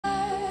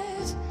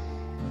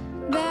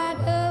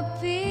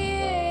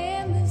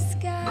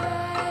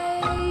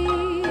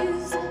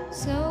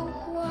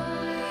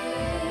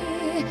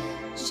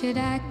should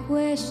I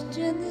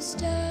question the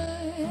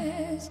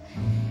stars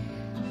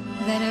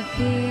that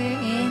appear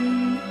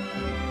in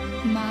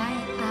my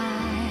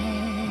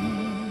eyes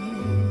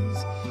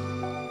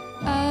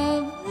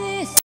of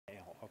this?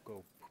 I'll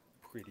go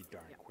pretty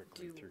darn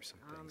quickly through some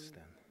things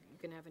then. You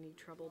gonna have any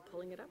trouble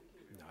pulling it up?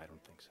 No, I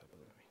don't think so,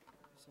 believe me.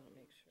 Just want to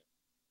make sure.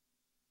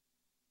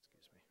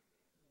 Excuse me.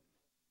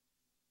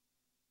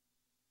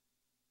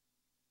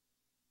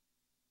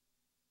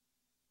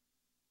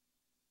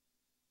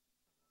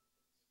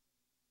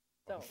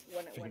 So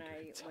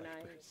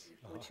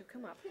once you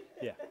come up,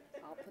 Yeah.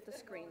 I'll put the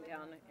screen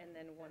down, and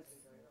then once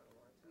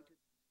we do.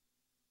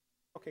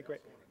 Okay,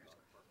 great.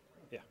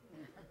 Yeah.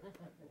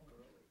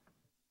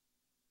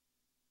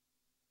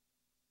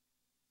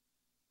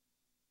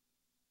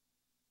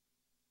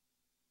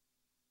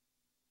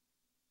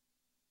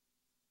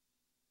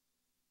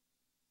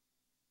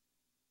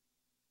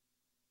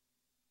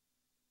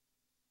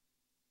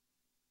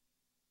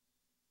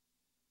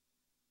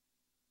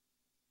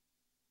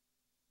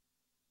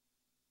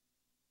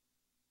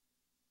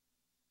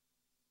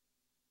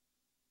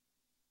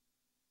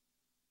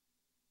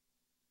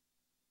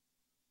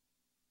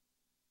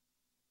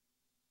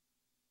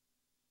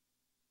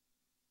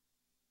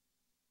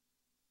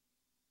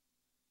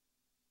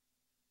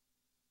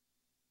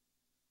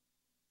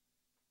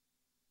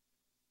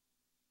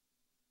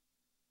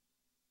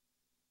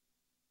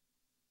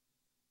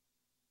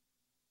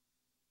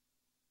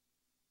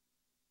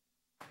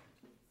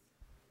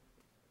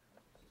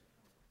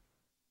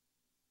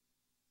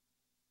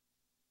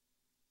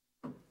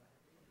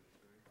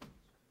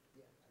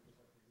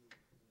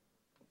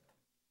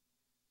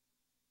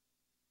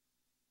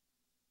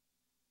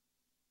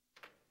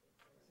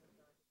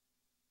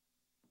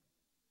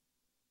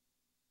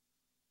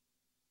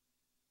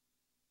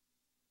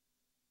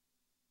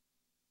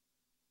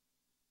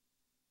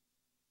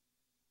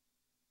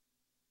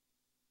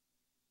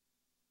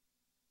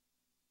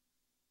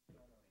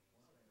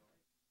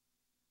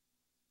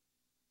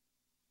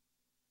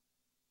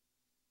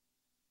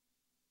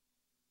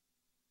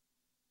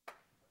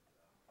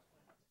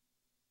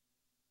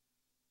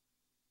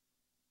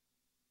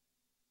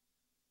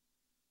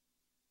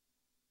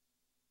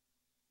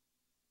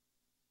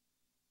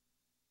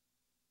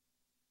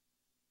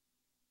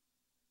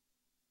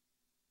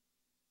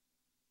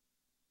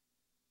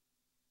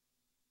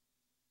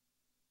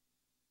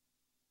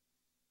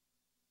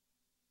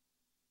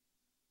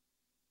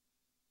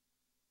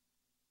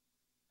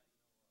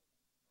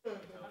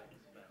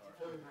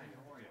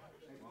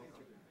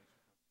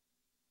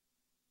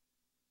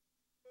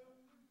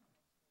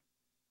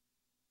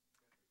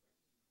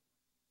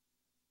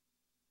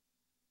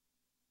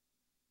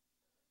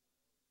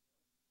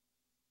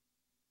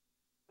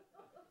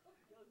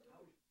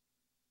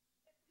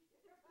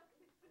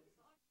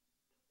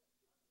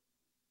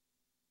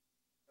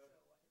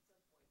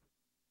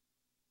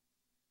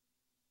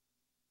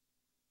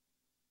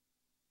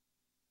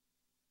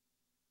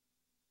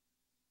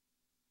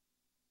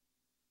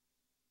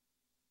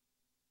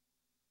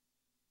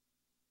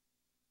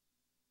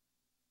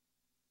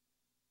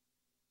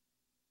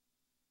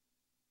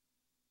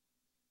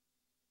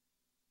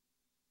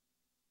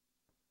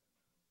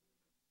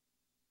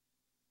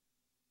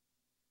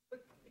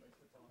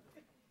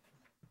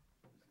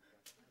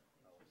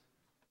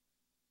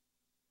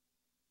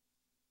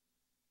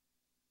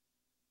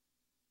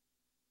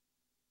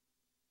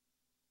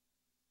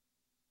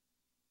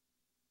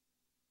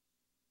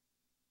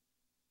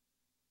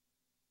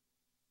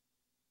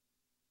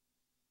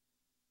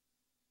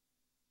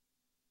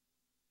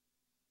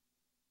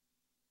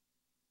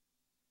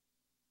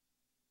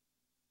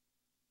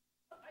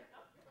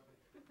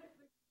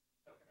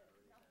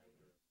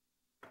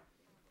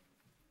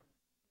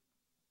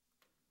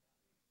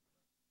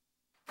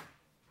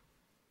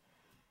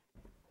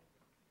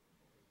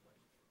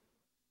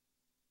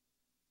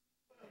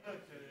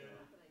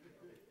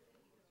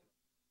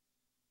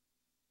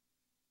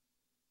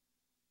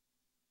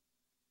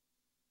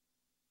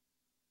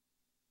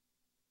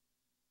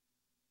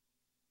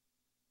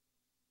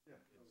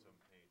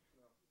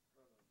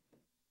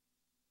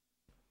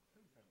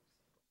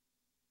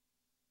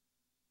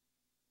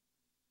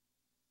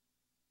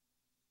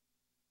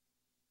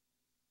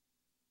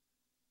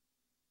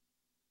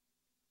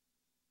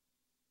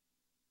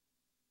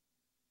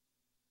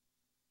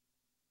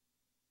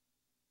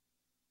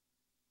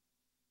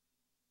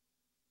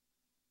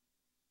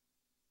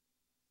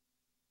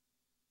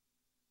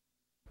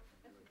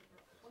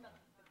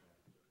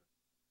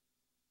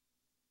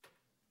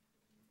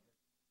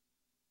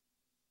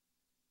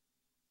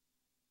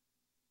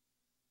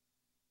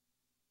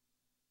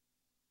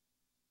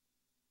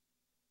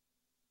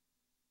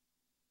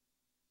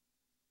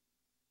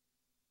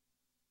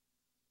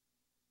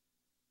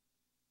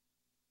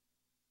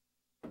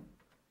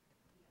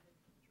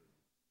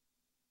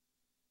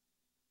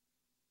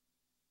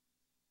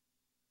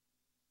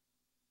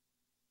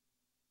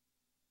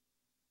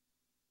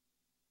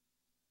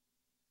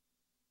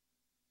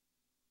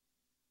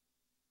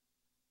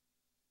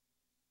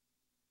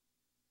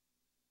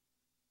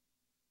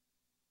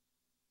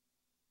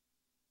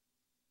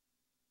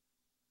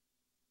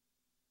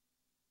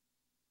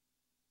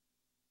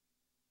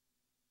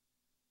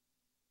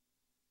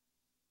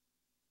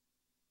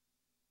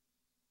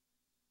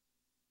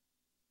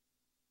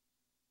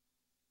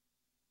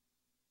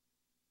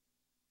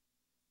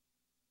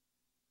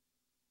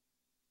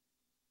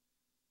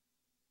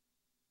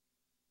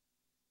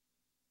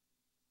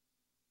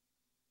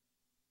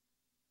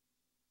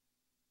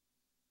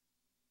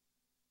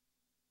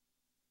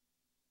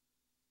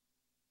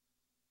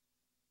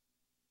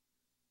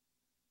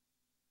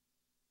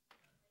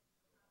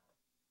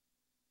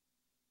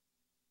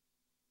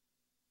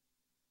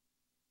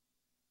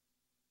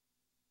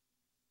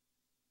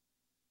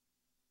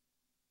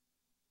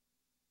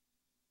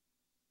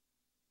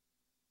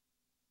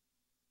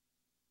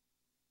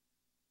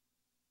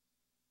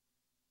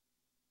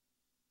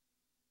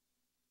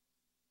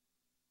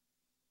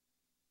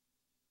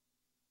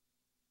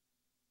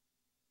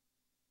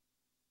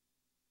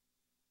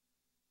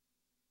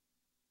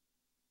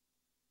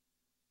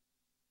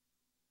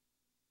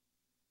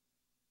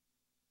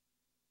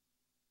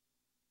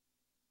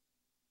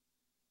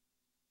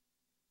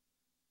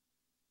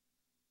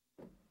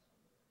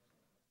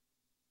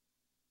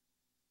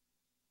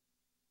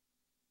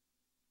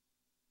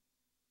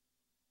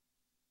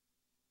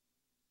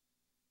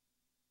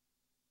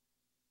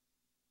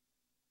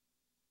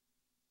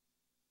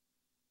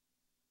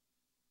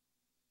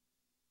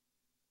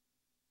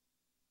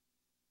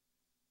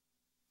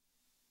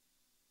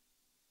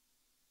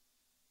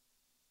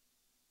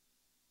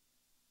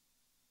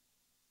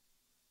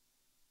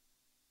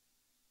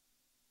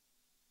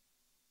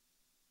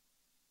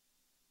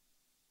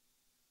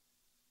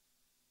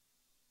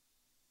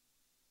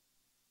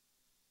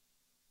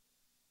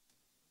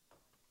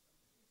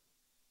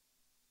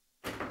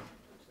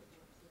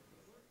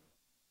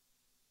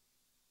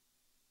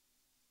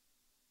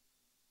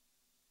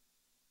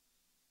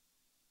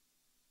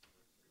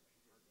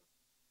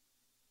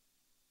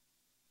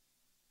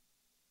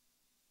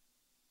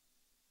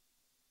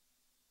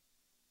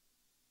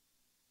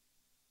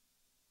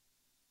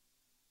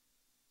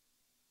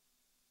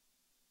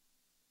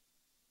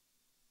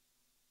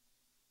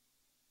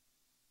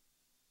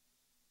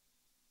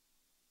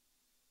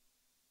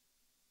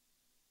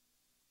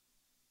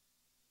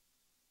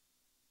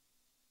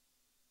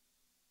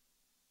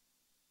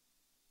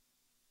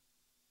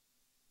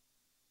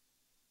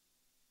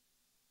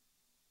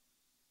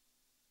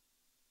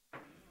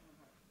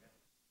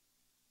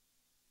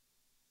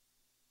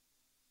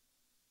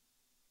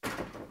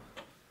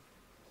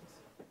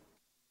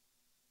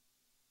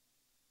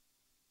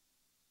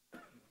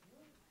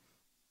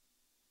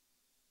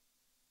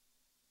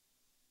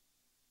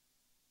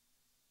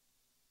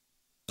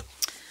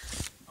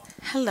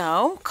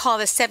 Hello. Call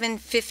the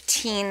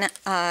 7:15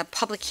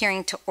 public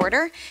hearing to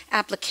order.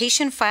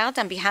 Application filed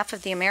on behalf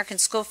of the American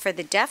School for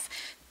the Deaf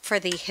for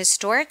the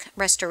historic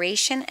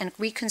restoration and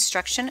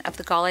reconstruction of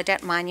the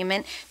Gallaudet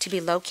Monument to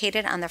be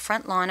located on the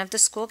front lawn of the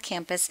school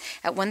campus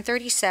at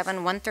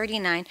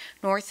 137-139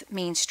 North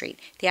Main Street.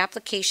 The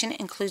application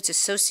includes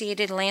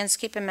associated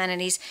landscape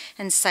amenities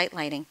and site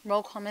lighting.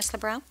 Roll call, Ms.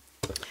 LeBrun.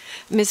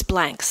 Ms.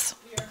 Blanks.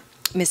 Here.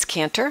 Ms.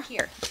 Cantor.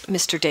 Here.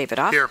 Mr.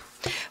 Davidoff. Here.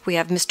 We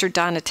have Mr.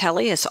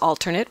 Donatelli as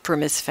alternate for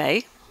Ms.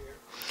 Fay.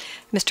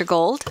 Mr.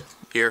 Gold.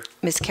 Here.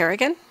 Ms.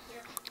 Kerrigan.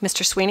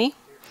 Mr. Sweeney.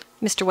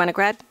 Mr.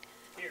 Winograd.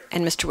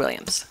 And Mr.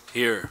 Williams.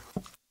 Here.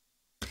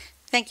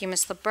 Thank you,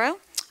 Ms. LeBrun.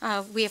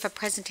 We have a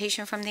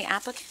presentation from the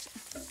applicant.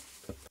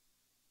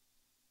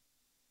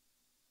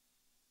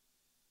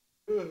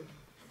 First,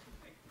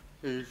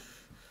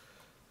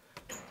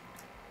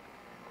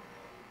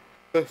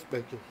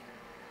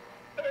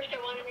 I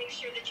want to make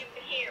sure that you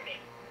can hear me.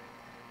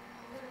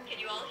 Can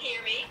you all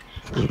hear me?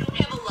 I don't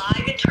have a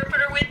live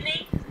interpreter with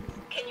me.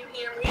 Can you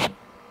hear me?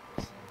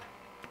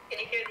 Can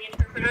you hear the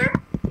interpreter?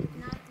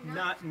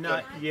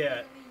 Not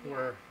yet.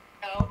 We're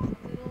No.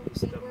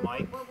 just the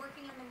mic. We're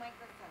working on the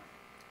microphone.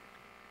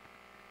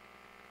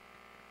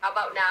 How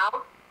about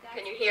now?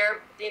 Can you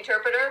hear the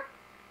interpreter?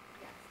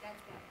 Yes,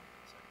 that's better.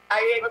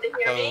 Are you able to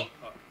hear me?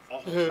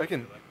 I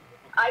can.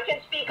 I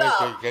can speak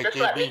up. Just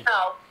let me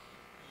know.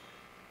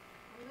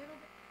 A little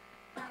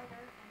bit louder,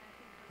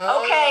 and I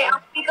think. Okay,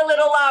 I'll speak a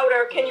little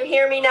louder. Can you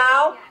hear me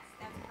now? Yes,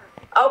 that's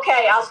perfect.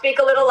 Okay, I'll speak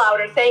a little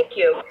louder. Thank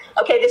you.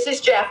 Okay, this is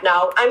Jeff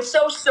now. I'm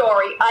so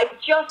sorry. I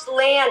just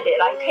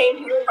landed. I came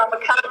here from a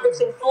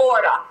conference in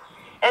Florida.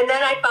 And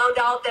then I found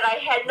out that I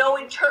had no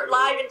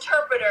live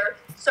interpreter,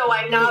 so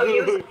I'm now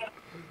using an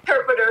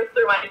interpreter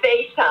through my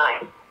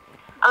FaceTime.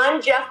 I'm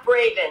Jeff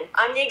Braven.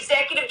 I'm the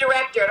Executive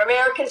Director at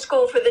American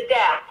School for the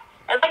Deaf.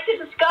 I'd like to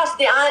discuss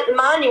the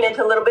monument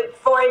a little bit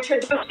before I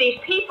introduce these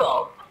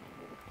people.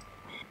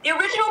 The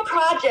original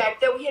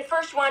project that we had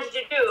first wanted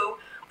to do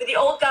with the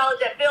old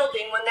Gallaudet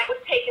building when that was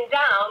taken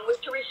down was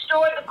to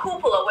restore the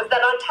cupola, was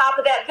that on top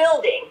of that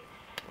building.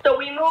 So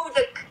we moved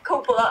the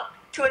cupola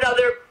to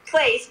another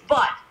place,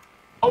 but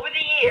over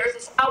the years,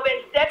 it's now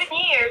been 7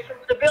 years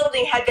since the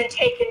building had been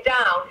taken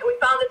down, and we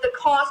found that the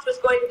cost was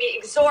going to be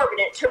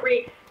exorbitant to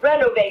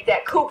renovate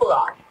that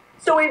cupola.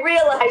 So we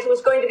realized it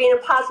was going to be an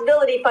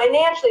impossibility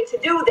financially to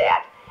do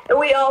that. And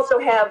we also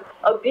have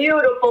a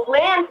beautiful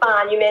land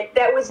monument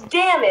that was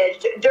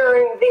damaged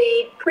during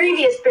the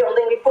previous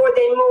building before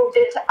they moved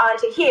it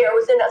onto here. It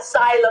was in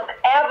Asylum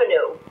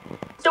Avenue.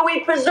 So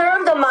we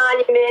preserved the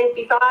monument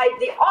beside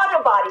the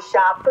auto body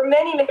shop for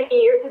many, many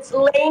years. It's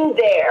lain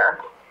there.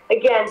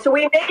 Again, so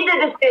we made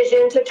the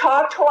decision to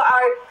talk to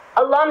our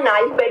alumni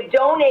who had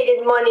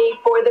donated money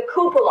for the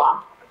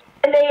cupola.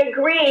 And they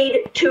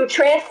agreed to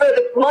transfer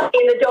the money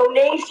in the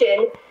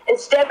donation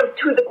instead of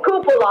to the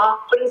cupola,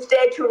 but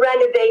instead to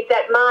renovate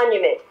that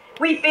monument.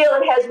 We feel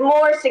it has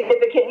more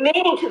significant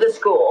meaning to the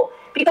school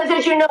because,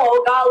 as you know,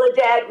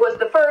 Gallaudet was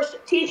the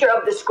first teacher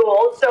of the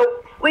school,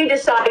 so we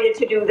decided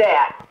to do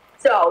that.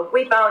 So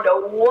we found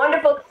a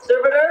wonderful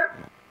conservator.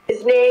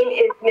 His name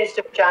is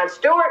Mr. John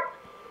Stewart.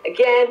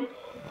 Again,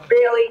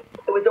 really,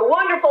 it was a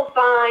wonderful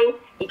find.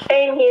 He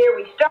came here.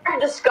 We started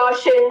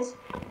discussions.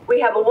 We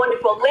have a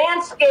wonderful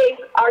landscape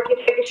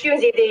architect.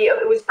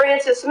 It was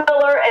Francis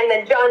Miller, and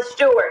then John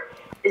Stewart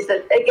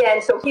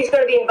again. So he's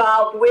going to be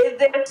involved with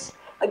this.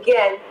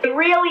 Again, we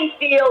really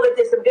feel that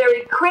this is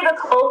very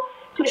critical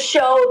to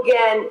show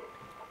again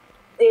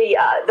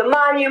the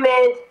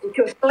monument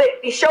to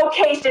be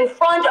showcased in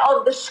front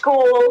of the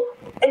school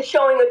and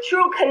showing a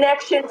true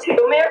connection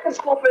to American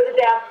School for the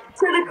Deaf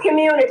to the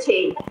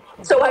community.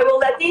 So I will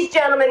let these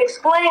gentlemen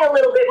explain a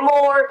little bit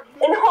more,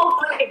 and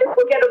hopefully this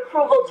will get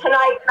approval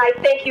tonight. And I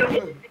thank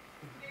you.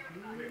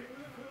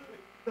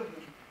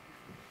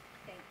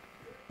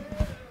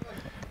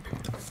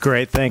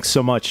 Great. Thanks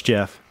so much,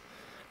 Jeff.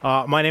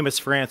 My name is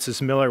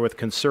Francis Miller with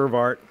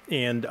ConservArt,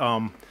 and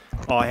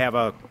I have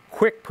a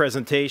quick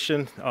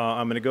presentation.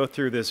 I'm going to go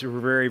through this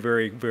very,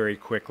 very, very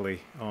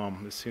quickly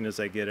as soon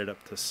as I get it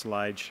up to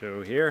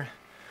slideshow here.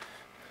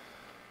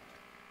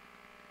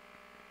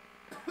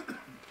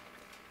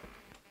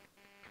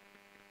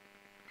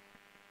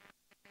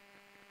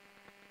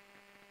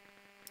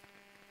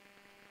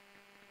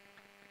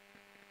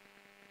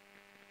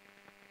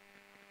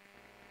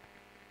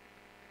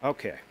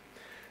 Okay,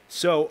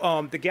 so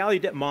the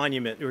Gallaudet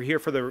Monument, we're here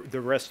for the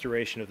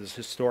restoration of this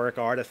historic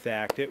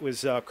artifact. It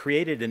was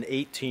created in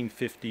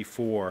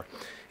 1854,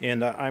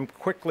 and I'm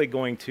quickly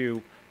going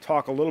to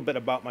talk a little bit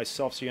about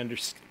myself so you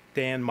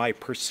understand my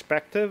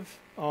perspective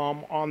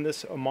on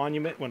this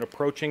monument when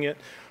approaching it.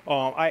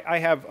 I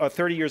have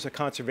 30 years of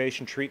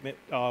conservation treatment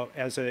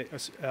as an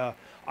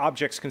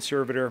objects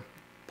conservator,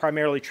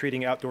 primarily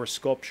treating outdoor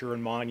sculpture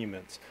and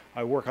monuments.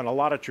 I work on a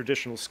lot of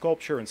traditional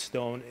sculpture in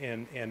stone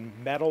and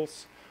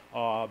metals.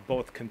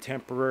 Both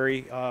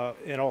contemporary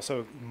and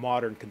also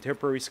modern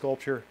contemporary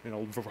sculpture,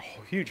 a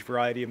huge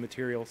variety of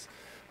materials,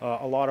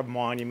 a lot of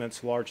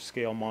monuments,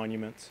 large-scale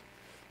monuments,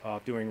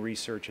 doing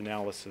research,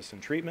 analysis,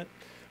 and treatment.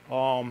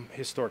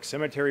 historic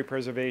cemetery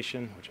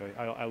preservation, which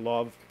I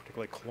love,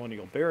 particularly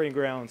colonial burying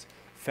grounds,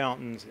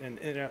 fountains, and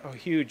a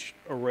huge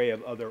array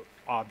of other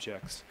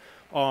objects.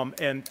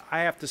 And I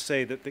have to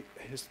say that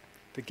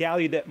the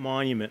Gallaudet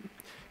Monument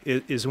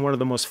is one of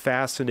the most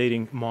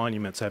fascinating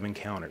monuments I've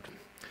encountered,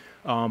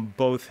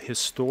 both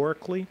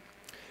historically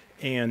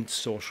and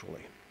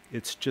socially.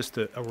 It's just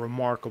a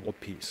remarkable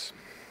piece.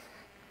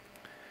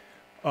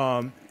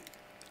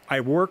 I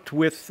worked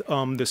with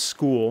the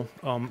school,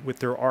 with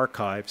their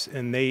archives,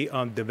 and they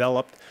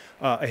developed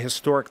a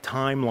historic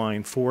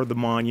timeline for the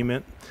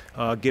monument,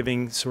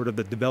 giving sort of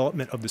the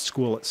development of the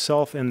school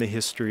itself and the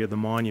history of the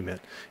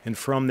monument. And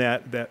from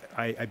that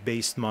I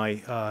based my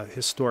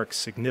historic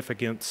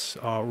significance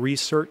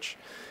research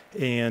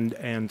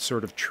and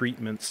sort of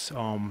treatments,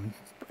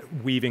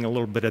 weaving a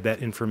little bit of that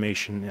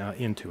information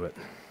into it.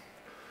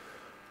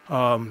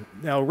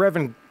 Now,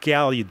 Reverend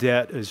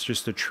Gallaudet is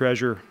just a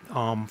treasure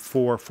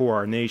for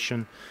our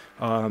nation.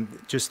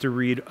 Just to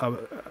read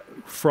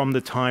from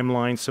the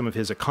timeline some of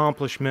his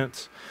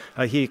accomplishments.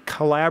 He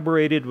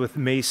collaborated with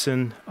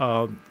Mason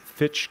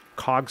Fitch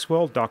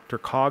Cogswell, Dr.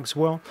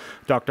 Cogswell.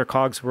 Dr.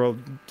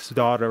 Cogswell's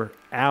daughter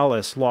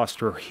Alice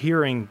lost her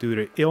hearing due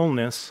to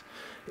illness,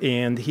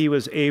 and he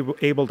was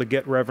able to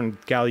get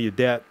Reverend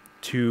Gallaudet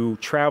to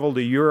travel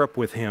to Europe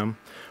with him,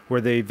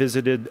 where they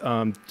visited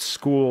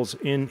schools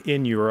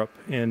in Europe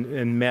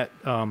and met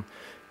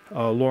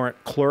Laurent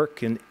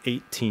Clerc in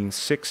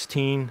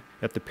 1816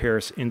 at the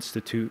Paris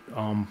Institute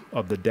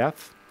of the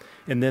Deaf.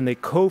 And then they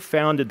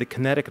co-founded the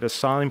Connecticut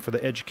Asylum for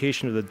the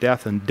Education of the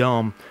Deaf and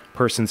Dumb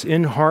Persons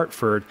in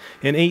Hartford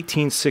in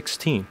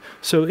 1816.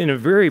 So in a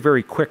very,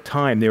 very quick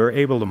time, they were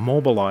able to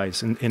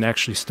mobilize and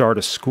actually start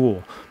a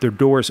school. Their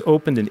doors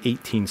opened in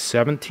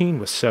 1817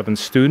 with 7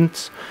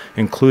 students,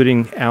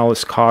 including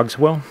Alice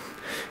Cogswell.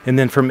 And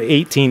then from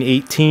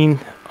 1818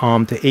 to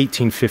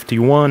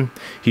 1851,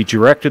 he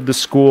directed the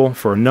school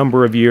for a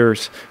number of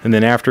years. And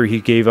then after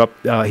he gave up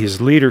his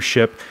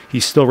leadership,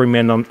 he still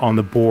remained on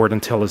the board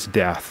until his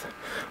death.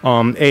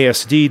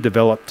 ASD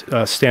developed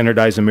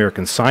standardized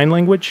American Sign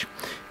Language,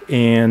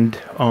 and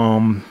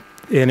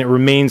it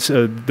remains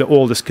the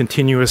oldest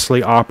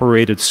continuously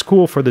operated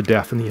school for the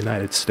deaf in the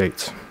United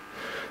States.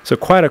 So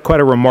quite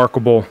a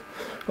remarkable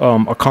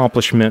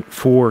accomplishment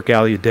for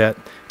Gallaudet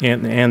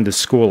and the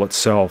school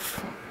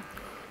itself.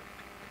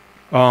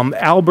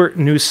 Albert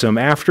Newsom,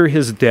 after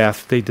his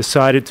death, they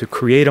decided to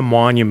create a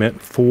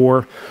monument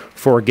for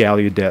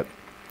Gallaudet.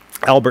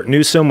 Albert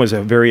Newsom was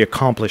a very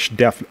accomplished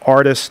deaf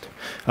artist.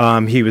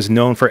 He was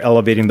known for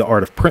elevating the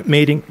art of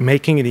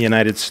printmaking in the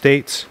United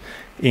States,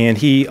 and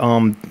he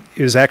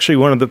is actually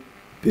one of the.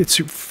 It's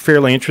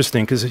fairly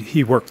interesting because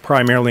he worked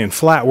primarily in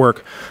flat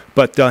work,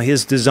 but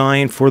his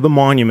design for the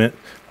monument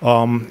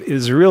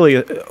is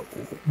really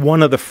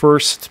one of the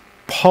first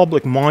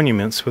public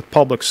monuments with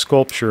public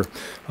sculpture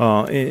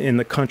in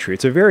the country.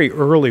 It's a very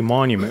early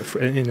monument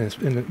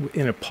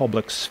in a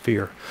public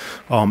sphere,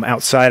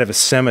 outside of a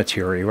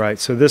cemetery, right?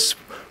 So this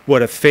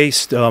would have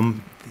faced,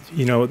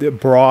 the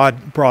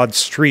broad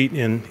street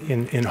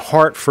in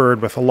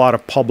Hartford with a lot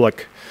of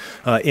public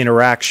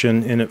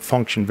interaction, and it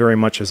functioned very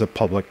much as a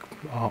public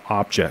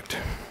object.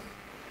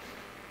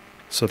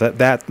 So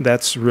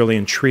that's really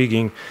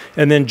intriguing.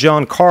 And then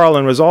John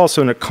Carlin was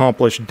also an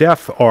accomplished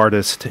deaf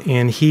artist,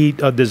 and he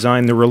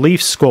designed the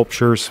relief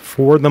sculptures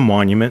for the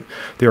monument.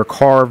 They are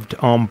carved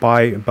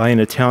by an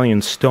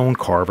Italian stone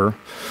carver.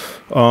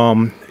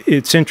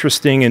 It's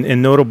interesting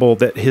and notable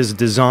that his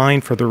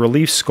design for the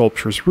relief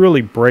sculptures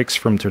really breaks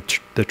from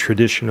the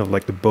tradition of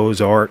like the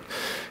Beaux-Arts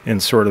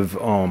and sort of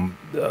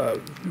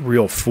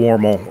real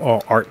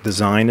formal art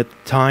design at the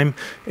time.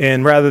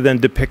 And rather than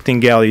depicting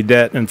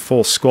Gallaudet in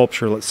full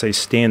sculpture, let's say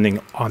standing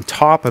on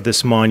top of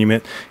this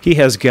monument, he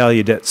has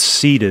Gallaudet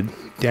seated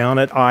down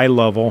at eye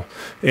level,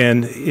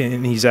 and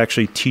he's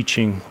actually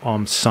teaching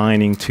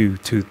signing to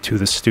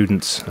the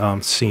students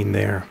seen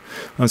there.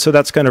 And so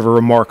that's kind of a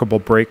remarkable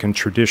break in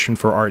tradition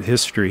for art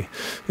history.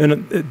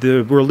 And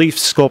the relief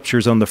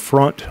sculptures on the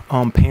front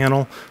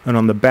panel and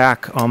on the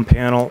back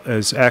panel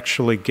is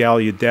actually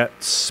Gallaudet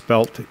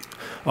spelt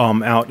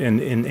out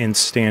in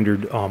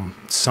standard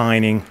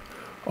signing,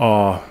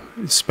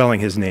 spelling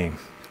his name,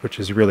 which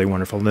is really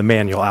wonderful, the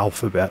manual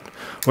alphabet,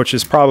 which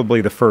is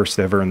probably the first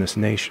ever in this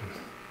nation.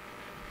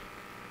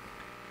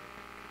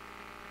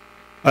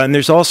 And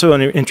there's also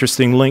an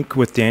interesting link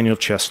with Daniel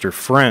Chester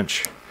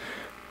French.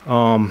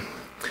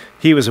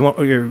 He was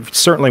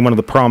certainly one of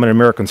the prominent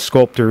American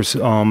sculptors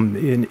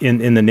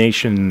in the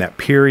nation in that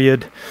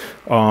period.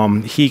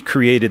 He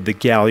created the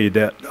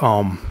Gallaudet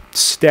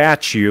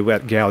statue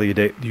at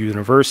Gallaudet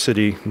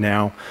University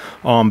now,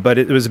 but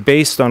it was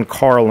based on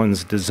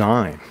Carlin's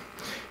design.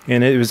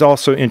 And it was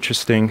also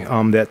interesting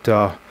that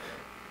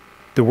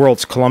the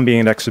World's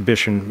Columbian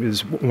Exhibition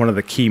is one of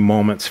the key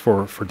moments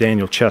for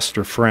Daniel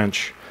Chester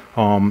French.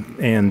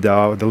 And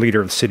the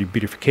leader of the city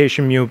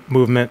beautification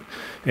movement,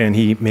 and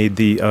he made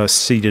the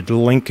seated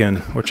Lincoln,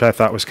 which I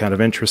thought was kind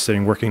of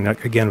interesting, working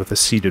again with a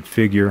seated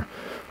figure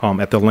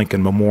at the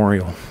Lincoln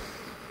Memorial.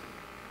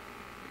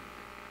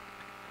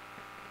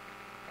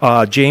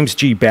 James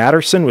G.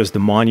 Batterson was the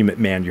monument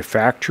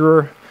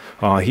manufacturer.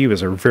 He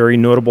was a very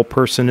notable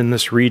person in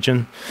this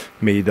region.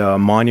 Made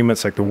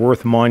monuments like the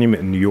Worth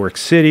Monument in New York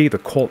City, the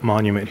Colt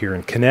Monument here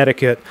in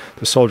Connecticut,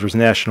 the Soldiers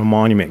National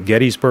Monument at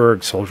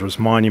Gettysburg, Soldiers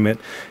Monument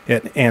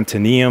at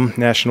Antietam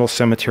National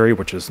Cemetery,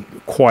 which is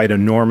quite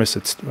enormous.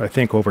 It's, I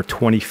think, over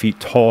 20 feet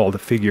tall, the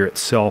figure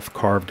itself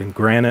carved in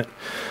granite.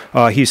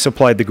 He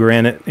supplied the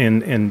granite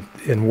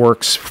in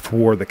works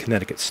for the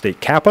Connecticut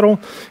State Capitol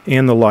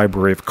and the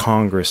Library of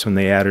Congress when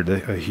they added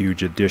a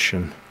huge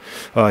addition.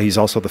 He's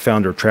also the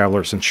founder of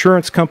Travelers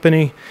Insurance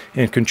Company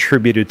and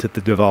contributed to the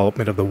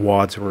development of the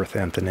Wadsworth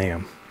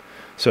Athenaeum.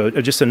 So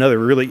just another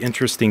really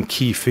interesting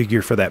key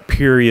figure for that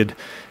period,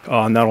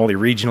 not only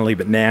regionally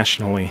but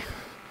nationally,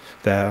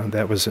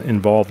 that was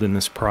involved in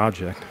this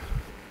project.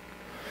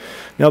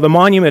 Now the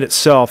monument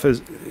itself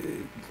it's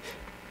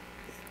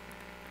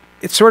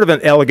sort of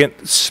an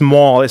elegant,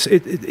 small,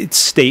 it's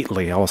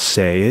stately, I'll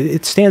say.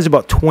 It stands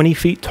about 20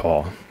 feet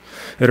tall.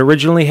 It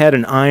originally had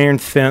an iron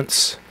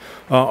fence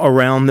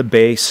around the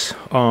base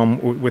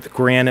with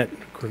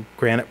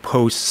granite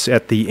posts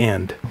at the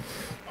end.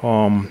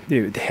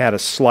 It had a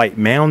slight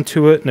mound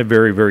to it and a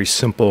very, very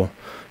simple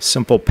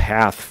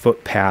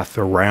footpath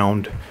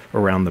around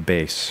the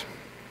base.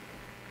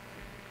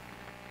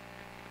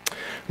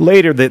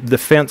 Later, the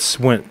fence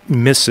went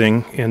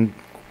missing, and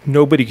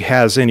nobody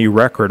has any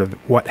record of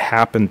what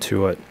happened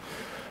to it.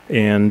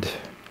 And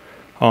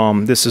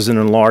this is an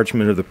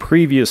enlargement of the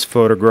previous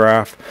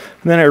photograph.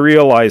 And then I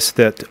realized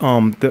that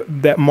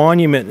that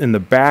monument in the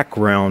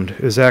background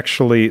is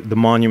actually the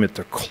monument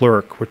to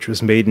Clerk, which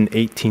was made in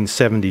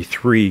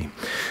 1873.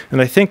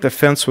 And I think the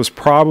fence was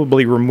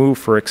probably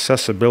removed for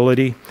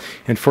accessibility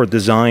and for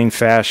design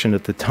fashion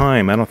at the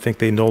time. I don't think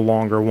they no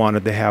longer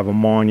wanted to have a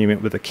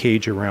monument with a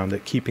cage around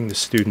it, keeping the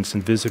students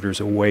and visitors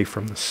away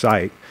from the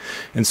site.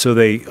 And so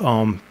they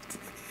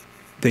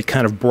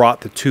kind of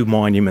brought the two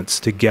monuments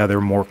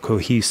together more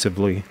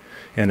cohesively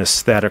and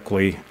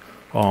aesthetically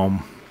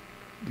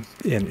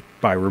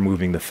by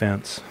removing the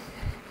fence.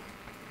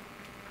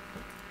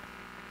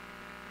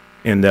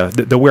 And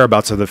the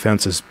whereabouts of the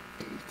fence is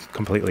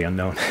completely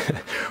unknown,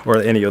 or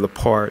any of the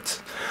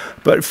parts.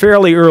 But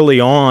fairly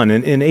early on,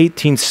 in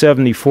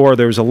 1874,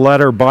 there was a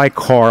letter by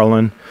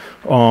Carlin,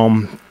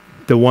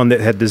 the one that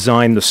had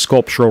designed the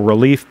sculptural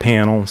relief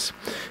panels.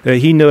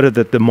 He noted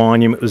that the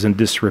monument was in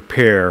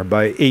disrepair.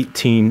 By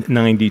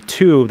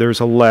 1892,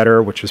 there's a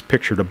letter, which is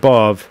pictured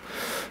above,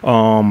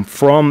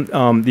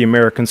 from the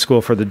American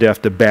School for the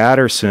Deaf to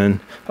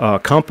Batterson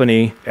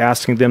Company,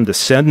 asking them to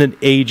send an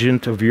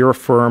agent of your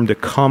firm to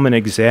come and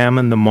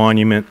examine the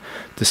monument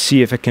to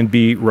see if it can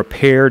be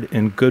repaired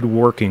in good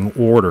working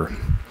order.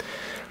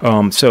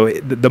 So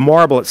the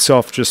marble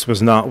itself just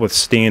was not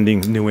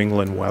withstanding New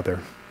England weather.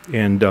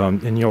 And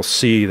you'll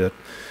see that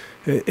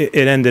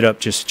it ended up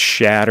just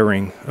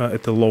shattering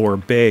at the lower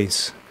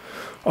base.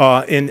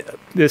 And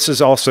this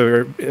is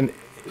also an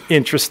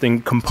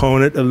interesting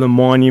component of the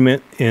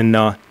monument. In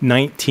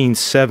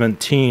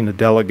 1917,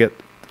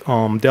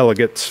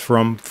 delegates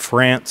from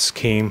France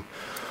came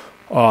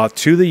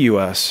to the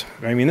U.S.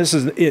 I mean, this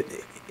is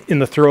in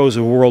the throes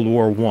of World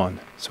War I.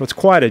 So it's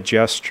quite a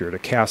gesture to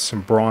cast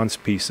some bronze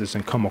pieces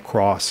and come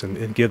across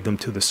and give them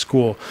to the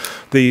school.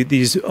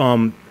 These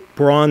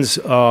bronze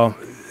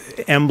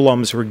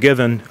emblems were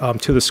given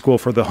to the school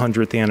for the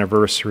 100th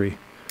anniversary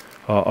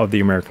of the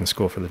American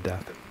School for the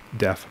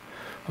Deaf.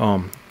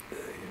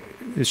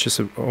 It's just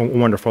a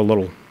wonderful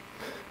little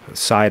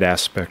side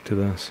aspect to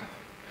this.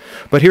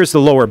 But here's the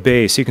lower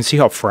base. You can see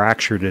how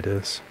fractured it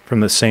is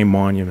from the same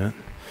monument.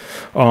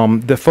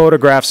 The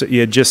photographs that you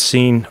had just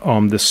seen,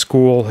 the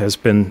school has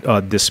been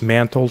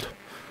dismantled.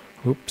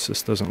 Oops,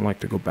 this doesn't like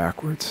to go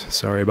backwards.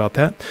 Sorry about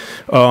that.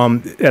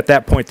 At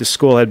that point, the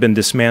school had been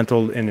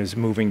dismantled and is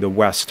moving to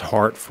West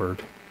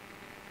Hartford.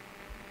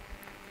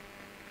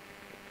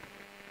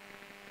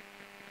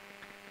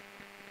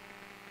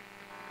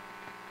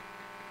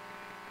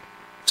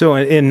 So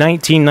in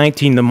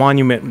 1919, the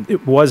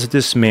monument was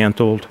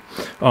dismantled.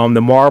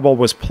 The marble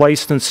was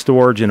placed in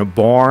storage in a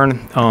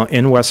barn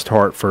in West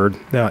Hartford.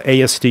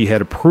 ASD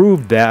had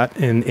approved that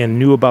and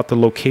knew about the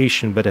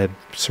location, but had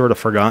sort of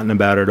forgotten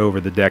about it over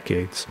the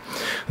decades.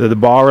 The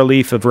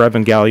bas-relief of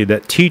Reverend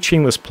Gallaudet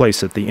teaching was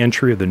placed at the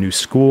entry of the new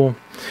school.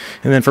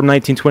 And then from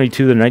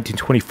 1922 to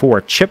 1924,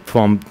 a chip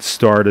fund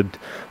started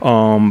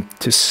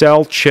to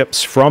sell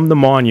chips from the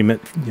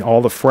monument,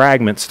 all the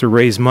fragments, to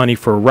raise money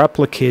for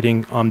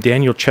replicating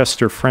Daniel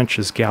Chester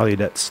French's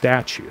Gallaudet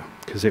statue,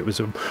 because it was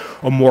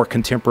a more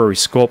contemporary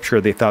sculpture.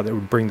 They thought it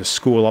would bring the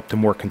school up to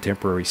more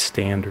contemporary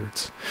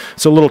standards.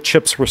 So little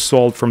chips were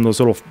sold from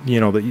those little,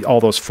 all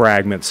those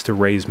fragments to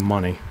raise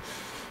money.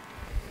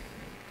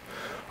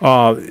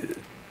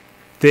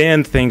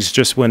 Then things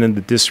just went into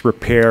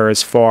disrepair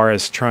as far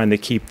as trying to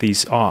keep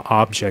these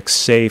objects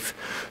safe.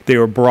 They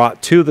were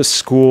brought to the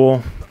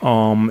school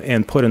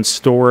and put in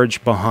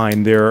storage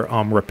behind their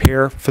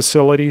repair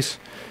facilities,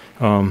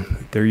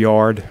 their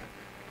yard.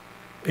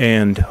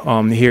 And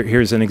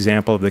here's an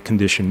example of the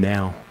condition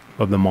now.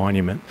 of the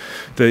monument.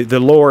 The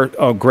lower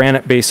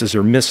granite bases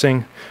are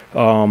missing,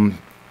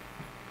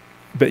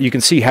 but you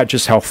can see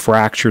just how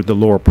fractured the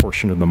lower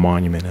portion of the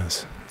monument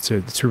is.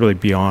 It's really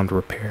beyond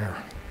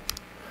repair.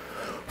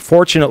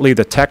 Fortunately,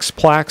 the text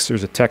plaques,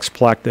 there's a text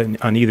plaque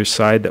on either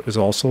side that was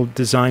also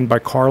designed by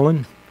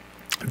Carlin.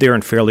 They're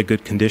in fairly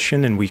good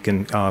condition, and we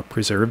can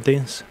preserve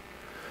these.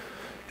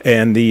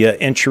 And the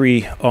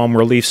entry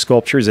relief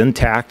sculpture is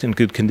intact, in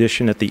good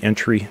condition at the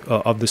entry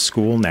of the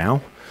school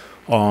now.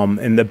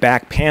 In the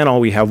back panel,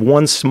 we have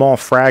one small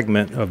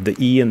fragment of the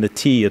E and the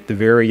T at the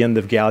very end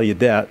of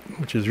Gallaudet,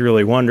 which is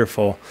really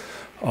wonderful.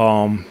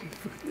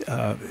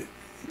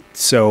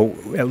 So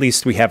at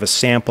least we have a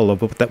sample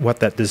of what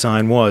that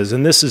design was.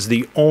 And this is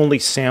the only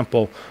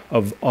sample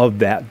of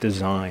that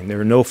design.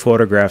 There are no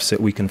photographs that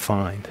we can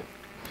find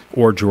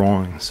or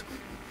drawings.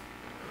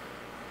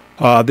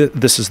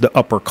 This is the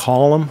upper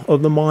column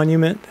of the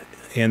monument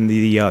and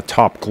the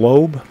top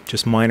globe,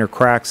 just minor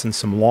cracks and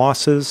some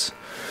losses.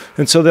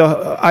 And so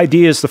the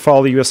idea is to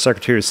follow the U.S.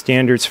 Secretary of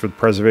Standards for the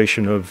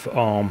preservation of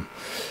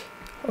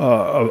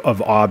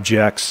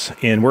objects,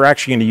 and we're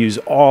actually going to use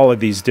all of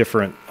these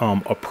different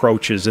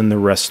approaches in the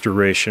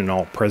restoration: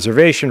 all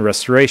preservation,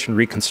 restoration,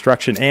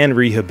 reconstruction, and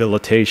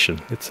rehabilitation.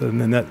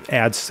 And that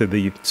adds to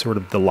the sort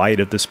of delight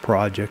of this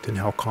project and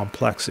how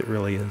complex it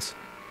really is.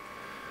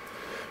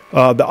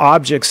 The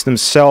objects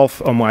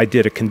themselves, I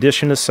did a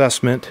condition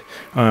assessment,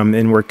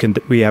 and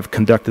we have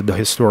conducted the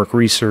historic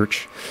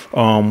research.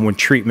 When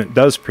treatment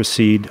does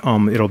proceed,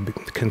 it'll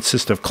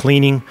consist of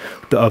cleaning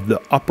of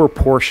the upper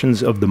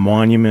portions of the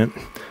monument,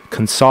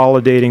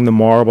 consolidating the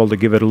marble to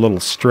give it a little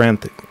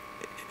strength,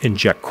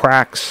 inject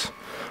cracks,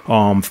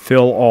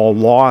 fill all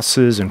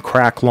losses and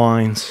crack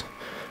lines,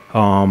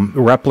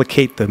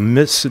 replicate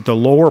the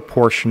lower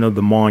portion of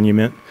the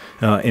monument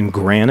in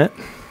granite,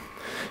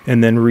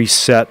 and then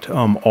reset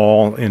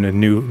all in a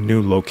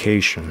new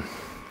location.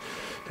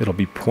 It'll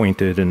be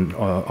pointed, and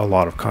a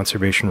lot of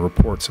conservation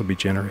reports will be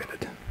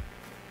generated.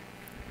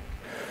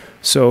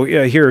 So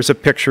here's a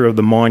picture of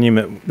the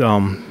monument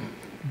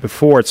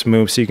before it's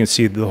moved, so you can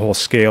see the whole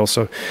scale.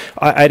 So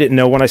I didn't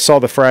know, when I saw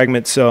the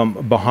fragments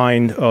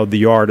behind the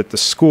yard at the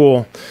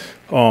school,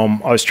 I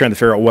was trying to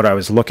figure out what I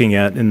was looking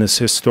at, and this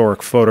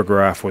historic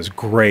photograph was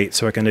great,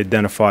 so I can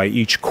identify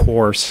each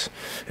course,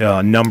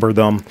 number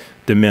them,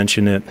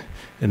 dimension it,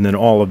 and then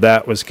all of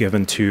that was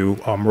given to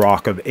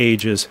Rock of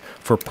Ages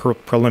for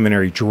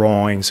preliminary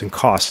drawings and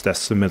cost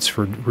estimates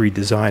for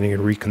redesigning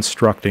and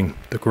reconstructing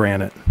the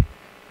granite.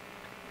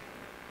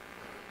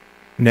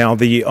 Now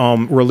the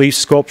relief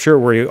sculpture,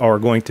 we are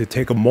going to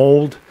take a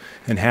mold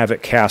and have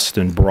it cast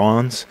in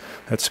bronze.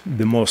 That's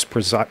the most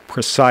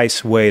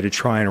precise way to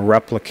try and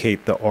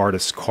replicate the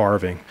artist's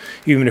carving.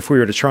 Even if we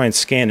were to try and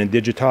scan and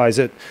digitize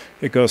it,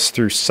 it goes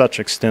through such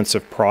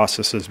extensive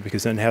processes,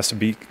 because then it has to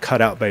be cut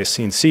out by a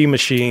CNC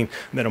machine,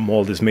 then a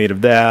mold is made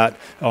of that,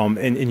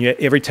 and yet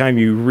every time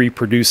you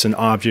reproduce an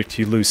object,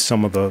 you lose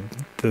some of the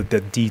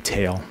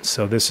detail.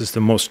 So this is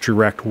the most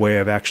direct way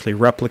of actually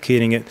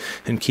replicating it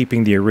and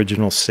keeping the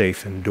original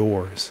safe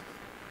indoors.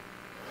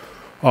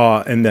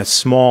 And that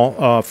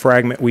small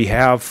fragment we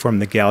have from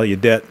the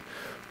Gallaudet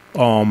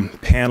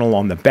panel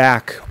on the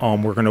back,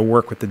 we're going to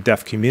work with the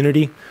deaf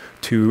community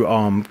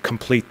to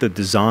complete the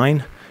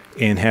design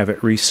and have it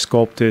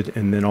resculpted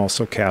and then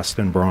also cast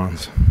in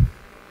bronze.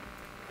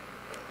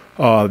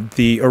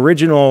 The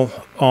original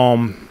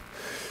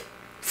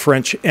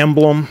French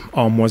emblem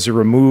was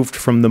removed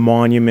from the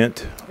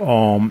monument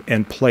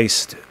and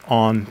placed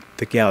on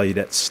the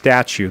Gallaudet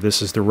statue.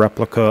 This is the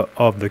replica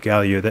of the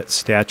Gallaudet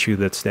statue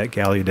that's at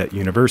Gallaudet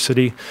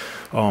University.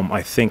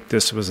 I think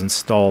this was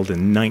installed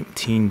in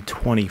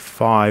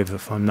 1925,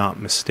 if I'm not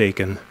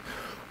mistaken.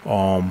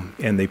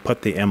 And they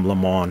put the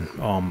emblem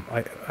on,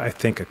 I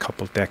think a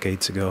couple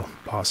decades ago,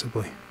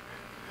 possibly.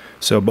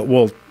 So, but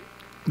we'll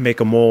make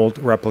a mold,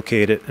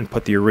 replicate it, and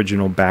put the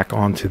original back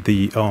onto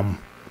the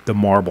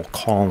marble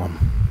column.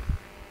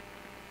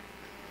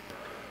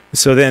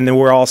 So then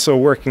we're also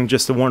working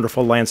just a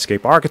wonderful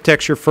landscape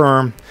architecture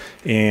firm,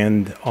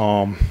 and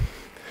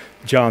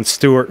John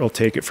Stewart will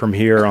take it from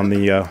here on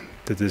the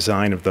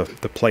design of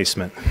the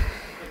placement.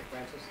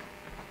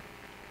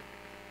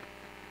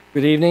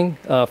 Good evening.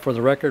 For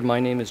the record, my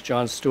name is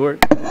John Stewart,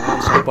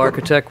 landscape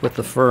architect with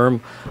the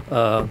firm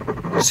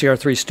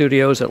CR3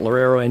 Studios at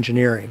Lorero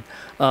Engineering.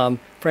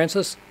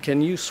 Francis,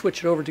 can you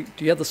switch it over? Do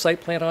you have the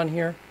site plan on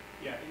here?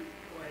 Yeah, you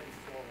go ahead and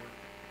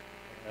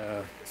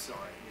forward. Sorry.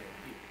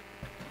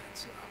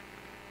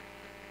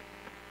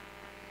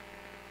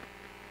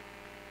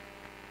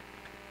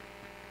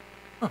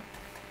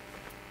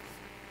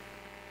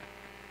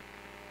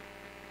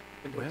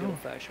 You can do it the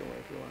old-fashioned way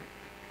if you want.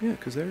 Yeah,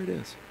 because there it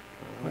is.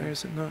 Why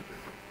is it not?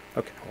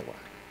 Okay, hold on.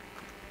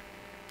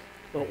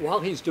 Well, while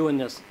he's doing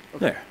this,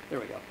 okay, there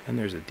we go. And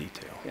there's a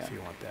detail Yeah. if you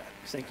want that.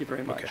 Thank you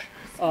very much.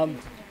 Okay.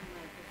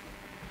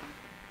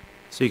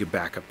 So you can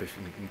back up if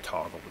you can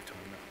toggle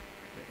between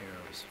the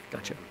arrows.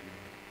 Gotcha.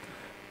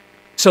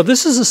 So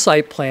this is a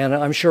site plan.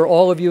 I'm sure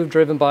all of you have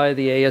driven by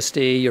the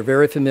ASD. You're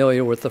very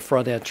familiar with the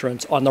front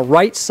entrance. On the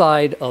right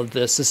side of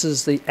this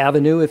is the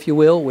avenue, if you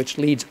will, which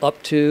leads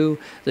up to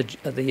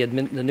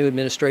the new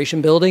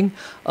administration building.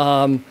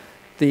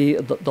 The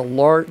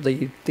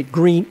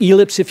green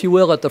ellipse, if you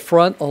will, at the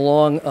front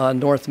along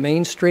North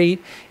Main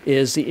Street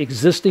is the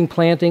existing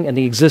planting and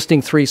the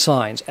existing 3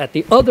 signs. At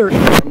the other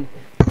end,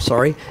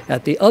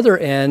 at the other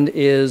end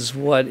is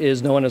what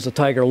is known as the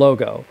Tiger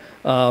logo.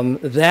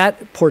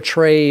 That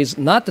portrays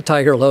not the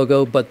Tiger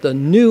logo, but the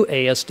new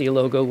ASD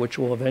logo, which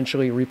will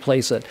eventually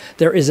replace it.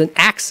 There is an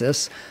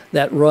axis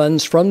that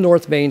runs from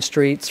North Main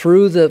Street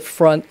through the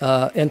front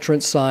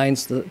entrance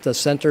signs, the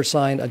center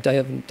sign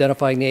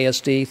identifying the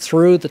ASD,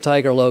 through the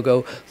Tiger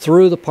logo,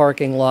 through the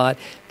parking lot,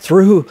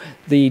 through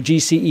the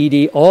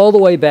GCED, all the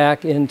way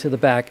back into the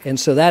back. And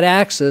so that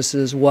axis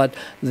is what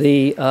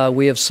we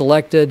have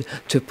selected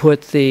to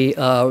put the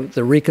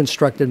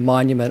reconstructed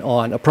monument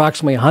on,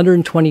 approximately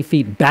 120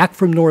 feet back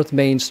from North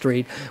Main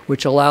Street,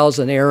 which allows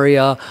an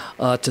area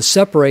to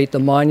separate the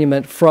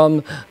monument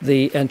from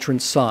the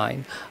entrance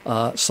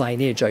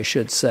signage, I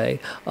should say.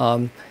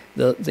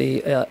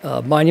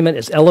 The monument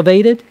is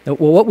elevated.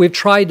 Well, what we've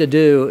tried to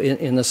do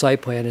in the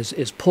site plan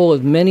is pull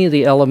as many of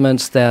the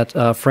elements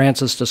that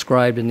Francis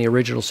described in the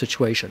original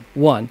situation.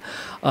 1,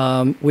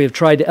 we have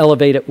tried to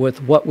elevate it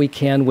with what we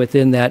can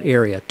within that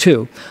area.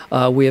 2,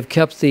 we have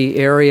kept the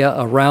area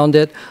around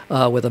it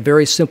with a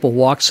very simple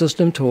walk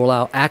system to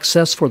allow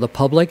access for the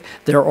public.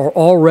 There are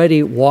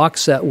already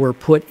walks that were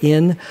put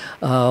in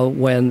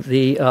when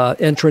the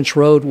entrance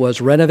road was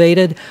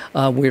renovated.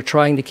 We're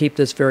trying to keep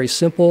this very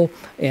simple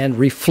and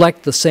reflect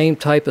the same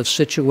type of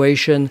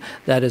situation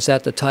that is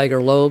at the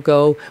Tiger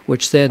logo,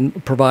 which then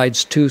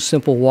provides 2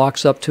 simple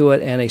walks up to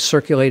it and a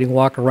circulating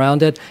walk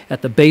around it.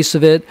 At the base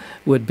of it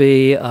would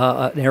be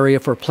an area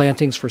for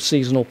plantings, for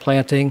seasonal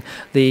planting.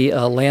 The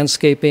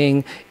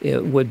landscaping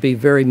would be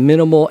very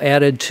minimal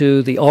added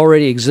to the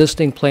already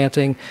existing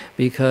planting,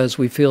 because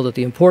we feel that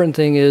the important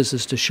thing is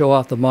to show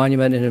off the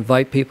monument and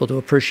invite people to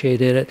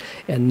appreciate it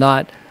and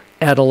not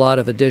add a lot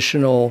of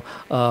additional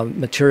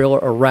material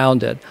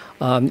around it.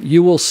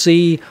 You will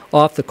see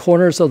off the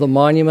corners of the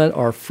monument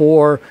are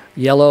 4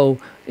 yellow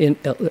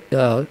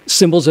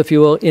symbols, if you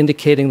will,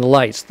 indicating the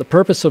lights. The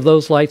purpose of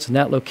those lights in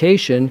that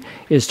location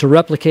is to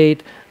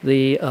replicate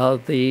the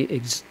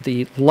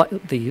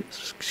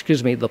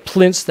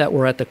plinths that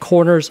were at the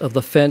corners of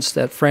the fence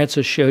that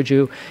Francis showed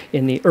you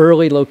in the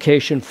early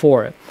location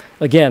for it.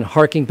 Again,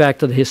 harking back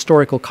to the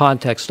historical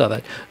context of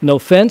it. No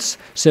fence,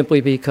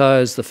 simply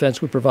because the fence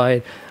would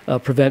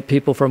prevent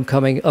people from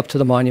coming up to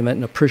the monument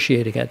and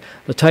appreciating it.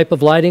 The type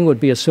of lighting would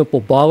be a simple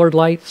bollard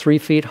light, 3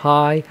 feet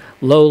high,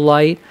 low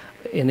light,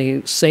 in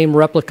the same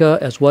replica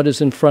as what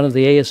is in front of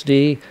the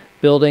ASD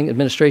building,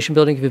 administration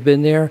building, if you've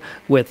been there,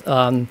 with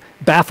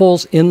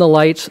baffles in the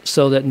lights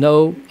so that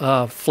no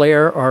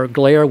flare or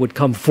glare would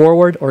come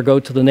forward or go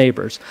to the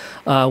neighbors.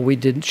 We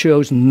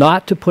chose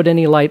not to put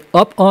any light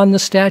up on the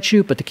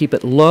statue, but to keep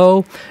it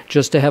low,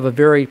 just to have a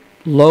very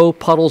low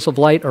puddles of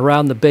light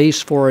around the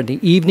base for the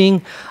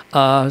evening,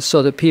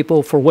 so that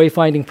people, for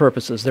wayfinding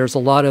purposes, there's a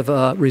lot of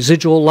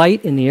residual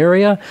light in the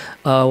area.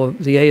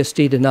 The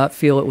ASD did not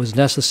feel it was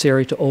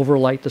necessary to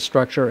overlight the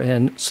structure,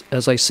 and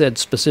as I said,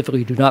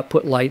 specifically do not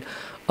put light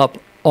up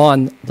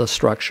on the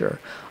structure.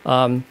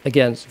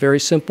 Again, it's very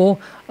simple.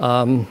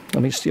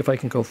 Let me see if I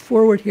can go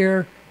forward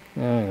here.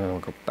 I'll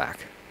go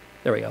back.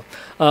 There we go.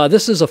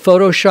 This is a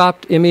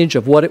photoshopped image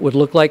of what it would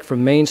look like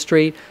from Main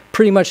Street,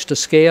 pretty much to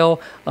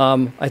scale.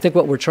 I think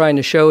what we're trying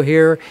to show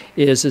here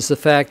is the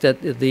fact that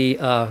the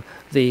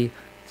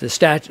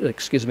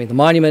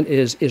monument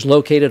is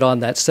located on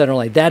that center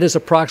line. That is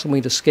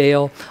approximately to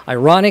scale.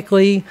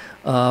 Ironically,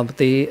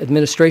 the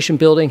administration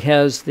building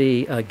has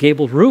the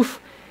gabled roof,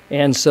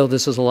 and so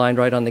this is aligned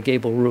right on the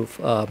gable roof.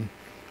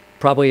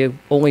 Probably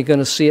only going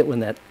to see it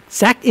when that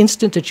exact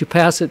instant that you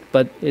pass it,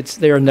 but it's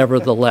there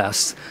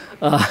nevertheless.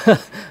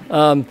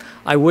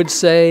 I would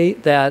say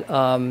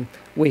that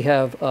we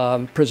have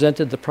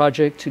presented the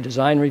project to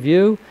design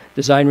review.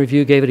 Design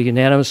review gave it a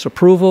unanimous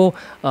approval.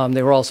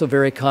 They were also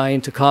very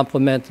kind to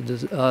compliment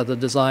the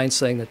design,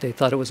 saying that they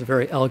thought it was a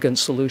very elegant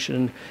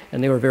solution,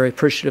 and they were very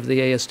appreciative of the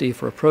ASD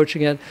for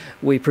approaching it.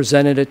 We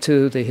presented it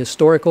to the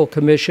Historical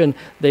Commission.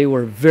 They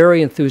were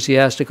very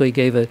enthusiastically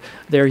gave it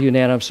their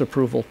unanimous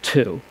approval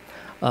too.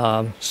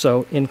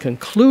 So in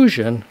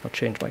conclusion, I'll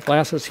change my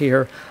glasses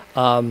here.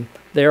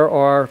 There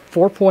are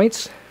 4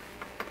 points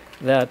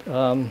that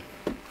Town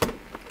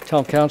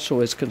Council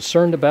is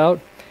concerned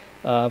about,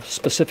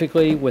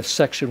 specifically with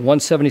Section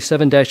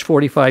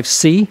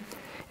 177-45C,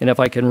 and if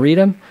I can read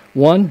them.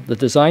 1, the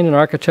design and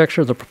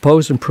architecture of the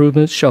proposed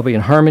improvements shall be in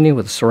harmony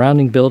with the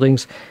surrounding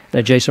buildings and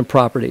adjacent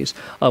properties.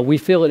 We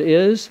feel it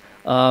is.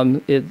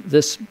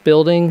 This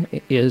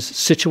building is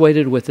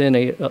situated within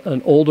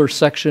an older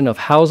section of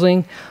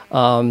housing.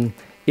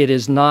 It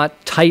is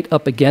not tight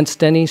up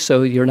against any,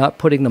 so you're not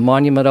putting the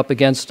monument up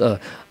against a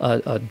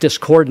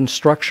discordant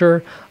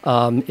structure.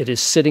 It is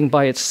sitting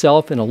by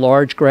itself in a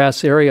large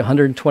grass area,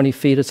 120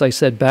 feet, as I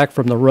said, back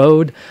from the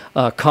road,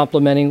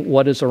 complementing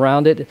what is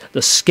around it.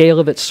 The scale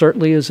of it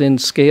certainly is in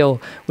scale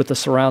with the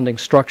surrounding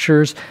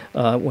structures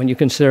when you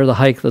consider the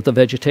height of the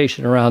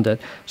vegetation around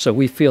it. So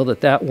we feel that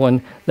that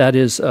one, that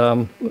is,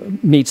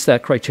 meets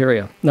that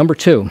criteria. Number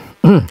two,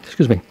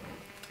 excuse me.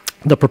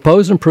 The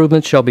proposed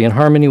improvements shall be in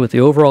harmony with the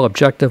overall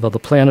objective of the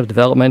plan of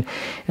development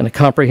and a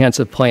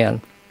comprehensive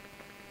plan.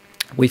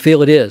 We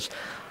feel it is.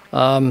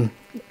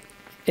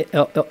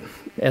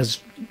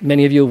 As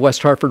many of you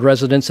West Hartford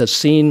residents have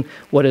seen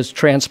what has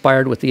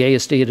transpired with the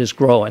ASD, it is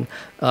growing.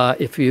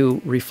 If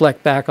you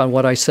reflect back on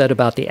what I said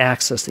about the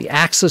axis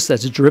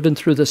that's driven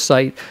through the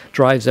site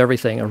drives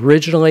everything.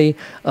 Originally,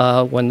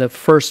 when the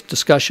first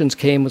discussions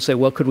came, we'd say,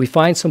 well, could we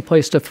find some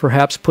place to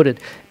perhaps put it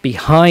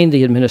behind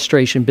the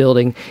administration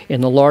building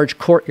in the large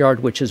courtyard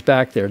which is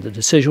back there? The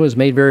decision was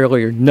made very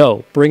earlier,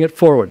 no, bring it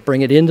forward,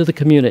 bring it into the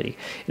community.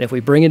 And if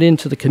we bring it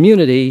into the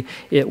community,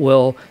 it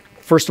will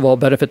first of all,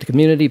 benefit the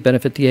community,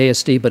 benefit the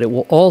ASD, but it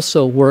will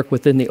also work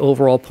within the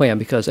overall plan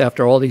because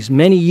after all these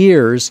many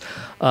years,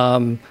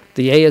 the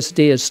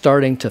ASD is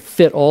starting to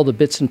fit all the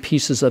bits and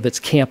pieces of its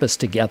campus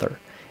together.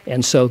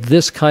 And so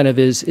this kind of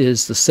is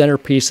the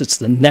centerpiece, it's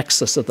the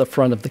nexus at the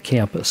front of the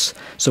campus.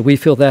 So we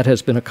feel that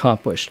has been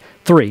accomplished.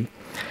 3,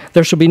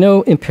 there shall be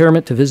no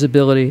impairment to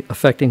visibility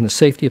affecting the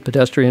safety of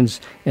pedestrians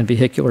and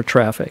vehicular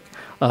traffic.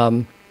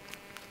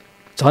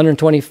 It's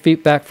 120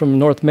 feet back from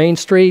North Main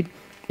Street.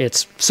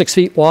 It's 6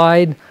 feet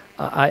wide.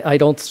 I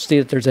don't see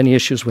that there's any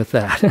issues with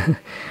that.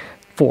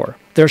 4,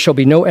 there shall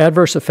be no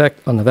adverse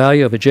effect on the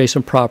value of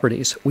adjacent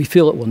properties. We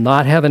feel it will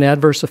not have an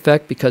adverse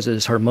effect because it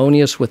is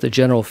harmonious with the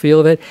general feel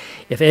of it.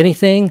 If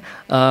anything,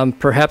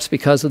 perhaps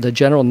because of the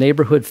general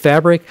neighborhood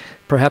fabric,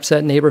 perhaps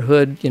that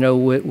neighborhood,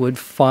 would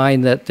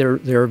find that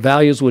their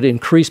values would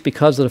increase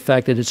because of the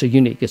fact that it's a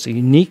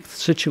unique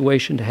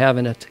situation to have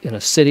in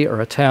a city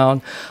or a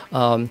town.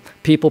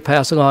 People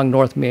passing along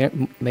North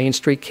Main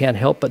Street can't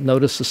help but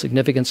notice the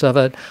significance of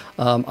it.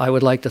 I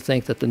would like to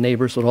think that the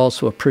neighbors would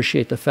also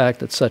appreciate the fact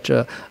that such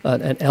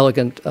an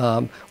elegant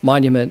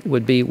monument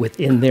would be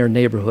within their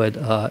neighborhood.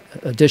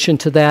 Addition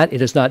to that,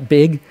 it is not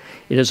big.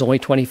 It is only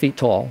 20 feet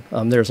tall.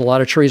 There's a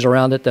lot of trees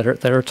around it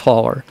that are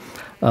taller.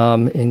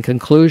 In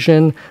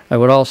conclusion, I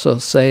would also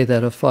say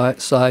that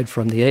aside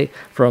from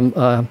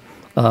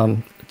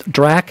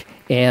DRAC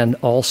and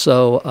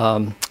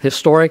also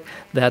historic,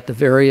 that the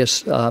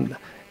various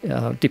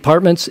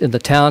departments in the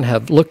town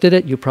have looked at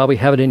it. You probably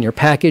have it in your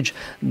package.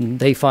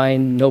 They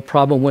find no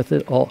problem with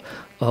it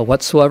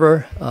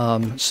whatsoever.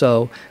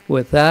 So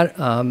with that,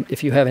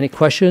 if you have any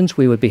questions,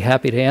 we would be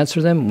happy to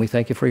answer them, and we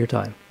thank you for your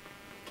time.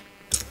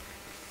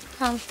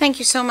 Thank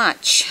you so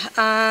much.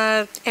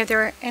 Are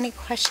there any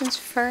questions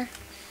for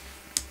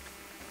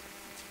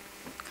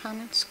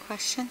comments,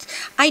 questions?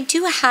 I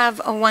do have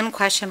one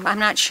question. I'm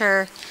not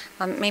sure.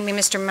 Maybe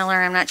Mr.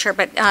 Miller, I'm not sure.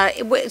 But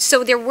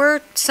so there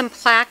were some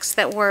plaques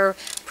that were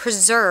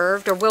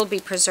preserved or will be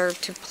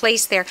preserved to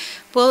place there.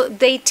 Will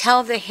they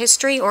tell the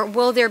history, or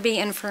will there be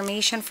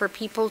information for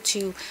people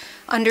to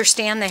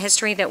understand the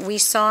history that we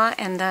saw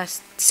and the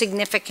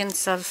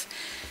significance of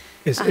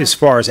as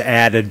far as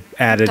added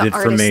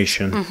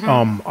information?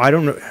 I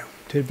don't know.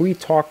 Did we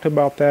talk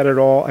about that at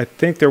all? I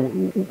think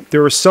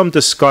there was some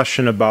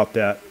discussion about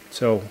that.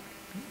 So,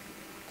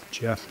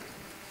 Jeff.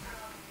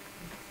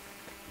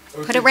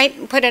 Put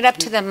it up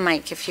to the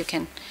mic if you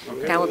can.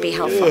 Okay. That would be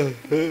helpful.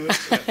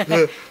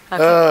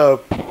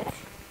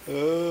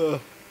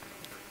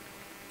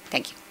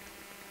 Thank you.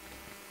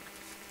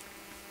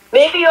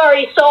 Maybe you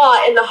already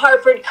saw in the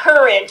Hartford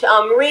Courant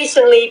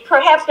recently,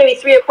 perhaps maybe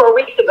 3 or 4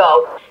 weeks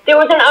ago, there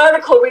was an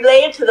article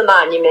related to the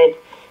monument.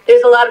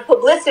 There's a lot of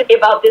publicity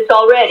about this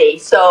already.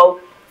 So,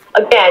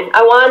 again,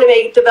 I want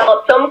to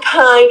develop some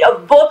kind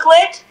of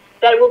booklet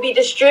that will be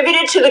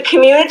distributed to the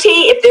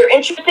community if they're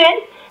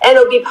interested, and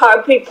it'll be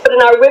put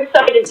in our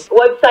website. Its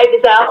website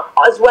is out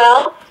as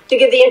well to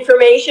give the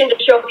information to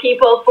show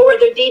people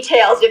further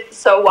details if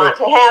so want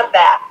to have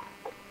that.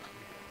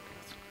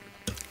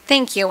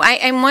 Thank you.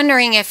 I'm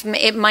wondering if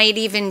it might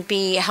even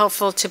be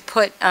helpful to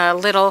put a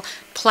little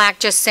plaque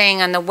just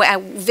saying on the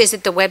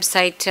visit the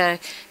website,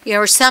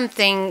 or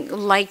something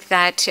like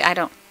that. I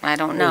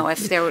don't know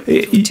if there would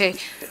to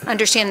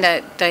understand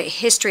the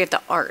history of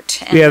the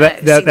art. And yeah,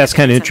 that's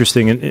kind of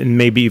interesting, and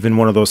maybe even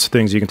one of those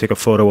things you can take a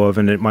photo of,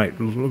 and it might,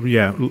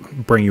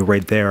 bring you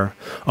right there.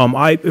 From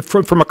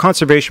a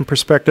conservation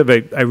perspective,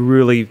 I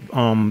really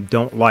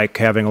don't like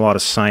having a lot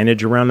of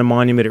signage around the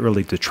monument. It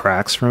really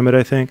detracts from it,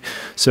 I think.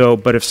 So,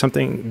 but if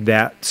something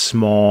that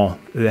small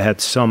that had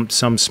some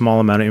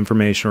small amount of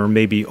information, or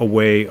maybe a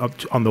way up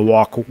on the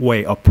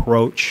walkway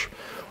approach,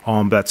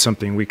 that's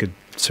something we could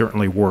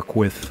certainly work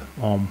with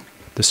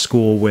the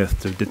school with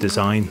the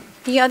design.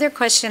 The other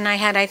question I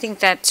had, I think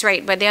that's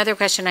right, but the other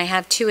question I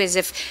have too is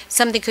if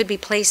something could be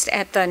placed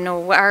at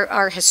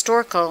our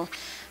historical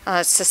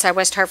society,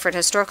 West Hartford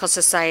Historical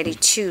Society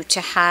too,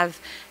 to have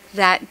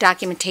that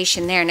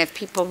documentation there, and if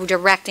people were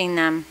directing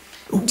them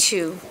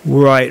to.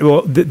 Right.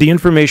 Well, the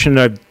information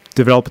that I've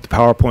developed with the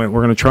PowerPoint,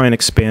 we're going to try and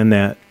expand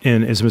that,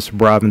 and as Mr.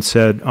 Bravin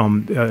said,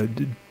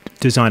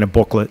 design a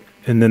booklet,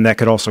 and then that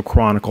could also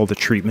chronicle the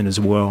treatment as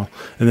well,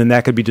 and then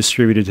that could be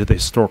distributed to the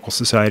Historical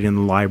Society and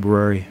the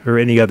library or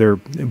any other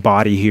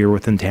body here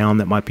within town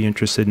that might be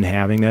interested in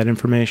having that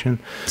information,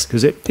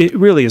 because it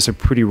really is a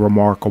pretty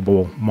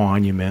remarkable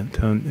monument.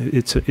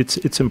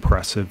 It's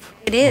impressive.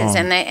 It is,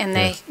 and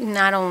they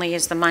not only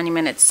is the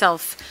monument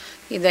itself,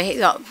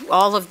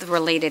 all of the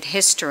related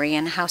history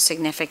and how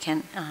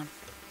significant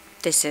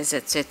this is.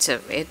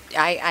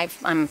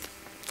 I'm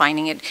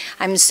finding it.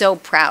 I'm so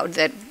proud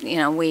that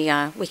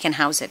we can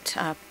house it.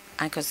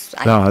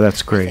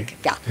 That's great.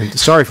 Yeah. And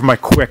sorry for my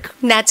quick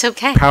That's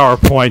okay.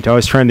 PowerPoint. I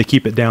was trying to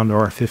keep it down to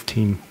our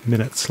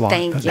 15-minute slot.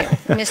 Thank you,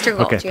 Mr.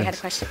 Gold. Okay, you had a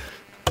thanks. question.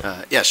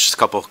 Yes, just a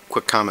couple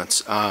quick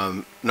comments.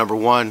 Number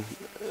one,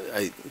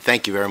 I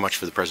thank you very much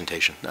for the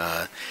presentation.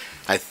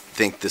 I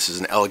think this is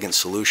an elegant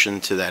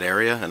solution to that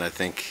area, and I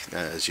think,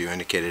 as you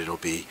indicated, it'll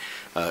be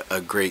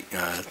a great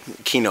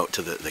keynote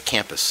to the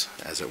campus,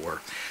 as it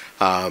were.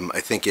 I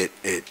think it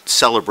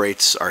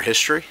celebrates our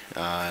history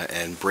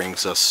and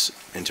brings us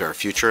into our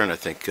future, and I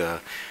think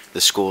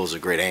the school is a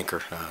great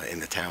anchor in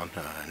the town,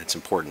 and it's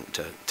important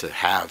to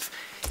have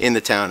in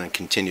the town and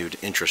continued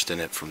interest in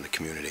it from the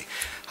community.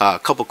 A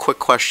couple quick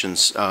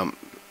questions,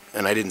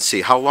 and I didn't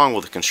see, how long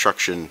will the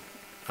construction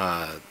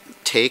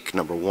take,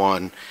 number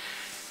one?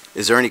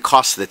 Is there any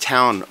cost to the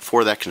town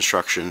for that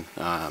construction?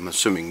 I'm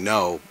assuming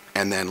no.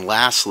 And then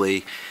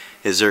lastly,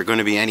 is there going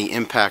to be any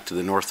impact to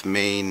the North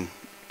Main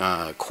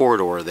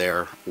corridor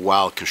there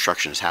while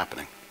construction is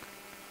happening?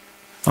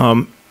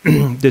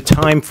 The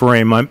time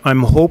frame,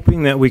 I'm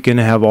hoping that we can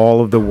have all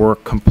of the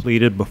work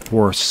completed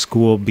before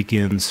school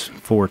begins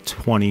for the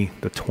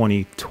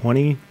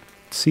 2020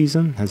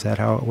 season. Is that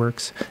how it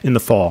works? In the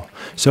fall.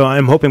 So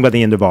I'm hoping by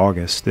the end of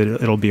August that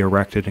it'll be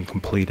erected and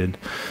completed.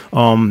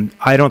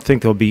 I don't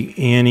think there'll be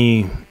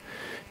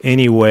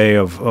any way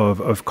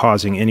of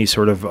causing any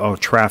sort of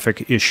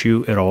traffic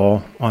issue at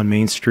all on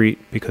Main Street,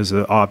 because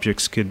the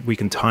objects we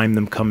can time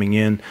them coming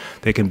in.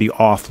 They can be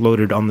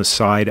offloaded on the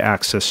side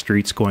access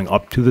streets going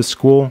up to the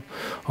school,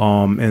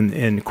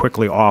 and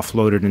quickly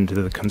offloaded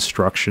into the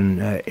construction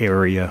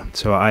area.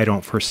 So I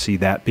don't foresee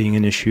that being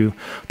an issue.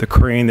 The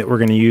crane that we're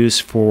going to use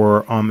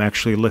for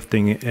actually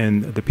lifting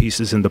the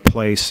pieces into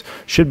place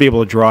should be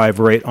able to drive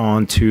right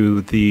onto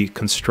the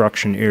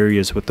construction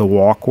areas with the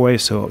walkway,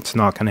 so it's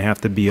not going to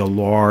have to be a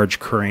large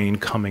crane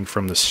coming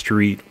from the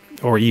street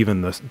or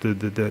even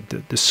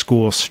the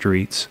school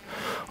streets.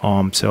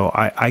 So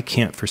I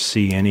can't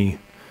foresee any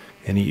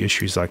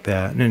issues like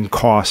that. And in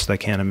cost, I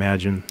can't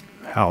imagine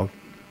how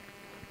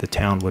the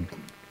town would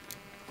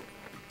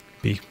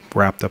be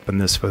wrapped up in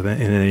this in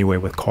any way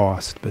with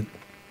cost. But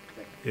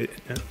do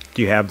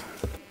you have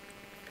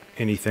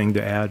anything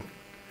to add?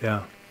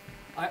 Yeah.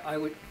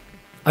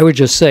 I would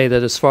just say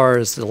that as far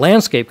as the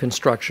landscape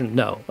construction,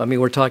 no. I mean,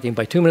 we're talking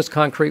bituminous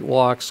concrete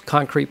walks,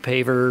 concrete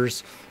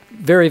pavers,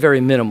 very, very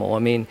minimal. I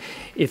mean,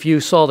 if you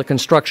saw the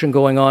construction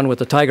going on with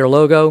the Tiger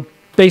logo,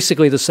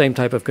 basically the same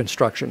type of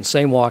construction,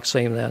 same walk,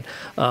 same that.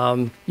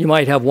 You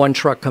might have one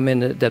truck come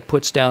in that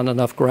puts down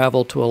enough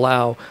gravel to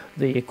allow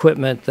the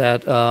equipment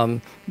that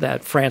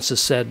that Francis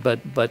said, but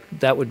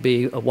that would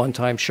be a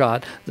one-time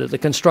shot. The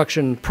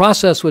construction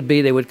process would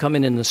be they would come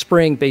in the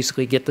spring,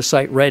 basically get the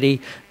site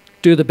ready,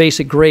 do the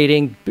basic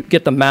grading,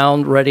 get the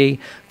mound ready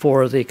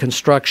for the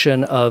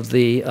construction of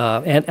the,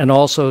 and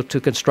also to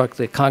construct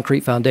the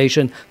concrete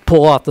foundation,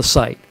 pull off the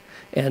site.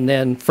 And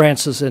then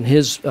Francis and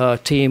his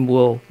team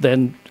will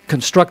then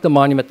construct the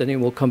monument, then he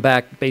will come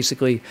back,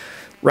 basically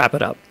wrap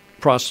it up,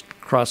 cross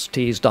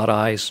T's, dot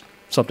I's,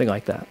 something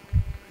like that.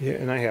 Yeah,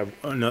 and I have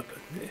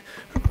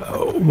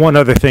one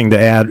other thing to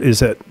add is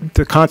that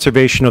the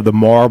conservation of the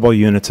marble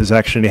units is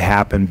actually to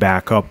happen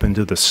back up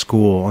into the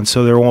school, and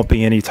so there won't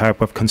be any type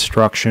of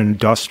construction,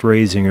 dust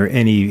raising, or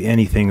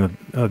anything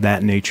of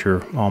that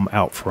nature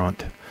out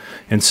front.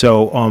 And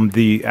so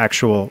the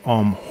actual,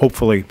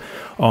 hopefully,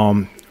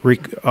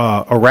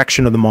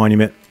 erection of the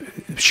monument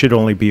should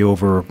only be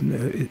over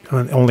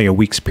only a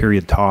week's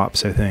period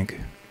tops, I think.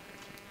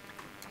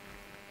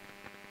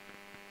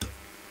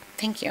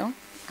 Thank you.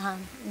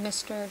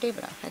 Mr.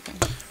 Davidoff, I think.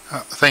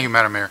 Thank you,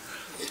 Madam Mayor.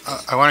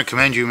 I want to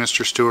commend you,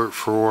 Mr. Stewart,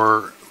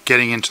 for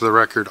getting into the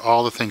record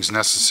all the things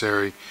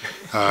necessary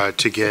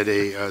to get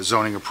a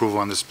zoning approval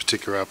on this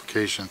particular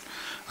application.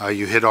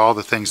 You hit all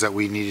the things that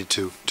we needed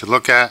to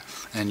look at,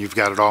 and you've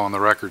got it all on the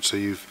record, so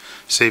you've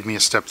saved me a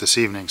step this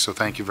evening, so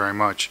thank you very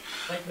much.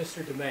 Thank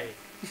Mr. DeMay.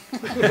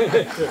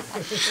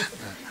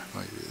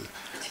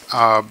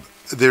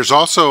 There's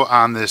also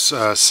on this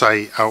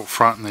site out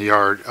front in the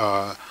yard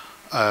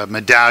a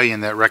medallion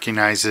that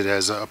recognizes it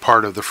as a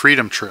part of the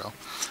Freedom Trail,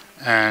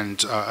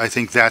 and I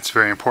think that's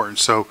very important.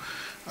 So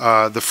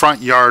the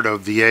front yard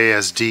of the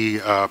ASD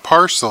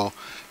parcel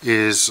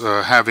is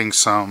having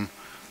some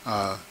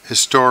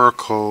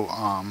historical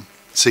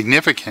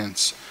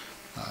significance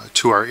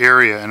to our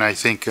area, and I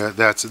think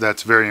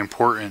that's very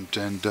important.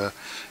 And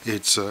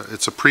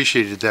it's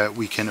appreciated that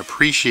we can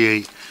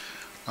appreciate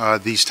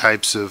these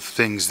types of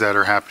things that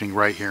are happening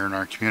right here in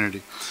our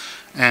community.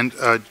 And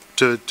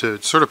to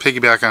sort of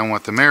piggyback on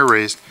what the mayor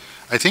raised,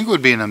 I think it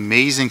would be an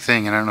amazing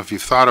thing, and I don't know if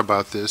you've thought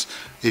about this,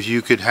 if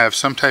you could have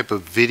some type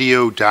of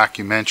video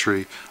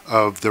documentary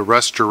of the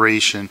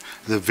restoration,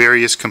 the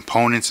various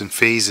components and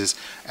phases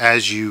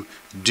as you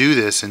do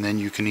this, and then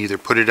you can either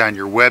put it on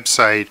your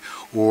website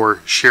or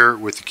share it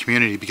with the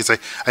community, because I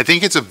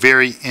think it's a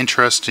very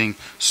interesting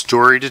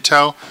story to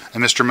tell.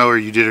 And Mr. Miller,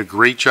 you did a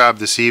great job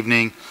this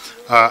evening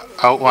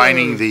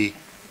outlining the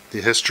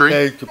history.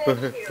 We do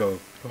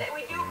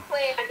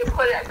plan to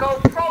put a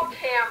GoPro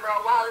camera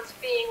while it's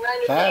being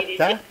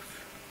renovated.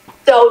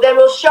 So then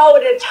we'll show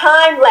it a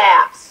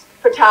time-lapse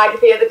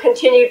photography of the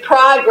continued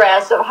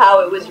progress of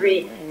how it was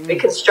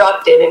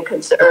reconstructed and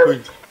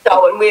conserved.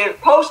 So, and we'll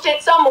post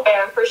it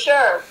somewhere for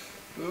sure.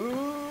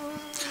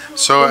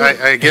 So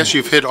I guess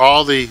you've hit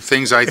all the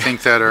things I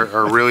think that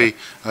are really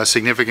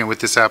significant with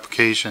this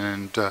application,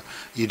 and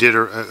you did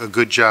a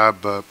good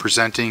job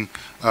presenting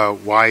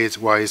why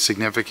it's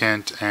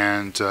significant,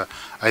 and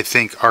I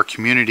think our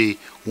community,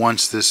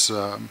 once this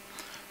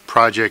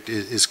project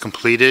is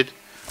completed,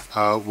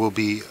 will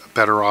be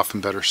better off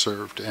and better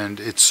served. And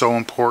it's so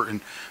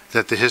important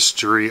that the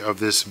history of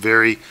this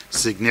very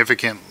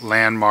significant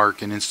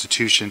landmark and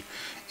institution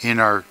in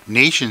our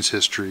nation's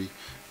history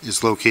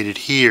is located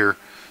here,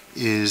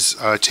 is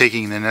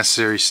taking the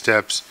necessary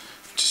steps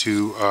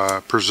to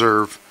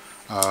preserve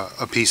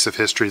a piece of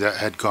history that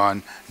had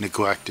gone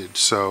neglected.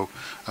 So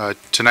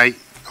tonight,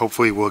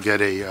 hopefully we'll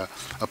get a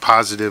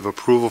positive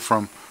approval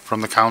from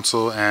the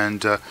council,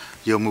 and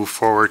you'll move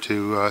forward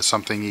to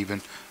something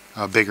even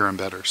bigger and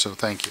better. So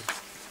thank you.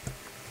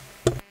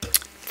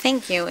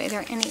 Thank you. Are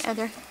there any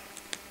other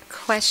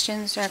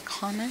questions or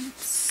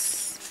comments?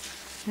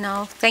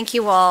 No. Thank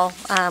you all.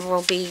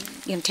 We'll be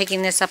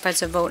taking this up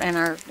as a vote in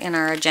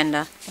our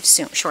agenda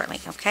soon, shortly.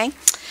 Okay.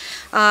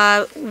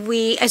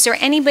 Is there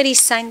anybody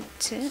signed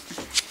to?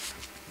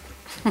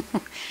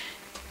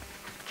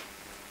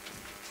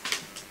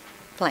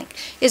 Blank.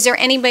 Is there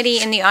anybody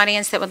in the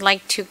audience that would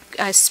like to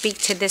speak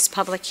to this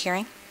public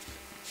hearing?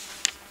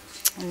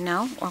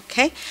 No?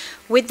 Okay.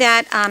 With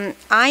that,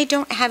 I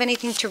don't have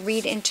anything to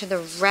read into the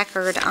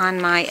record on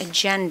my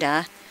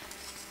agenda,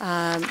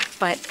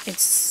 but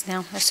it's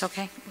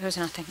okay. There's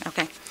nothing.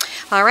 Okay.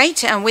 All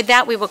right. With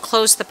that, we will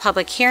close the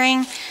public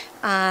hearing.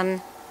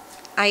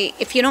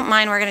 If you don't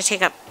mind, we're going to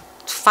take a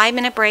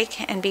 5-minute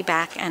break and be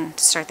back and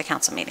start the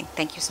council meeting.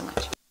 Thank you so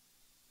much.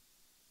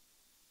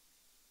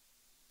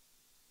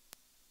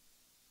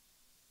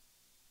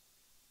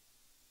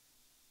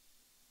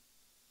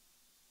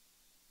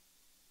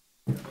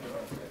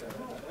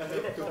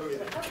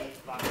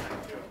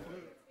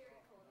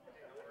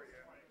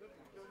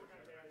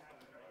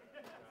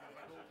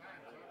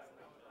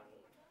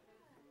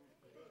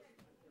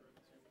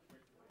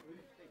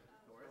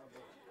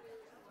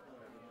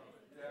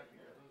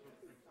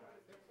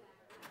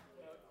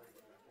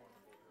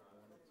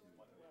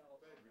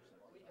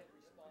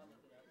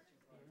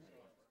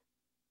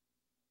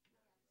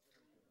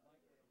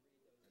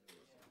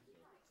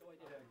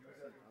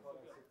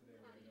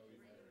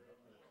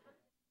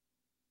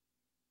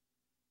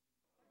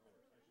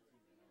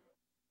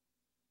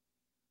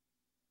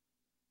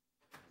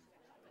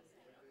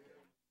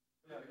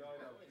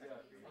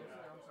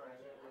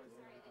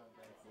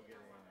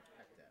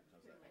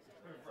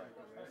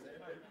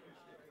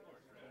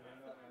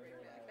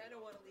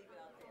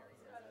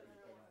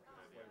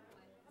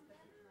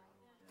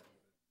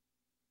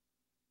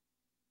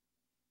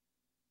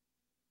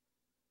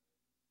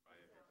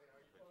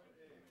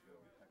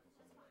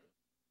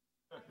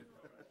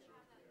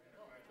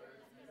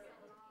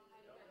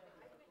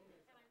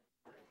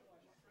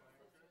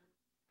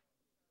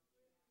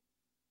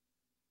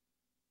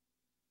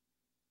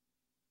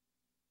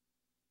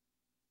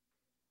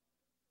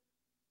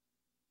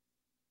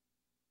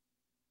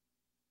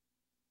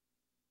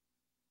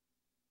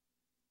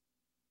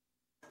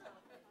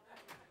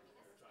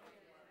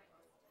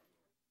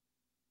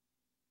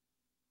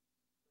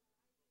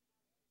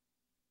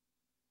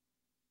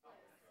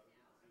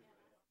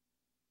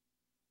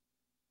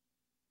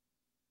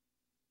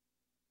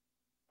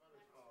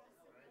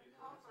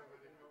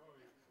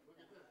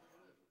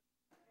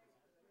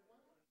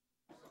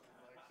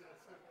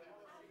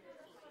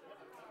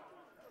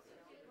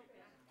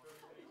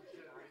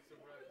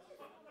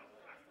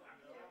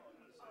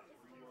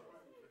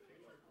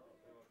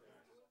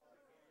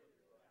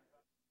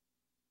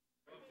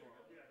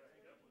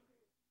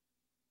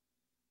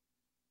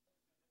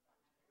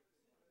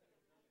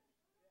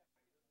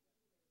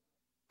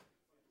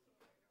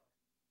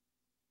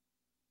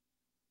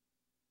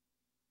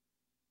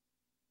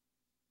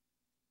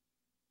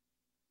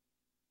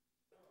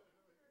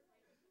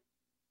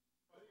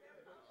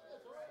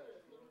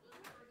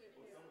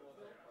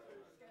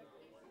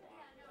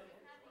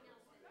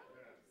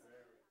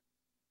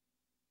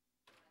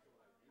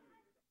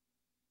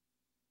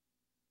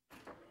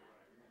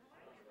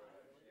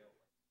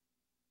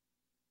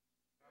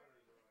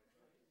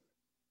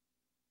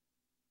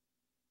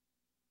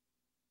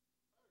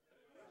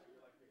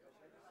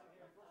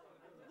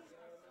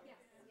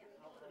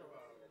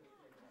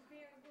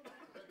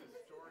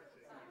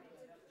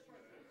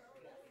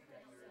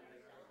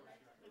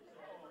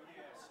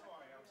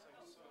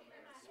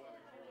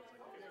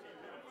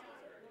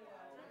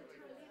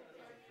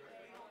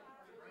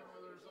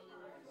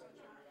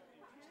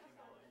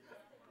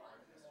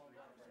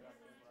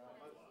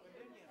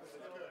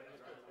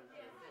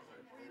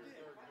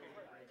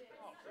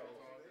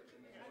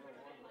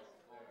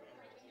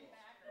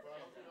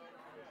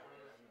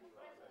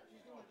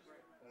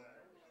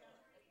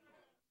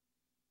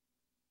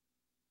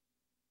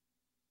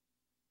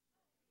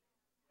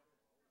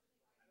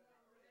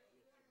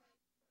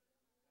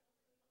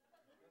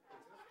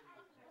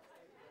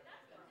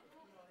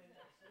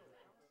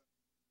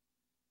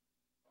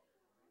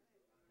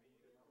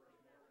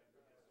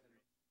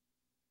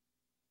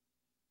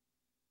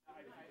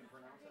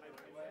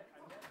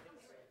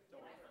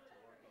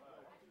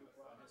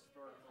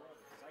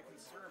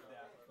 conserve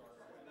that,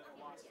 and then it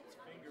lost its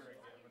finger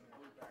again when the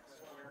blueback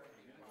square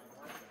came in.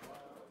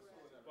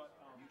 But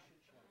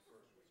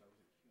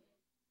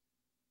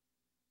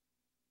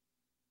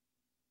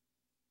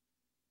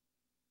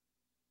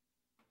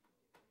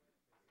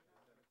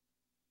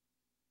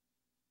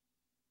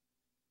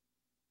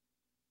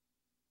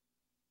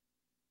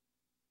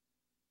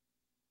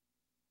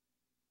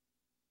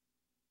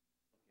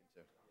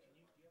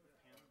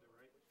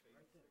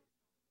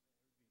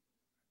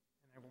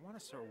and I want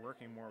to start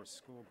working more with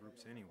school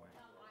groups anyway.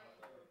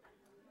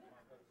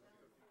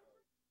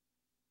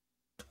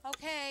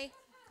 Okay,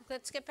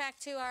 let's get back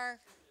to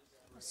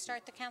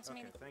start the council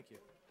meeting. Thank you.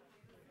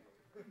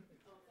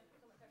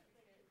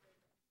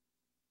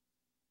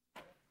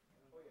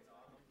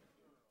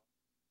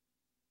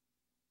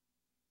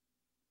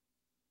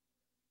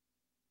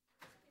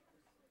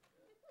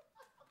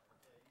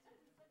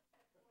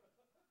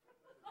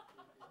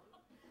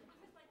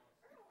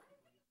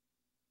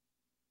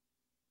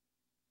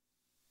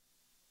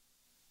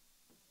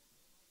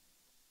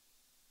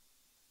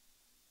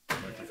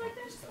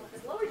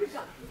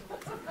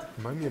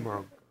 Remind me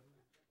tomorrow.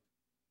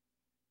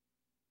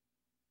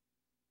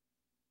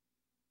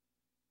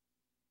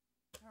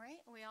 All right,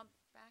 are we all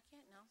back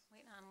yet? No,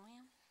 waiting on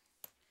Liam.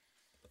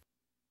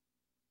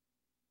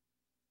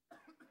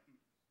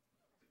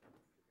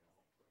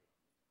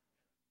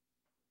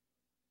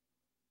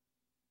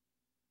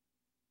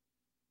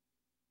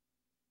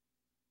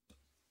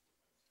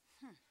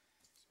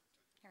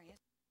 Here he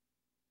is.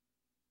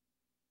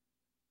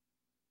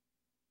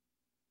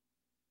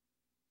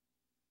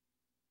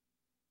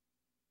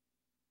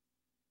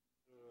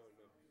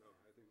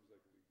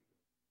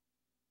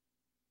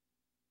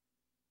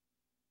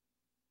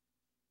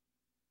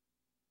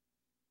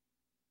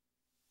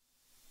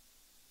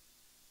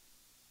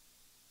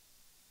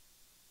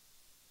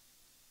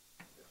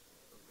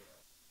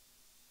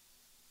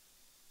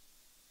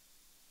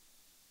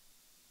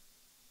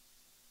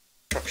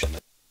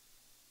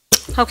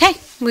 Okay,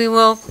 we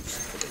will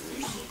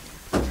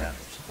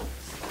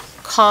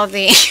call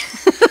the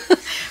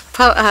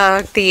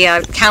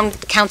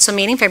council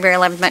meeting, February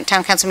 11th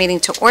town council meeting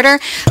to order.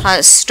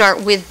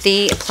 Start with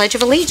the Pledge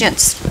of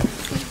Allegiance.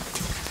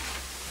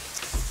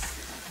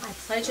 I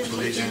pledge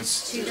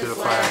Allegiance to the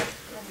flag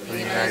of the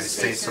United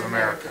States of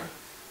America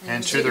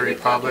and to the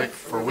republic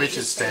for which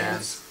it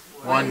stands,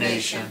 one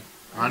nation,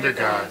 under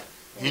God,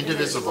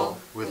 indivisible,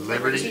 with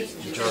liberty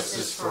and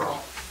justice for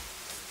all.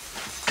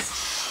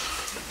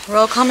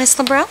 Roll call, Ms.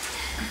 LeBreau.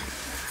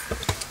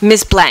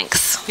 Ms.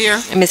 Blanks.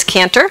 Here. Ms.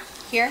 Cantor.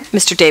 Here.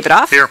 Mr.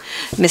 Davidoff. Here.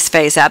 Ms.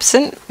 Fay is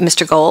absent.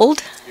 Mr.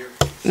 Gold. Here.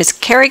 Ms.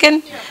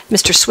 Kerrigan.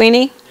 Mr.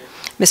 Sweeney.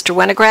 Mr.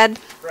 Winograd.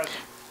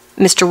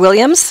 Mr.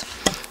 Williams.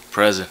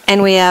 Present.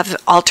 And we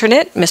have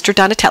alternate, Mr.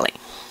 Donatelli.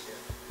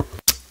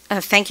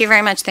 Thank you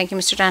very much. Thank you,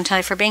 Mr.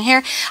 Donatelli, for being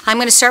here. I'm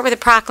going to start with a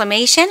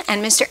proclamation,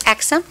 and Mr.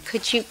 Exum,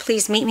 could you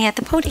please meet me at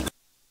the podium?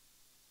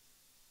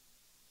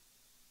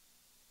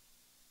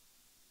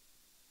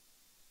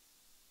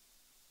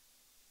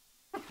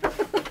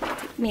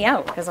 Me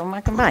out because I'm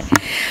walking by.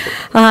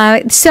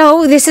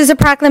 So this is a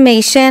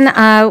proclamation.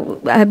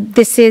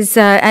 This is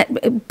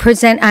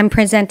I'm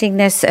presenting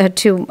this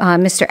to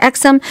Mr.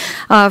 Exum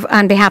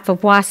on behalf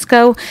of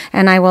Wasco,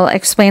 and I will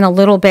explain a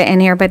little bit in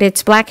here. But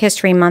it's Black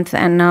History Month,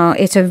 and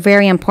it's a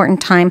very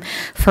important time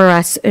for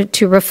us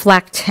to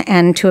reflect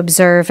and to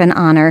observe and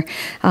honor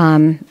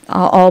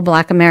all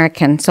Black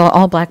Americans, so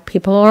all Black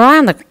people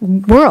around the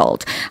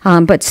world,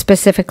 but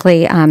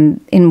specifically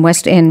in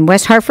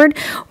West Hartford,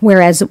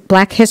 whereas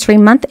Black History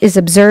Month is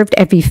observed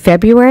every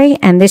February,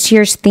 and this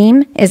year's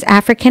theme is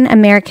African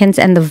Americans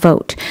and the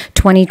Vote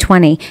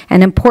 2020.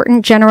 An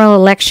important general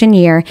election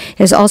year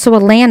is also a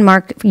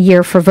landmark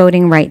year for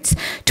voting rights.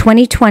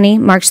 2020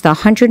 marks the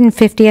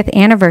 150th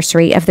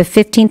anniversary of the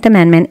 15th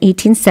Amendment,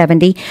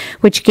 1870,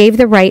 which gave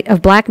the right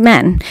of Black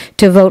men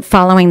to vote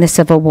following the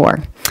Civil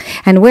War.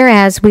 And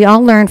whereas we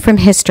all learn from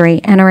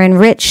history and are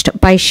enriched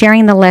by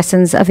sharing the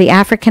lessons of the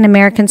African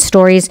American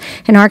stories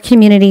in our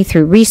community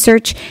through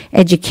research,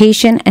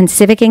 education, and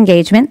civic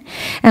engagement,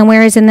 and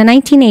whereas in the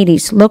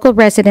 1980s, local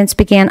residents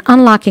began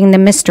unlocking the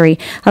mystery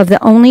of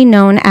the only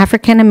known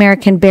African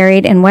American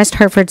buried in West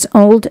Hartford's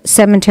old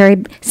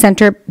cemetery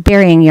center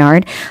burying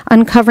yard,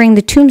 uncovering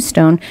the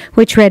tombstone,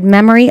 which read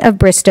Memory of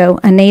Bristow,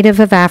 a native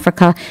of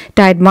Africa,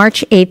 died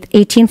March 8,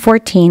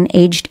 1814,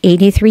 aged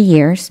 83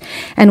 years,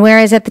 and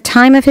whereas at the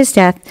time of his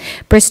death,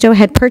 Bristow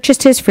had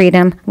purchased his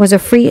freedom, was a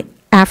free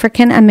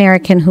African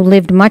American who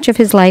lived much of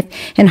his life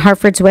in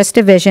Hartford's West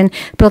Division,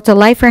 built a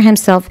life for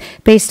himself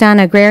based on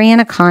agrarian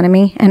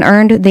economy, and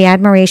earned the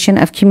admiration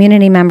of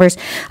community members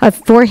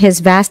for his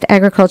vast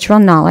agricultural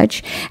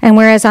knowledge. And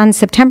whereas on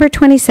September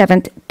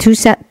 27,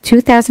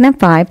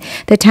 2005,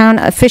 the town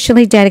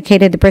officially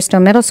dedicated the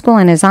Bristow Middle School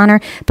in his honor,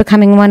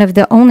 becoming one of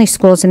the only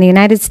schools in the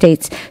United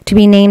States to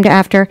be named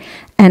after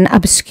an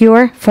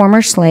obscure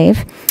former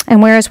slave.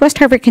 And whereas West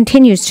Hartford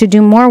continues to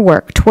do more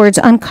work towards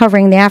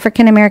uncovering the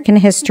African American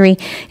history,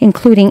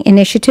 including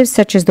initiatives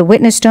such as the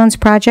Witness Stones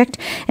Project,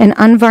 an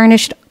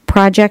unvarnished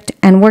project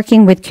and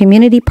working with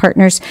community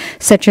partners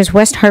such as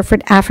West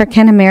Hartford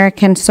African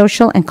American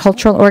Social and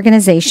Cultural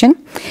Organization.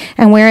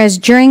 And whereas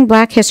during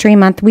Black History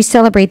Month, we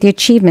celebrate the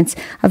achievements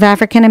of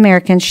African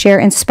Americans, share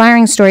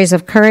inspiring stories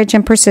of courage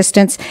and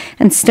persistence,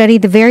 and study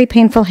the very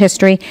painful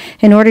history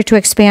in order to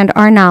expand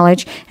our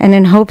knowledge and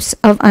in hopes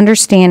of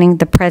understanding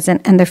the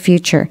present and the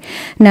future.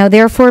 Now,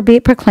 therefore, be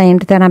it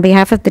proclaimed that on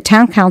behalf of the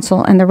Town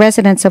Council and the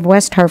residents of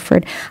West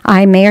Hartford,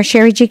 I, Mayor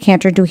Sherry G.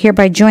 Cantor, do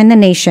hereby join the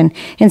nation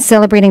in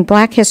celebrating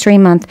Black History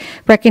Month,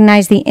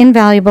 recognize the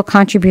invaluable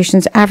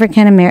contributions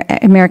African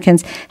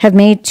Americans have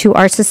made to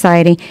our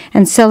society,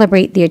 and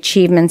celebrate the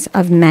achievements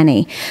of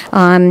many.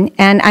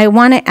 And I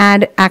want to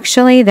add,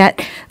 actually,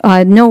 that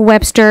Noah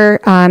Webster,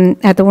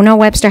 at the Noah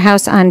Webster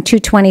House on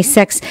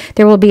 226,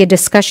 there will be a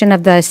discussion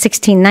of the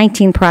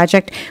 1619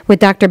 project with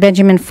Dr.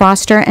 Benjamin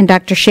Foster and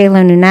Dr.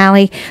 Shayla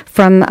Nunali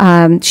from,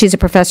 she's a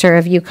professor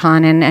of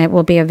UConn, and it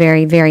will be a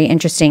very, very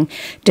interesting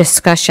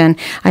discussion.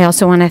 I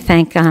also want to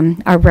thank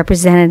our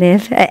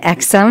representative at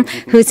Exum,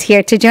 who's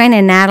here to join,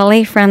 and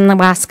Natalie from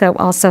Nebraska.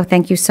 Also,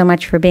 thank you so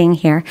much for being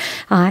here.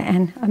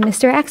 And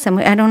Mr.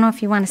 Exum, I don't know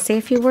if you want to say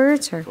a few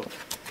words or.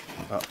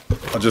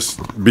 I'll just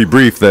be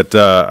brief that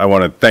I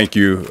want to thank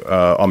you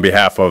on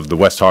behalf of the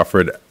West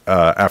Hartford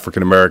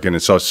African American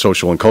and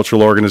Social and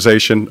Cultural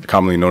Organization,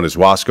 commonly known as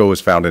WASCO, was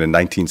founded in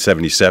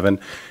 1977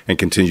 and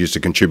continues to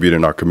contribute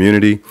in our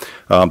community.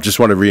 Just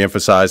want to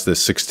reemphasize the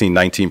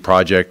 1619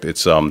 project.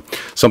 It's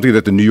something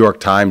that the New York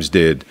Times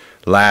did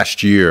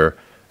last year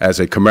as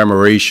a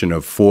commemoration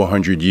of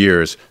 400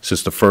 years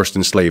since the first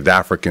enslaved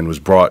African was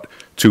brought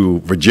to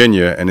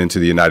Virginia and into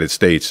the United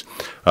States.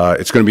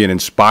 It's going to be an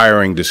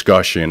inspiring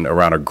discussion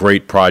around a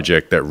great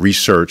project that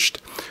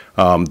researched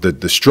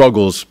the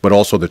struggles, but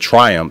also the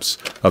triumphs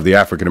of the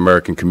African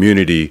American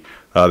community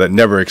that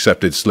never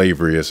accepted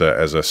slavery as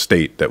a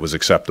state that was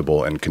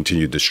acceptable and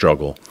continued to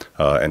struggle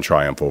and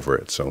triumph over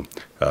it. So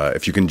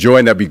if you can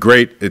join, that'd be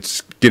great.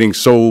 It's getting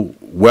so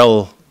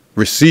well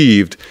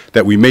received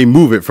that we may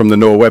move it from the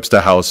Noah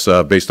Webster House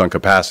based on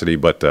capacity,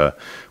 but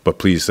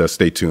please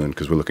stay tuned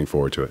because we're looking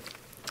forward to it.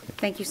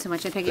 Thank you so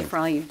much, and thank you for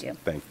all you do.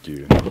 Thank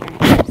you.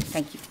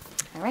 Thank you.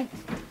 All right.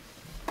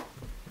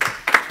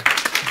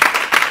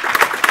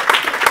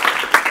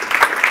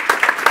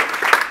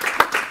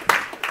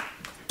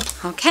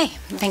 Okay,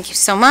 thank you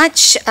so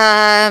much.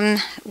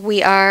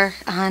 We are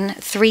on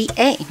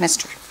 3A,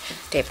 Mr.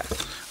 David.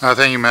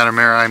 Thank you, Madam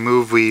Mayor. I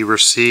move we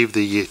receive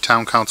the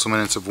Town Council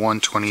minutes of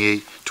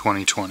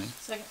 1/28/2020.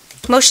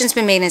 Motion's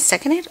been made and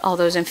seconded. All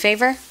those in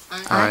favor?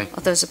 Aye.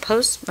 All those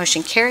opposed?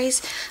 Motion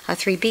carries.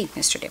 3B,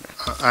 Mr. David.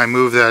 I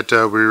move that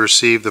we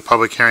receive the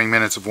public hearing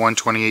minutes of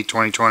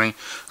 1/28/2020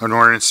 on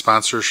ordinance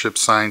sponsorship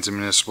signs in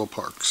municipal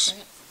parks.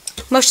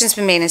 Motion's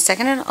been made and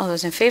seconded. All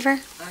those in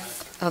favor?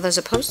 All those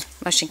opposed?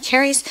 Motion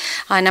carries.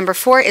 Number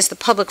 4 is the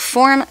public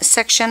forum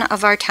section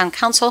of our town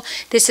council.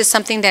 This is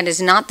something that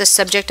is not the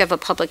subject of a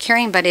public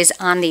hearing, but is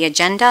on the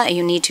agenda.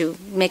 You need to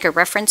make a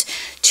reference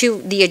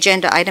to the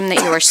agenda item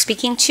that you are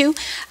speaking to,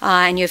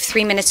 and you have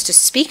 3 minutes to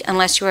speak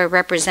unless you are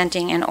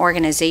representing an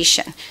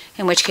organization,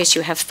 in which case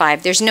you have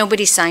 5. There's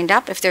nobody signed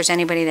up. If there's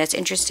anybody that's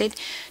interested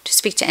to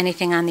speak to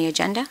anything on the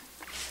agenda.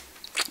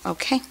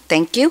 Okay,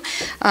 thank you.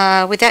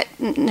 With that,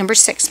 number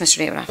 6, Mr.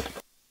 Davidoff.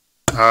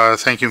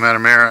 Thank you,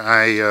 Madam Mayor.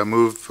 I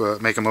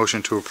make a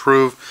motion to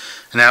approve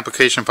an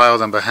application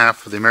filed on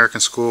behalf of the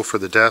American School for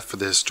the Deaf for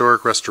the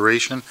historic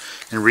restoration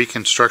and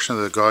reconstruction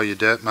of the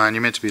Gallaudet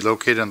Monument to be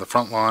located on the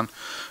front lawn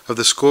of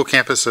the school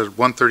campus at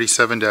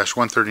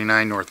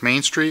 137-139 North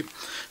Main Street.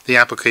 The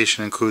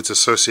application includes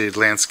associated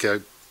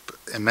landscape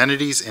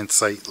amenities and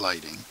site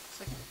lighting.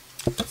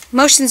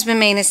 Motion's been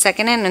made and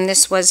seconded, and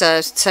this was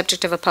a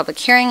subject of a public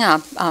hearing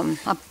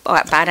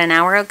about an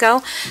hour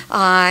ago,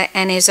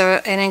 and is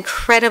an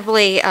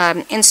incredibly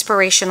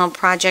inspirational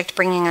project,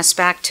 bringing us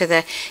back to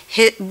the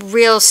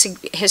real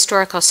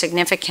historical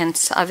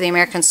significance of the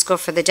American School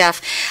for the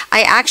Deaf.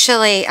 I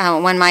actually,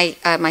 when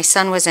my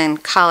son was in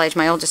college,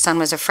 my oldest son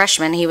was a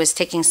freshman, he was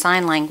taking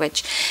sign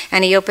language,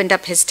 and he opened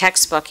up his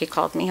textbook. He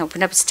called me,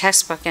 opened up his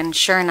textbook, and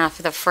sure enough,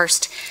 the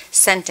first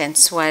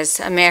sentence was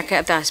the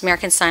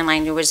American Sign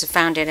Language was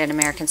founded at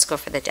American School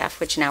for the Deaf,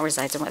 which now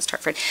resides in West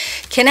Hartford,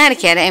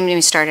 Connecticut, and we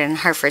started in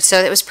Hartford.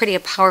 So it was pretty a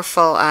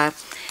powerful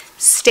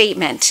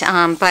statement.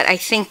 But I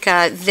think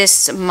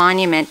this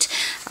monument,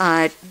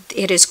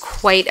 it is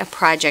quite a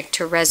project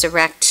to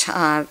resurrect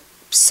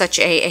such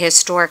a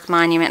historic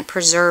monument,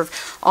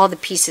 preserve all the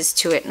pieces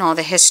to it and all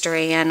the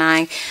history. And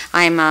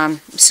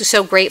I'm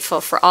so grateful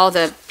for all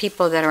the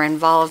people that are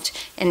involved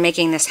in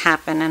making this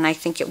happen. And I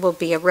think it will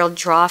be a real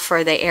draw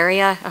for the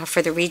area,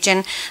 for the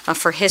region,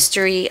 for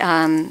history.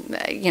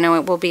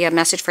 It will be a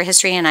message for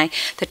history. And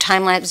the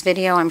time-lapse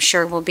video, I'm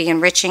sure, will be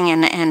enriching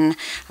and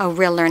a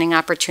real learning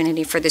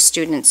opportunity for the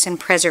students in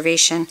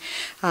preservation,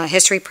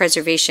 history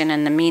preservation,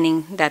 and the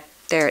meaning that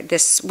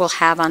this will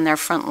have on their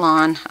front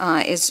lawn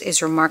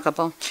is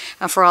remarkable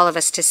for all of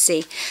us to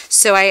see.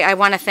 So I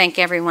want to thank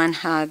everyone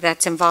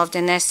that's involved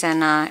in this,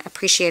 and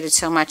appreciate it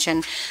so much.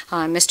 And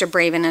Mr.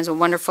 Braven is a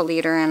wonderful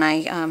leader, and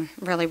I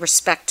really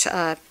respect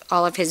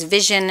all of his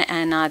vision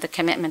and the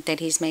commitment that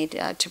he's made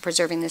to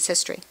preserving this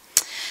history.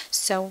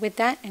 So with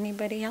that,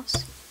 anybody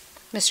else?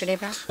 Mr.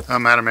 Davidoff?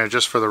 Madam Mayor,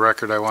 just for the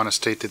record, I want to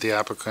state that the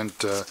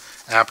applicant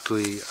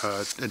aptly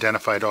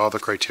identified all the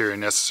criteria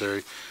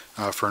necessary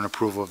for an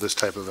approval of this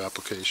type of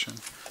application.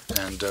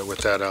 And with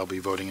that, I'll be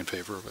voting in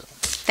favor of it.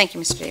 Thank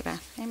you, Mr. Davidoff.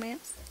 Anybody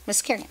else?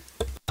 Ms. Kerrigan?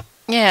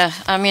 Yeah,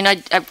 I mean,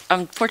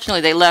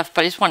 unfortunately they left,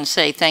 but I just want to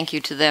say thank you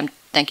to them.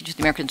 Thank you to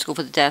the American School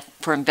for the Deaf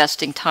for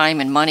investing time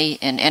and money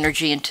and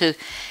energy into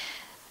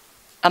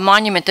a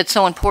monument that's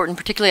so important,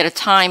 particularly at a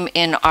time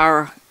in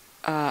our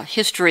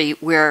history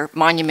where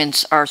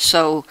monuments are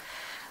so,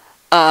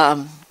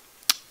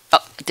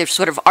 they're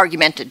sort of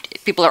argumented.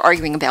 People are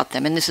arguing about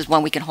them, and this is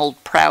one we can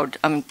hold proud.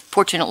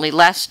 Fortunately,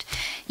 last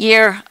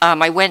year,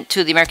 I went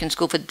to the American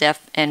School for the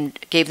Deaf and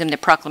gave them the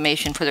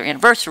proclamation for their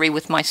anniversary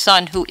with my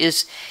son, who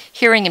is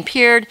hearing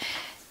impaired,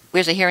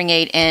 wears a hearing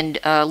aid, and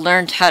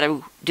learned how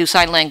to do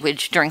sign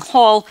language during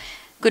hall.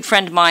 Good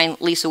friend of mine,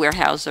 Lisa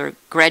Weyerhaeuser,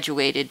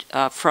 graduated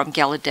from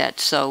Gallaudet.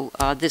 So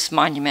this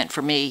monument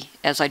for me,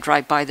 as I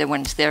drive by there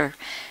when it's there,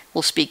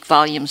 will speak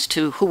volumes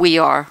to who we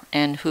are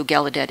and who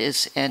Gallaudet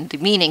is and the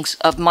meanings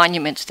of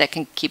monuments that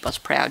can keep us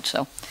proud.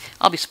 So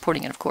I'll be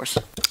supporting it, of course.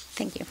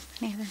 Thank you.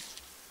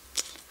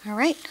 All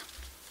right.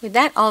 With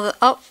that, all the,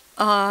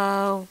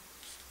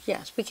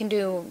 yes, we can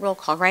do roll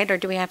call, right? Or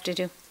do we have to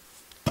do?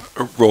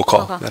 Roll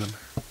call, Madam Mayor.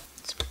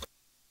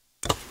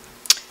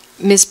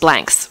 Ms.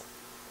 Blanks?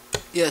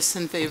 Yes,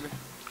 in favor.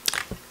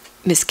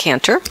 Ms.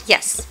 Cantor?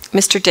 Yes.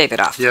 Mr.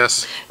 Davidoff?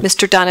 Yes.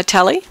 Mr.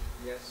 Donatelli?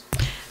 Yes.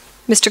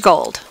 Mr.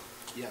 Gold?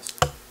 Yes.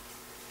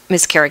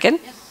 Ms.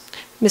 Kerrigan? Yes.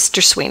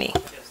 Mr. Sweeney?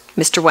 Yes.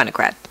 Mr.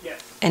 Winograd?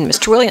 Yes. And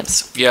Mr.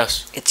 Williams?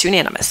 Yes. It's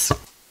unanimous.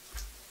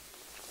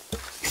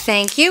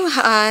 Thank you.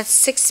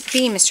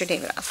 6B, Mr.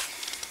 Davidoff.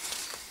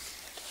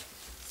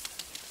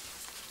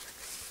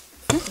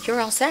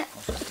 You're all set.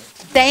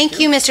 Thank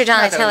you, Mr.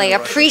 Donatelli.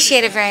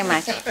 Appreciate it very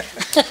much.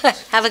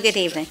 Have a good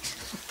evening.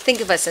 Think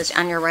of us as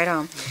on your right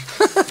arm.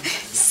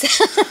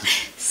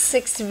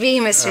 6B,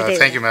 Mr. Davidoff.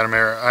 Thank you, Madam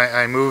Mayor.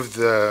 I move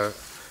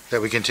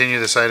that we continue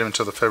this item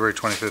until the February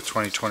 25th,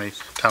 2020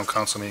 Town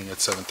Council meeting at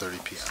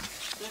 7:30 p.m.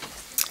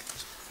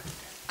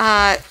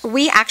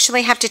 We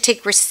actually have to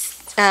take,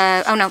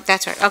 oh no,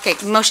 that's right. Okay,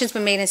 motion's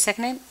been made and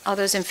seconded. All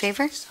those in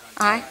favor?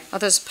 Aye. All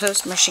those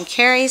opposed, motion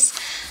carries.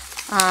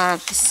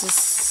 This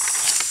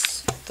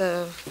is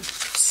the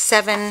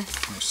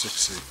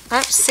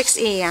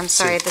 6E, I'm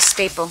sorry, the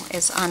staple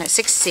is on it,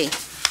 6C.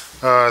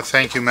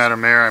 Thank you, Madam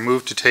Mayor. I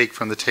move to take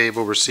from the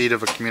table receipt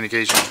of a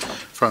communication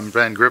from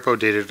Ben Grippo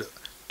dated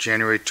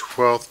January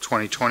 12th,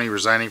 2020,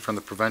 resigning from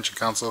the Prevention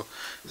Council.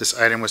 This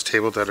item was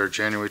tabled at our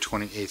January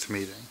 28th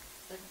meeting.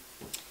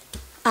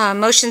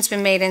 Motion's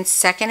been made and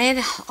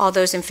seconded. All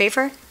those in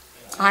favor?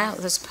 Aye. All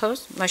those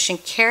opposed? Motion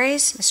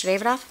carries. Mr.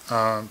 Davidoff?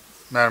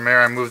 Madam Mayor,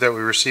 I move that we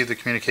receive the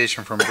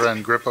communication from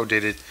Ben Grippo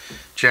dated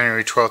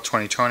January 12th,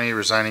 2020,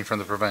 resigning from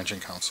the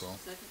Prevention Council.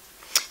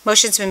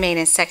 Motion's been made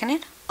and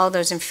seconded. All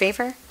those in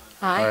favor?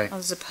 Aye. All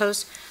those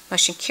opposed?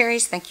 Motion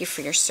carries. Thank you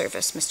for your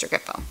service, Mr.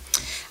 Grippo.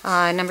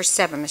 Number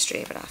 7, Mr.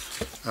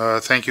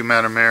 Davidoff. Thank you,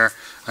 Madam Mayor.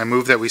 I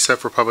move that we set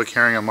for public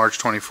hearing on March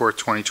 24th,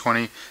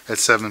 2020 at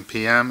 7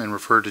 p.m. and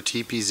refer to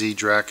TPZ,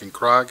 Drac, and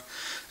Krog,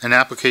 an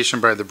application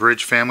by the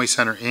Bridge Family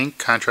Center, Inc.,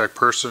 contract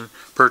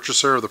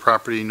purchaser of the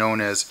property known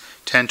as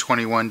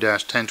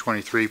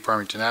 1021-1023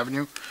 Farmington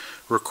Avenue,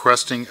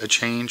 requesting a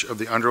change of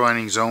the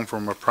underlying zone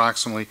from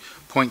approximately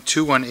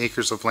 0.21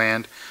 acres of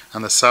land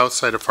on the south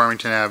side of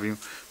Farmington Avenue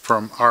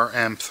from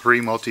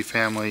RM3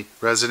 multifamily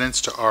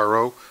residence to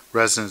RO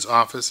Residence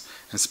Office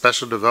and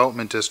Special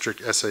Development District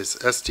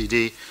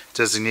SDD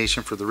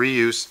designation for the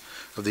reuse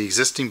of the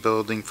existing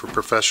building for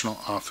professional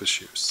office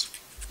use.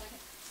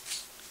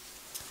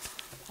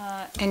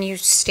 And you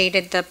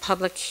stated the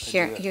public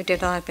hearing. You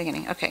did all at the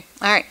beginning. Okay.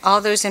 All right.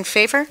 All those in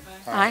favor?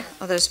 Aye.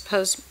 All those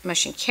opposed?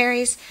 Motion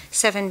carries.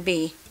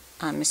 7B,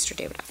 Mr.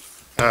 Davidoff.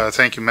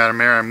 Thank you, Madam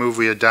Mayor. I move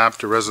we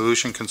adopt a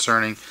resolution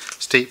concerning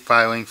state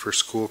filing for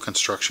school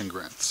construction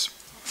grants.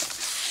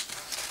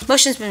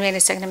 Motion's been made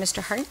and seconded.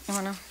 Mr. Hart, you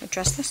want to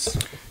address this?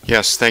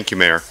 Yes, thank you,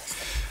 Mayor.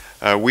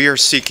 We are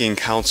seeking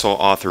council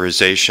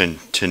authorization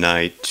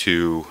tonight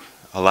to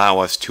allow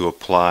us to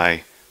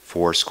apply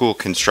for school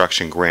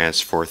construction grants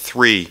for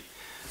three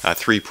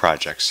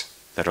projects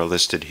that are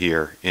listed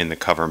here in the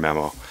cover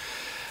memo.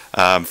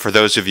 For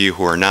those of you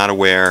who are not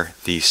aware,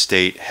 the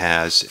state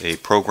has a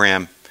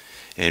program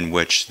in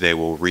which they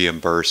will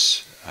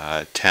reimburse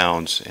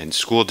towns and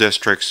school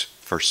districts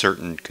for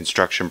certain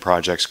construction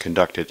projects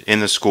conducted in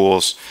the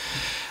schools.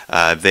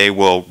 They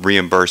will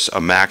reimburse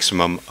a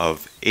maximum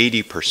of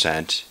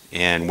 80%,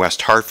 and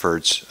West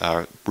Hartford's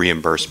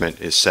reimbursement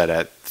is set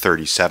at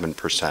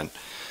 37%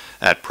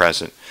 at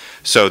present.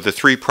 So the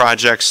three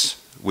projects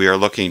we are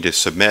looking to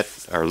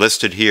submit are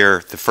listed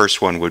here. The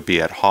first one would be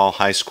at Hall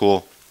High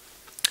School.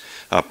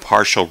 a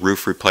partial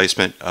roof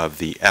replacement of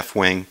the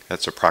F-wing.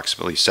 That's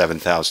approximately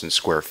 7,000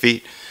 square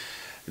feet.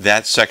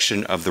 That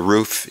section of the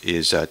roof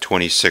is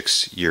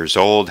 26 years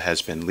old,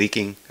 has been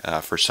leaking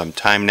for some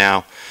time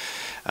now.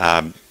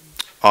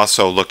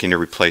 Also looking to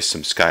replace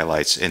some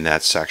skylights in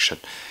that section.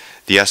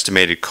 The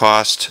estimated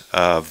cost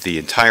of the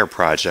entire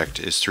project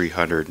is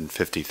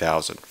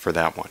 $350,000 for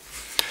that one.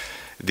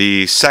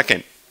 The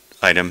second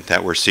item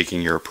that we're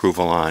seeking your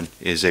approval on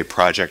is a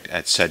project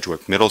at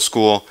Sedgwick Middle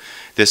School.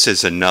 This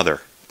is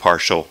another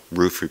partial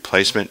roof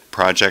replacement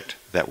project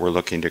that we're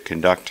looking to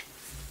conduct.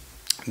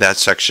 That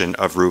section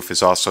of roof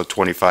is also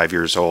 25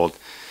 years old,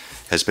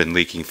 has been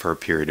leaking for a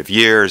period of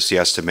years. The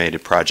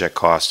estimated project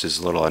cost is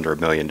a little under $1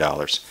 million.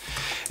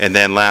 And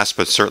then last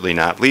but certainly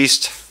not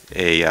least,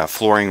 a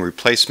flooring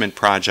replacement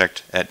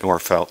project at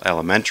Norfolk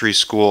Elementary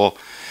School.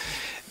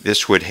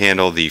 This would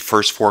handle the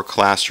first 4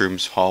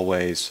 classrooms,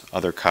 hallways,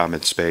 other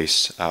common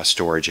space,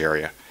 storage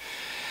area.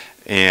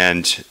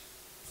 And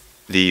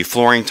the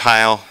flooring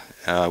tile,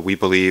 we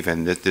believe,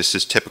 and this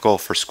is typical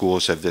for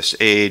schools of this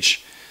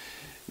age,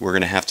 we're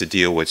going to have to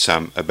deal with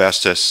some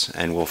asbestos,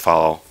 and we'll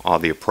follow all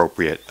the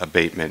appropriate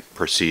abatement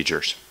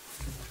procedures.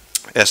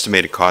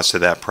 Estimated cost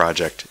of that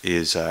project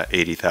is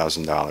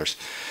 $80,000.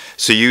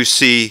 So you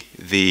see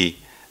the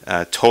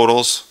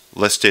totals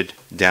listed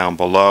down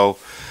below.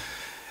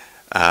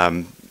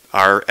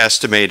 Our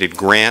estimated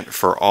grant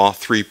for all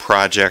 3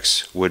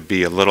 projects would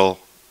be a little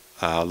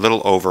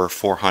over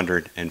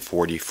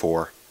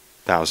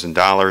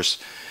 $444,000.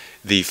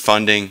 The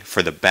funding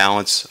for the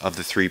balance of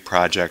the 3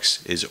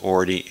 projects is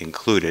already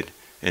included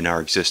in our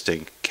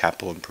existing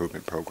capital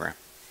improvement program.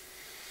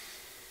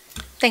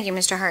 Thank you,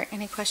 Mr. Hart.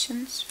 Any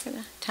questions for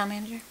the town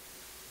manager?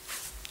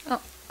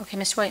 Oh, okay,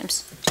 Mr.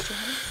 Williams.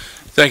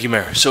 Thank you,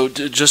 Mayor. So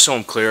just so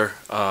I'm clear,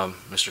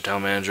 Mr.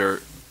 Town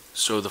Manager,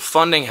 so the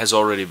funding has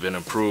already been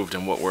approved,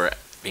 and what we're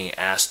being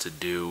asked to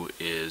do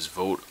is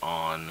vote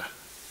on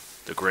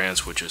the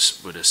grants, which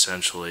would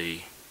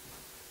essentially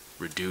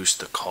reduce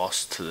the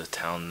cost to the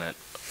town that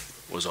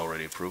was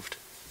already approved?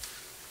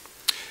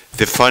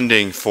 The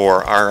funding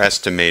for our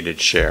estimated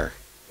share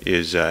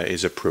is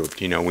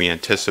approved. You know, we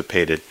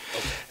anticipated,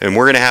 and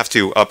we're going to have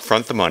to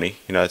upfront the money.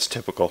 You know, that's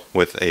typical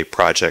with a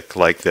project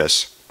like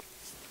this.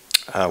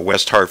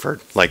 West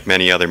Hartford, like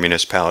many other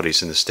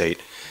municipalities in the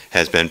state,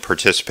 has been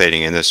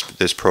participating in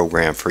this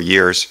program for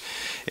years.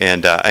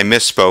 And I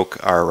misspoke.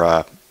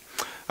 Our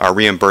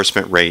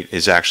reimbursement rate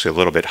is actually a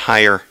little bit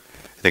higher.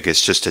 I think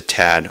it's just a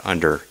tad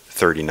under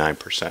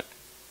 39%.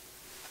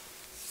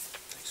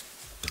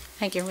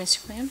 Thank you,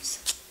 Mr. Williams.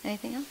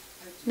 Anything else?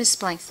 Ms.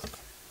 Blanks.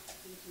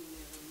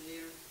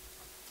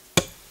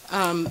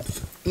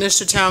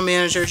 Mr. Town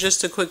Manager,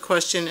 just a quick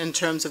question in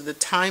terms of the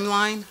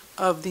timeline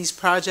of these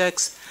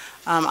projects.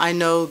 I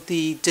know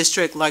the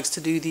district likes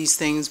to do these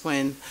things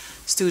when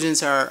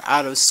students are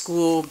out of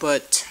school,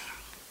 but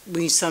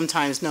we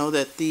sometimes know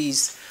that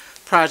these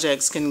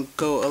projects can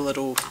go a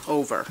little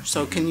over.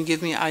 So can you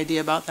give me an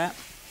idea about that?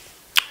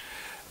 I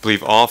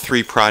believe all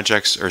 3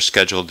 projects are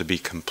scheduled to be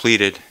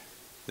completed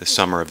the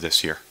summer of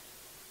this year,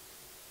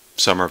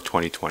 summer of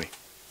 2020.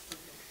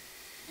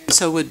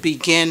 So would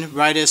begin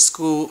right as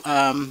school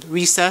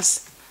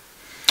recess?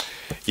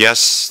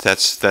 Yes,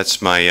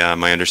 that's my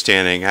my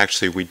understanding.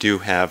 Actually, we do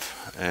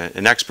have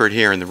an expert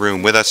here in the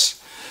room with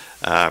us,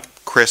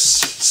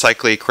 Chris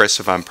Cycli. Chris,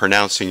 if I'm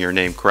pronouncing your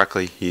name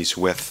correctly, he's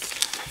with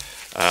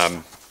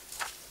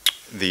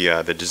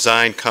the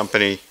design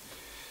company.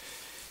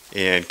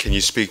 And can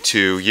you speak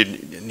to? You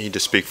need to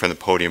speak from the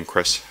podium,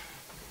 Chris.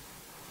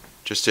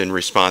 Just in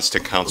response to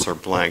Councilor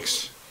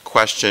Blank's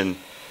question,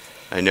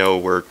 I know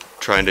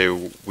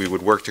we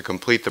would work to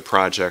complete the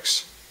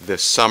projects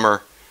this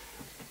summer.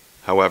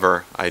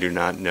 However, I do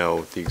not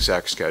know the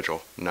exact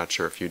schedule. I'm not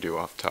sure if you do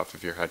off the top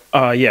of your head.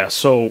 Yeah,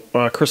 so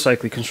Chris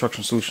Cycli,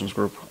 Construction Solutions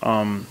Group.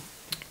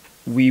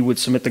 We would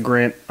submit the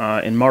grant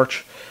in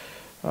March,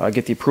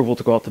 get the approval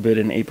to go out to bid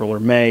in April or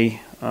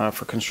May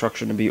for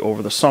construction to be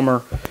over the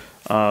summer,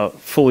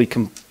 fully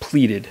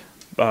completed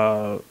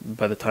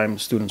by the time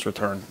students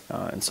return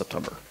in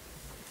September.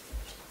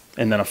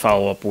 And then a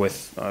follow-up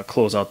with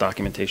closeout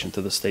documentation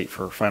to the state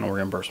for final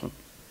reimbursement.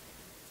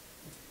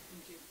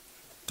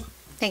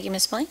 Thank you,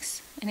 Ms.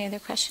 Blanks. Any other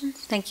questions?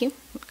 Thank you,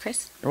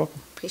 Chris. You're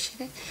welcome.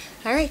 Appreciate it.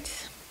 All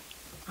right.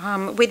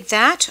 With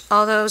that,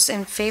 all those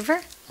in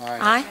favor?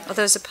 Aye. All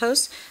those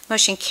opposed?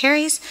 Motion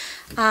carries.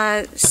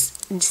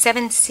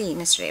 7C,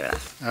 Mr.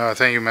 Davidoff.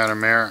 Thank you,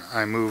 Madam Mayor.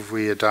 I move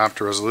we adopt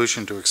a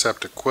resolution to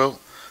accept a quilt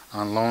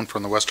on loan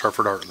from the West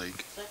Hartford Art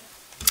League.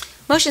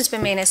 Motion's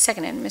been made and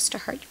seconded. Mr.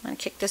 Hart, you want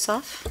to kick this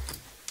off?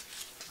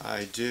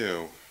 I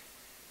do.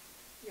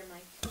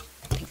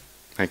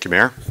 Thank you,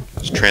 Mayor.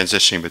 Just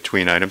transitioning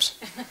between items.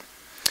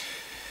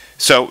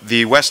 So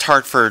the West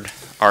Hartford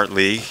Art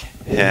League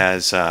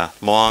has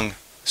long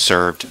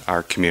served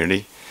our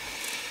community,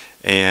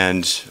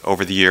 and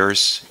over the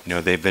years, you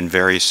know, they've been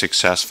very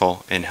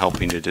successful in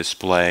helping to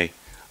display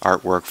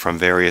artwork from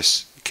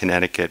various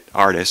Connecticut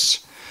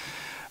artists.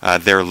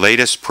 Their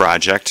latest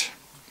project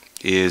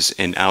is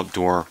an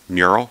outdoor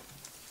mural,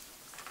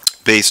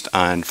 based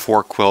on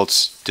 4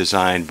 quilts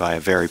designed by a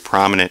very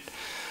prominent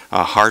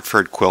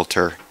Hartford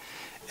quilter,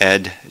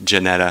 Ed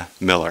Janetta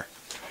Miller.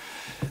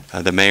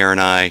 The mayor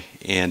and I,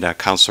 and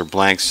Councilor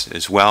Blanks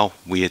as well,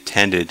 we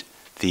attended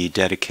the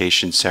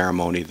dedication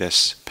ceremony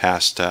this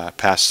past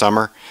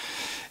summer,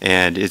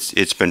 and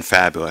it's been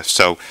fabulous.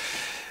 So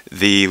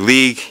the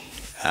league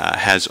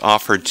has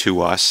offered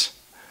to us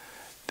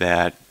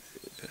that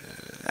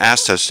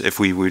asked us if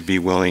we would be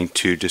willing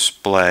to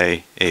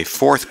display a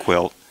 4th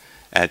quilt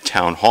at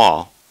Town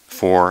Hall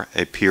for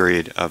a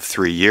period of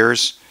 3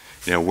 years.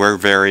 You know, we're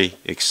very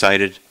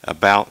excited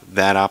about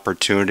that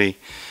opportunity,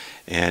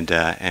 and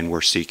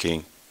we're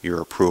seeking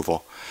your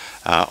approval.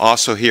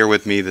 Also here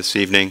with me this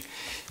evening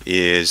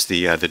is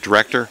the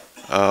director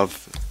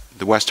of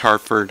the West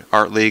Hartford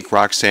Art League,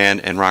 Roxanne.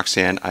 And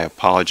Roxanne, I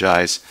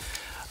apologize,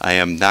 I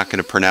am not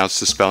going to pronounce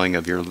the spelling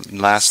of your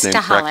last name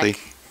correctly.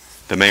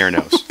 The mayor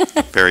knows.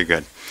 Very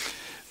good.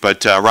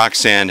 But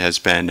Roxanne has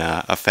been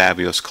a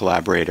fabulous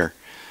collaborator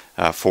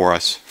for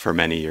us for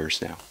many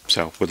years now.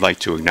 So would like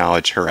to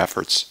acknowledge her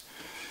efforts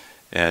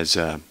as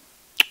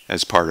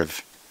part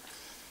of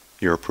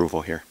your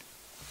approval here.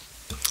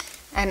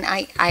 And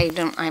I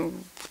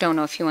don't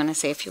know if you want to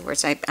say a few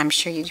words. I'm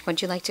sure you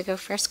would. You like to go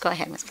first? Go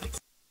ahead, Ms. Blanks.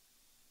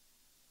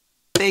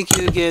 Thank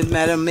you again,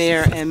 Madam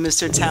Mayor and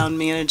Mr. Town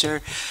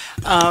Manager.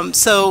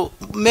 So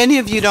many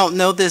of you don't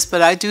know this,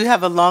 but I do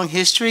have a long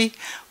history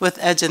with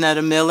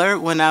Janetta Miller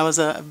when I was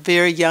a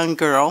very young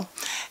girl.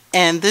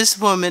 And this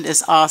woman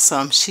is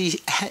awesome. She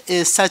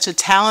is such a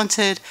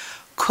talented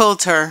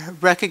quilter,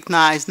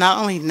 recognized not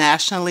only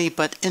nationally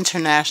but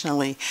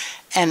internationally.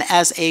 And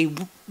as a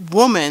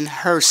woman,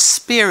 her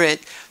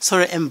spirit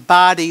sort of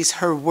embodies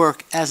her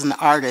work as an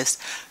artist.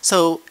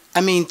 So I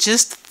mean,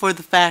 just for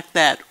the fact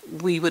that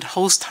we would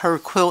host her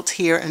quilt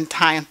here in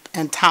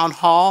Town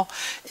Hall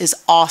is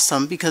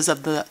awesome because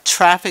of the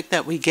traffic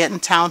that we get in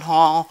Town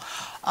Hall.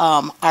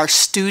 Our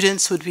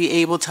students would be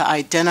able to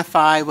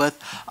identify with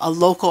a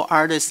local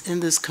artist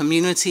in this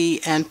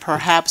community, and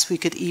perhaps we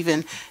could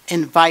even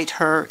invite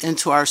her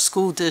into our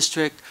school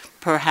district,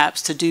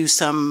 perhaps to do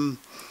some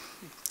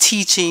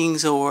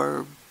teachings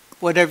or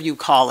whatever you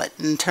call it,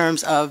 in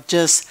terms of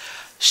just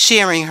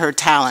sharing her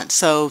talent.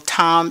 So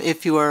Tom,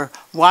 if you are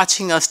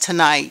watching us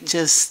tonight,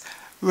 just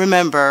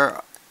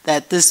remember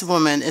that this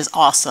woman is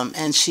awesome,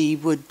 and she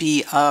would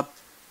be a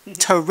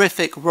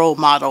terrific role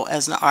model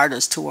as an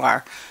artist to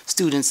our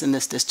students in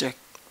this district.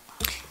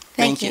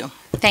 Thank you.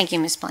 Thank you,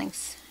 Ms.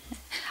 Blanks.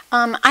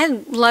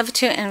 I'd love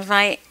to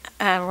invite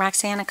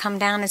Roxanne to come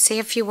down and say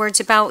a few words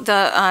about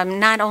the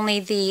not only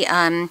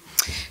the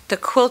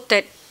quilt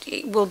that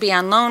will be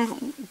on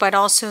loan, but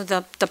also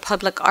the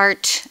public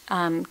art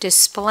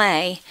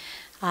display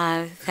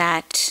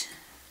that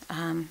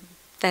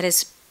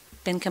has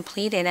been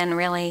completed, and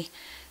really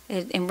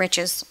it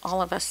enriches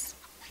all of us.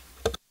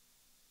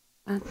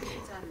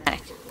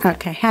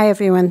 Okay. Hi,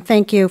 everyone.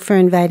 Thank you for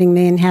inviting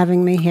me and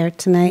having me here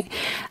tonight.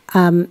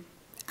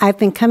 I've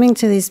been coming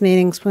to these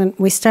meetings when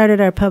we started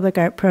our public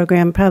art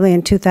program probably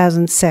in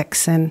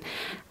 2006, and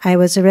I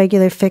was a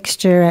regular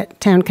fixture at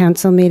town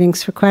council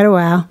meetings for quite a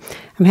while.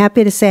 I'm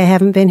happy to say I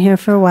haven't been here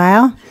for a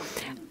while.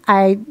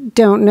 I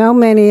don't know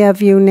many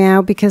of you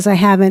now because I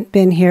haven't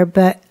been here,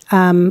 but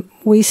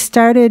we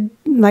started,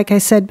 like I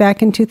said,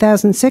 back in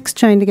 2006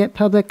 trying to get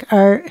public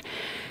art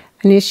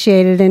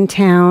initiated in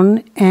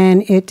town,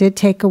 and it did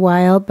take a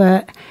while,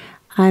 but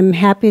I'm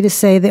happy to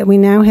say that we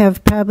now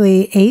have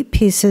probably 8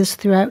 pieces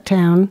throughout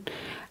town.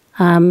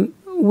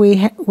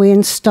 We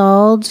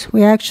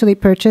actually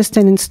purchased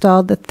and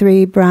installed the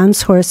 3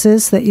 bronze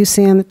horses that you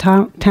see on the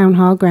town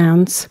hall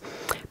grounds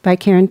by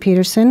Karen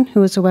Peterson,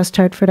 who is a West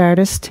Hartford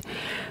artist.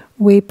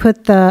 We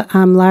put the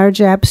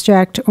large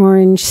abstract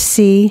orange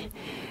sea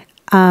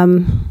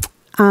on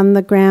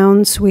the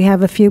grounds. We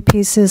have a few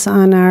pieces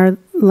on our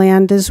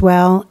land as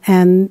well,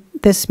 and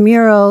this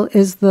mural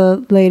is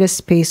the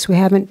latest piece. We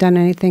haven't done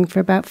anything for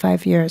about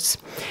 5 years.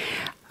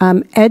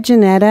 Ed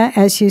Janetta,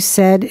 as you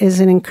said, is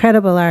an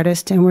incredible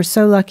artist, and we're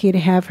so lucky to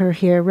have her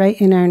here right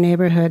in our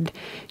neighborhood.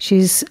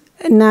 She's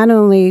not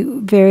only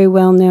very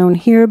well known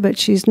here, but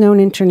she's known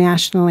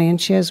internationally,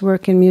 and she has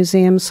work in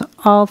museums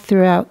all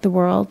throughout the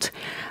world.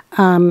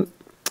 And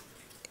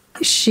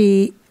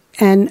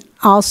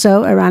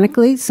also,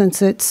 ironically,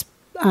 since it's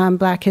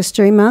Black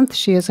History Month,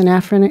 she is an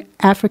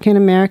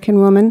African-American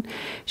woman.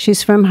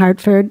 She's from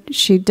Hartford.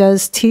 She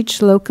does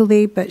teach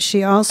locally, but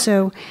she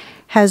also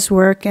has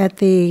work at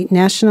the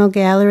National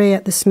Gallery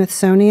at the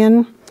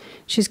Smithsonian.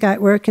 She's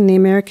got work in the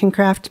American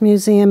Craft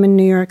Museum in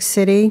New York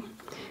City,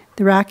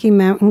 the Rocky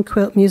Mountain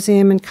Quilt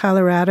Museum in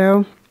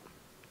Colorado,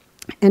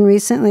 and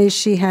recently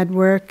she had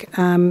work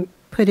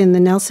put in the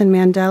Nelson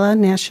Mandela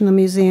National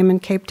Museum in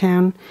Cape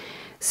Town,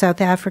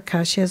 South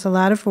Africa. She has a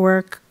lot of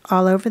work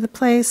all over the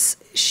place.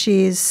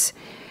 She's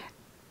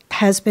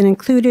has been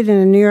included in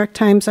a New York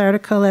Times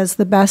article as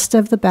the best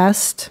of the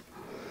best,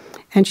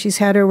 and she's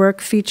had her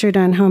work featured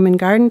on Home and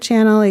Garden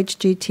Channel,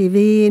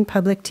 HGTV, and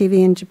Public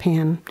TV in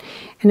Japan.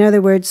 In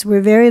other words,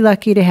 we're very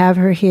lucky to have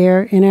her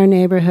here in our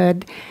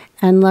neighborhood,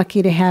 and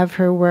lucky to have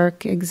her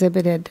work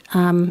exhibited.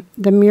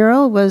 The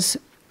mural was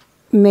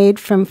made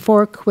from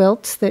 4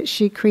 quilts that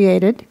she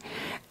created,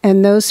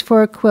 and those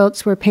 4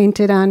 quilts were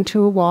painted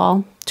onto a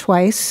wall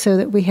twice, so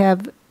that we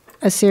have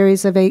a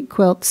series of 8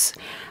 quilts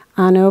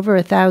on over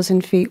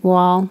 1,000 feet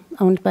wall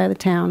owned by the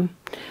town.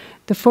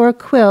 The 4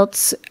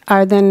 quilts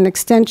are then an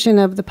extension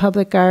of the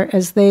public art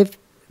as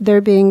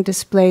they're being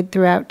displayed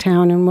throughout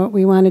town, and what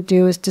we want to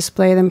do is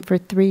display them for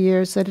 3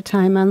 years at a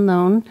time on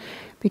loan,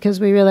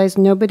 because we realize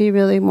nobody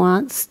really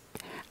wants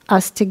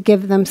us to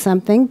give them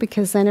something,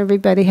 because then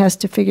everybody has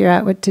to figure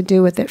out what to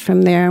do with it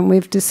from there. And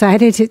we've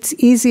decided it's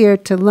easier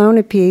to loan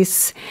a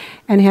piece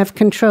and have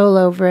control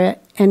over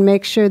it and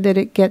make sure that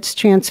it gets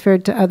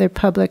transferred to other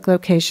public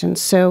locations.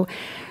 So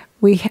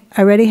we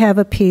already have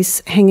a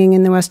piece hanging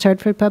in the West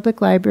Hartford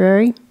Public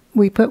Library.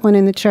 We put one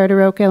in the Charter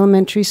Oak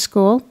Elementary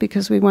School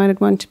because we wanted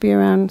one to be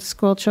around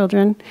school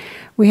children.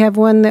 We have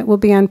one that will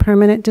be on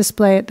permanent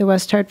display at the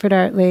West Hartford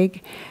Art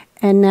League.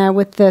 And now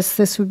with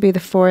this would be the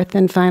 4th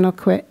and final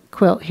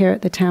quilt here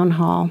at the town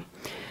hall.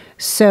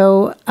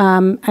 So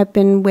I've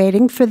been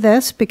waiting for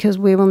this because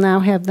we will now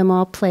have them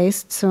all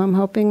placed. So I'm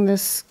hoping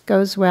this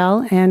goes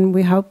well, and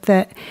we hope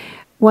that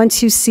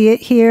once you see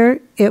it here,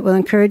 it will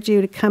encourage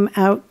you to come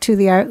out to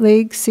the Art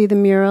League, see the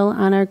mural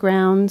on our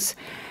grounds,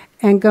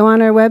 and go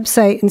on our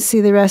website and see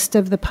the rest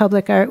of the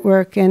public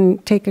artwork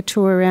and take a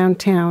tour around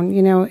town.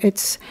 You know,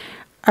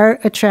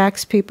 art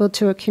attracts people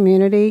to a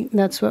community.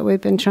 That's what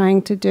we've been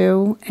trying to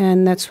do,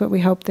 and that's what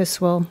we hope this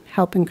will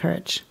help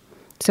encourage.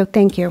 So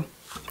thank you.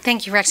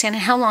 Thank you, Roxanne.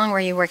 How long were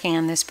you working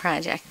on this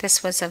project?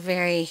 This was a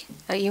very,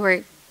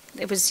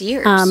 it was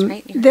years,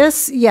 right?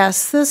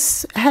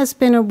 This has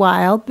been a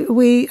while.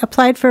 We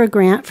applied for a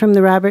grant from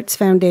the Roberts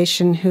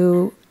Foundation,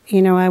 who,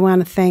 you know, I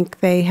want to thank.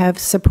 They have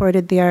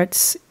supported the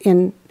arts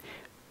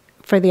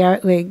for the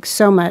Art League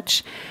so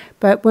much.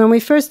 But when we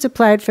first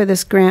applied for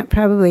this grant,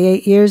 probably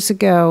 8 years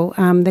ago,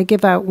 they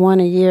give out one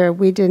a year.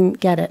 We didn't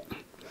get it.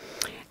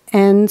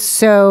 And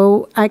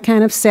so I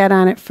kind of sat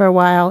on it for a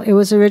while. It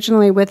was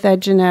originally with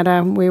Ed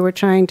Janetta. We were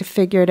trying to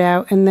figure it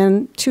out. And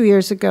then 2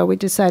 years ago, we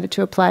decided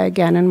to apply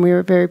again, and we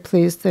were very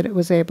pleased that it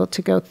was able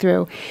to go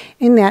through.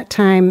 In that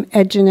time,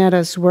 Ed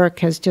Janetta's work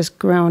has just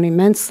grown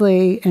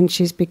immensely, and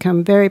she's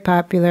become very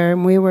popular,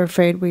 and we were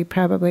afraid we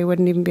probably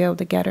wouldn't even be able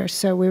to get her.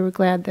 So we were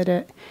glad that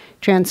it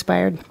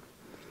transpired.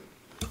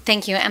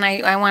 Thank you, and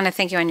I want to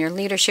thank you on your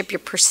leadership, your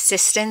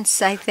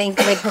persistence, I think,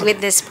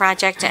 with this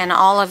project and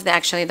all of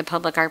the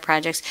public art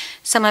projects,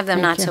 some of them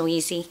Thank not you. so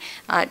easy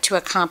to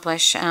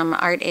accomplish.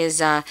 Art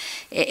is,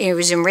 it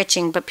was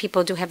enriching, but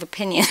people do have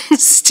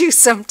opinions too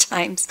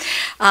sometimes.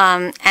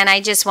 And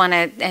I just want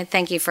to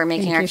thank you for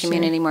making Thank our you,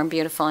 community Sharon. more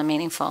beautiful and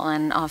meaningful,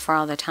 and for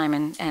all the time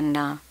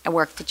and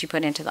work that you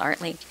put into the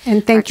Art League.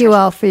 And thank you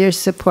all for your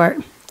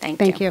support.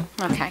 Thank you.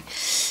 Okay.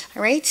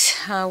 All right.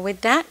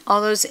 With that,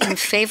 all those in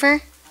favor?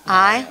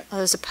 Aye. All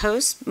those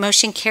opposed?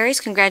 Motion carries.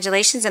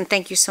 Congratulations, and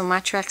thank you so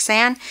much,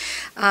 Roxanne.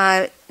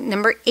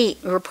 Number 8,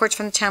 reports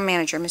from the town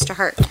manager. Mr.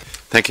 Hart.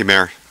 Thank you,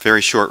 Mayor.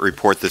 Very short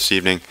report this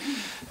evening.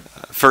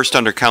 First,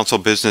 under council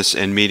business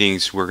and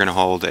meetings, we're going to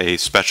hold a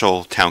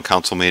special town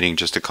council meeting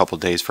just a couple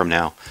days from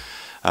now,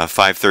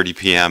 5:30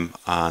 p.m.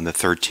 on the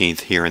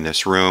 13th here in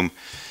this room.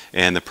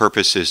 And the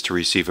purpose is to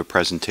receive a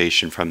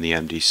presentation from the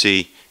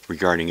MDC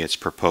regarding its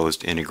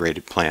proposed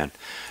integrated plan.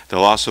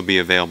 They'll also be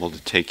available to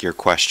take your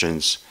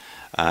questions,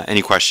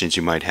 any questions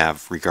you might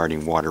have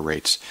regarding water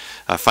rates.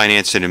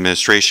 Finance and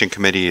Administration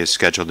Committee is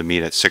scheduled to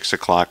meet at 6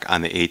 o'clock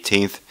on the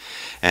 18th,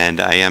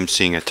 and I am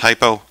seeing a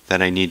typo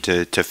that I need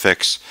to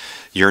fix.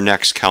 Your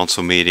next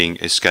council meeting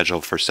is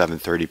scheduled for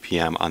 7:30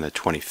 p.m. on the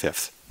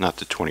 25th, not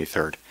the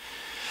 23rd.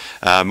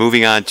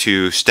 Moving on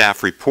to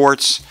staff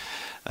reports.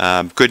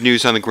 Good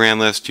news on the grand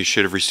list. You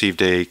should have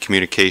received a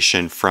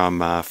communication from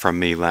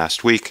me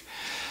last week.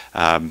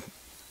 For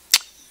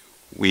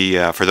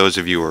those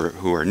of you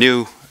who are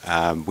new,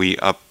 we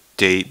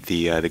update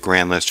the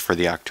grand list for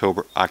the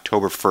October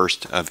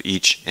 1st of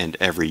each and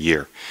every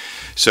year.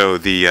 So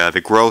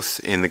the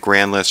growth in the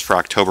grand list for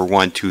October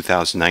 1,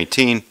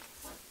 2019,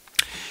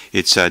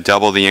 it's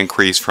double the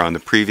increase from the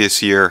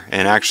previous year,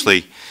 and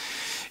actually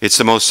it's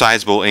the most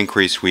sizable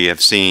increase we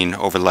have seen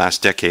over the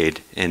last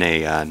decade in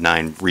a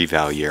 9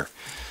 reval year.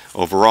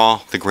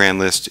 Overall, the grand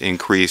list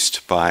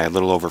increased by a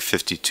little over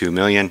 52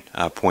 million,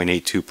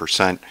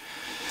 0.82%.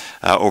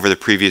 Over the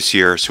previous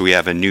year, so we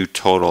have a new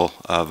total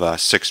of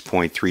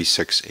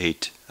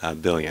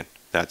 6.368 billion.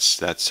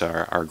 That's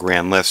our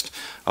grand list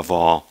of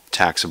all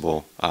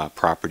taxable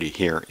property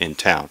here in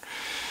town.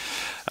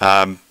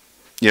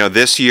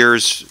 This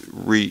year's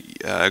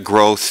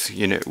growth,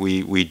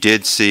 we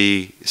did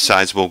see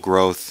sizable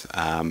growth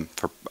on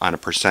a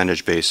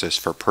percentage basis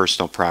for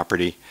personal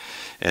property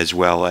as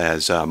well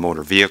as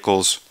motor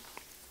vehicles.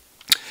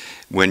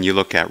 When you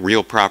look at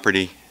real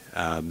property,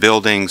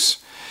 buildings,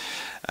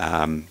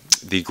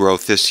 the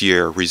growth this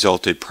year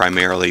resulted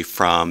primarily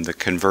from the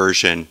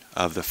conversion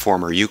of the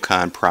former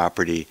Yukon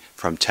property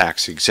from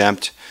tax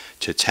exempt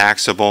to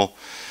taxable.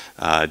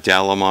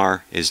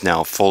 Delamar is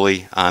now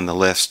fully on the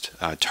list.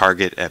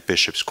 Target at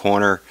Bishop's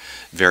Corner,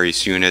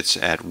 various units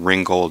at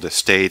Ringgold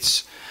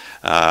Estates,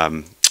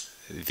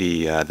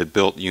 the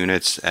built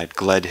units at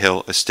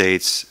Gledhill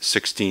Estates,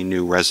 16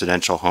 new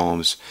residential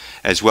homes,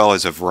 as well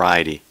as a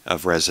variety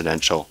of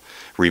residential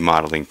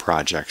remodeling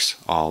projects,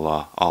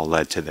 all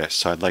led to this.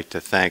 So I'd like to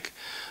thank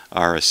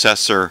our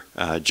assessor,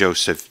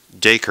 Joseph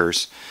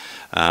Dakers,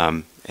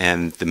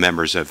 and the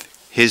members of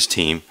his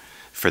team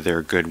for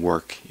their good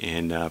work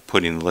in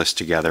putting the list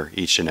together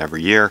each and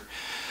every year,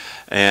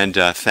 and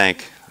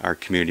thank our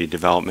community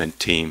development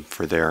team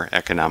for their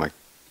economic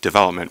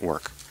development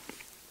work.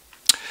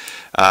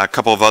 A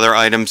couple of other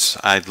items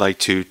I'd like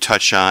to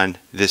touch on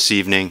this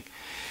evening.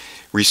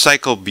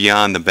 Recycle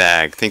Beyond the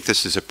Bag. I think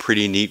this is a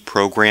pretty neat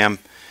program.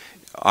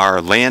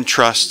 Our Land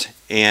Trust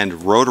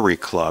and Rotary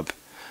Club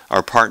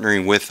are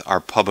partnering with our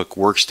Public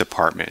Works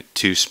Department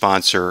to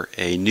sponsor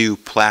a new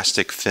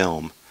plastic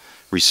film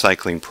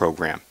recycling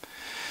program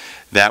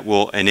that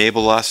will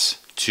enable us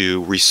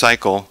to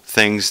recycle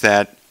things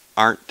that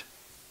aren't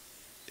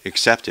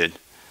accepted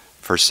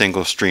for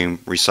single stream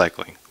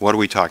recycling. What are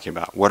we talking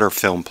about? What are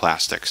film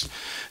plastics?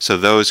 So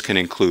those can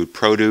include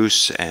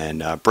produce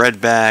and bread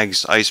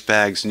bags, ice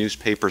bags,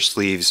 newspaper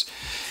sleeves,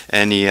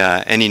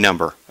 any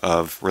number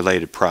of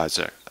related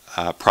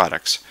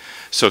products.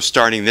 So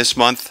starting this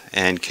month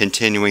and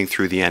continuing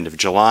through the end of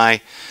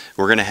July,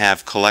 we're going to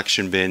have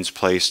collection bins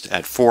placed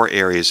at 4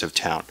 areas of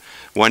town.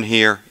 One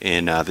here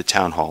in the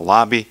Town Hall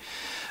lobby,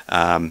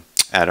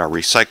 at our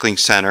recycling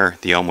center,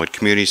 the Elmwood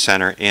Community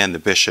Center, and the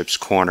Bishop's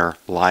Corner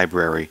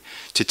Library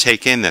to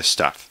take in this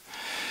stuff.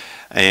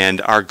 And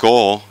our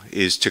goal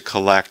is to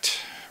collect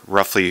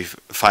roughly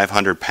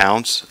 500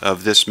 pounds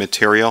of this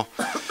material.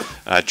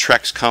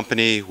 Trex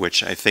Company,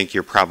 which I think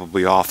you're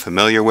probably all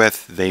familiar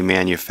with, they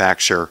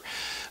manufacture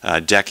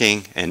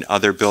decking and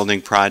other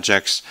building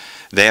projects.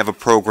 They have a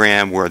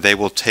program where they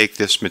will take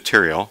this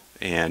material,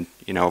 and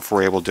if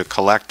we're able to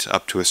collect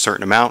up to a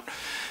certain amount,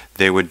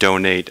 they would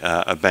donate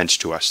a bench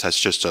to us. That's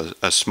just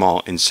a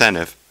small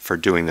incentive for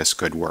doing this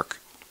good work.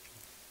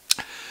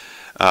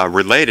 On a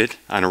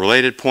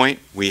related point,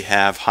 we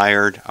have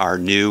hired our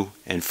new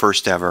and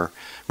first ever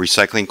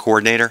recycling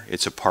coordinator.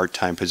 It's a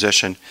part-time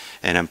position,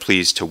 and I'm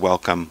pleased to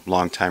welcome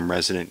longtime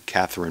resident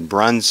Catherine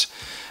Bruns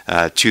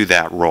to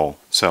that role.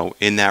 So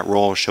in that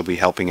role, she'll be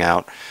helping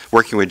out,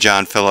 working with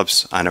John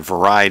Phillips on a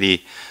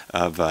variety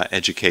of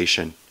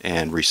education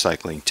and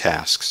recycling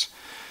tasks.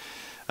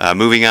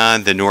 Moving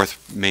on, the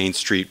North Main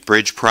Street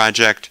Bridge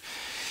project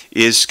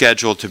is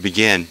scheduled to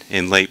begin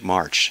in late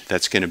March.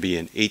 That's going to be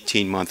an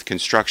 18-month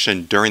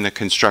construction. During the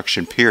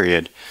construction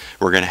period,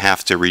 we're going to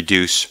have to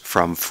reduce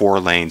from 4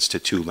 lanes to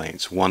 2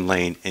 lanes, 1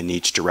 lane in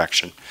each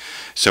direction.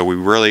 So we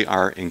really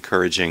are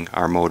encouraging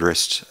our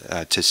motorists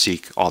to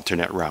seek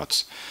alternate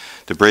routes.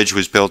 The bridge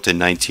was built in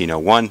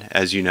 1901,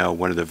 as you know,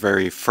 one of the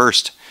very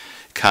first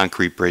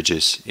concrete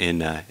bridges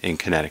in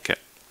Connecticut.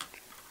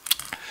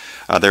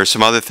 There are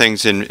some other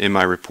things in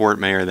my report,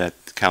 Mayor,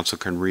 that the council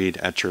can read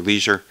at your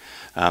leisure.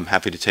 I'm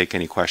happy to take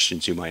any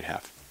questions you might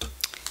have.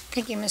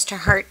 Thank you, Mr.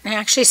 Hart. And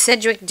actually,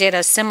 Sedgwick did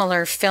a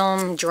similar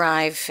film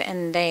drive,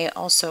 and they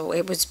also,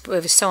 it was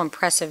so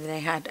impressive.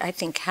 They had, I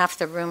think, half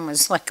the room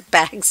was like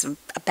bags of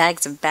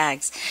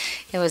bags.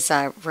 It was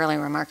really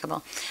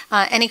remarkable.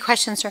 Any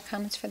questions or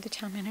comments for the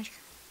town manager?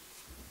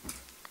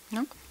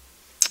 No?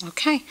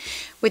 Okay.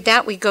 With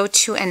that, we go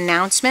to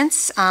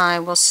announcements.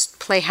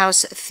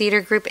 Playhouse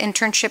Theater Group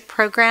Internship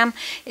Program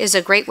is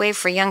a great way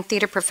for young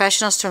theater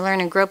professionals to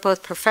learn and grow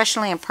both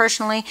professionally and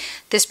personally.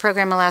 This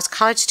program allows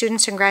college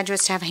students and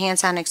graduates to have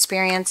hands-on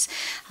experience,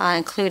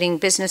 including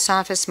business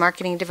office,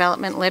 marketing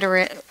development,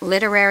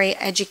 literary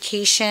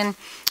education,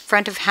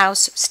 front of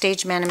house,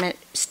 stage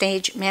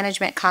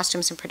management,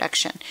 costumes, and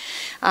production.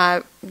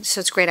 So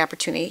it's a great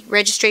opportunity.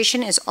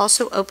 Registration is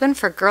also open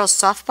for girls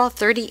softball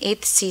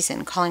 38th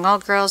season, calling all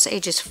girls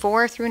ages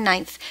 4 through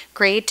 9th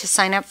grade to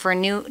sign up for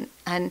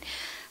another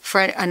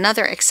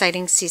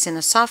exciting season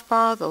of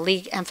softball. The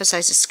league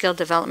emphasizes skill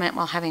development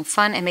while having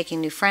fun and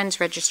making new friends.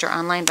 Register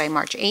online by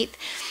March 8th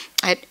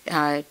at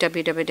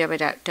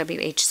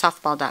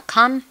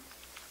www.whsoftball.com.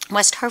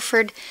 West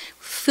Hartford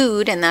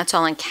Food, and that's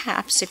all in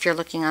caps if you're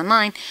looking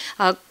online,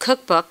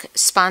 cookbook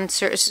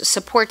supports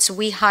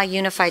WeHa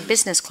Unified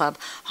Business Club.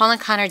 Hall &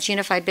 Connor's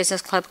Unified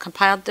Business Club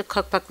compiled the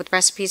cookbook with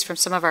recipes from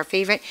some of our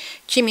favorite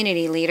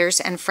community leaders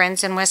and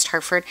friends in West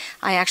Hartford.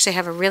 I actually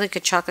have a really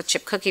good chocolate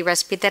chip cookie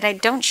recipe that I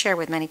don't share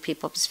with many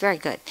people. It's very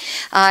good.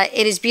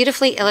 It is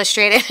beautifully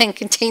illustrated and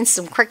contains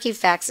some quirky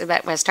facts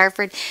about West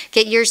Hartford.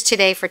 Get yours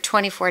today for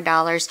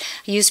 $24.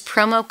 Use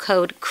promo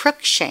code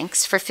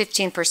CROOKSHANKS for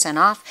 15%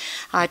 off.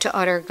 To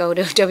order, go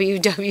to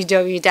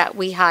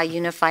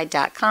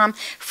www.wehaunified.com.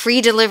 Free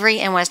delivery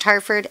in West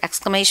Hartford, !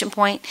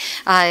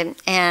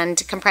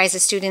 And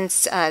comprises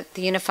students, the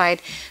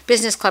Unified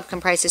Business Club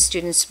comprises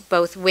students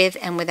both with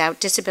and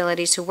without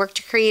disabilities who work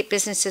to create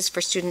businesses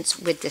for students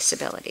with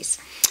disabilities.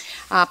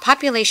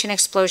 Population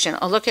explosion,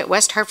 a look at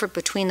West Hartford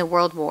between the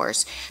world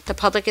wars. The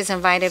public is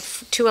invited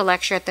to a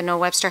lecture at the Noah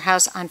Webster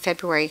House on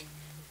February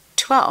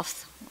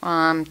 12th.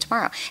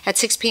 tomorrow, at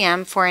 6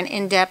 p.m. for an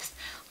in-depth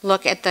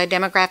look at the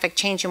demographic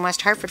change in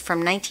West Hartford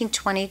from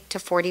 1920 to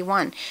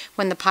 41,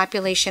 when the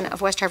population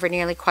of West Hartford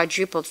nearly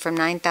quadrupled from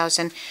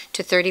 9,000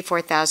 to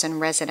 34,000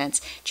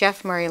 residents.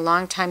 Jeff Murray,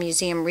 longtime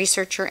museum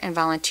researcher and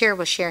volunteer,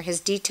 will share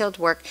his detailed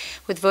work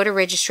with voter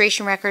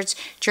registration records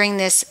during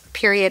this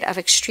period of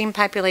extreme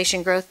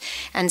population growth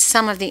and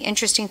some of the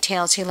interesting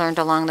tales he learned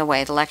along the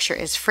way. The lecture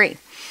is free.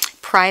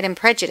 Pride and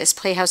Prejudice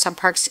Playhouse on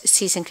Park's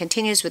season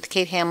continues with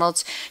Kate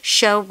Hamill's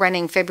show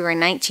running February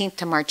 19th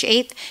to March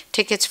 8th.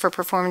 Tickets for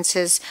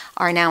performances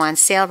are now on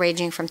sale,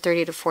 ranging from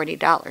 $30 to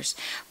 $40.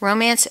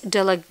 Romance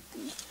de la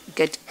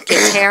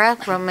Guitarra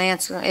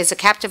Romance is a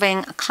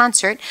captivating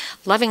concert,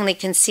 lovingly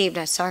conceived,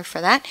 sorry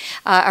for that,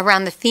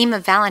 around the theme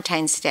of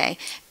Valentine's Day.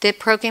 The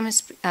program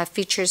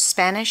features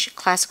Spanish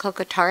classical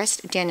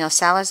guitarist Daniel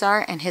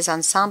Salazar and his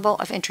ensemble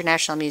of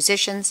international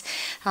musicians.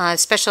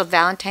 Special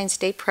Valentine's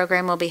Day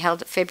program will be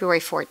held February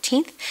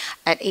 14th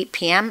at 8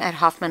 p.m. at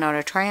Hoffman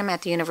Auditorium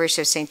at the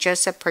University of St.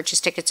 Joseph. Purchase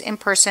tickets in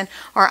person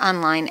or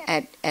online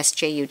at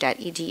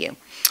sju.edu.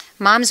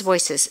 Moms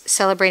Voices,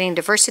 celebrating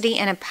diversity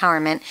and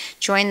empowerment.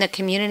 Join the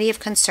community of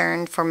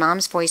concern for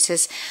Moms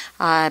Voices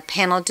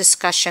panel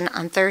discussion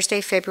on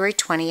Thursday, February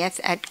 20th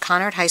at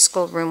Conard High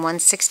School, room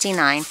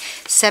 169.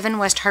 7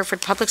 West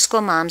Hartford Public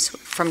School moms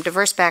from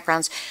diverse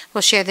backgrounds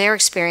will share their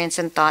experience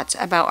and thoughts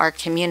about our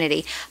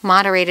community,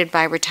 moderated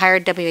by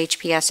retired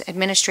WHPS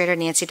Administrator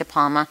Nancy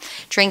DePalma.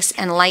 Drinks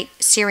and light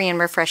Syrian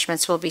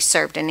refreshments will be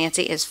served, and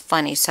Nancy is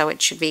funny, so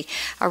it should be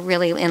a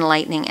really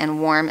enlightening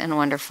and warm and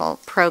wonderful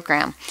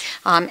program.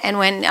 And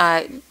when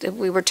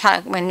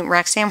when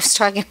Roxanne was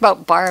talking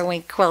about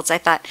borrowing quilts, I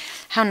thought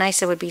how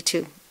nice it would be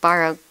to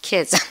borrow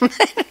kids,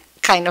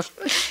 kind of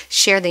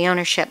share the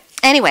ownership.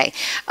 Anyway,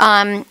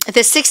 the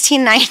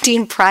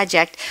 1619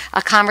 project,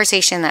 a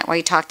conversation that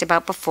we talked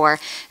about before,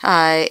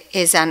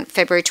 is on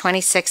February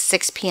 26th,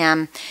 6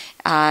 p.m.,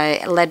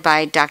 led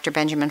by Dr.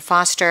 Benjamin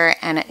Foster,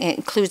 and it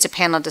includes a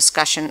panel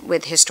discussion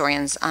with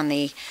historians on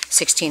the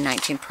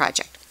 1619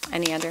 project.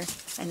 Any other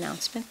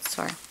announcements?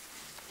 Or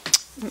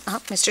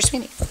Mr.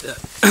 Sweeney.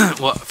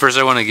 Well, first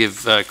I want to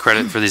give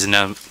credit for these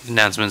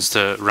announcements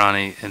to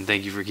Ronnie, and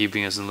thank you for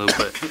keeping us in the loop.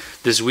 But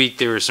this week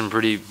there were some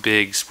pretty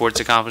big sports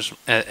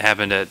accomplishments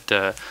happened at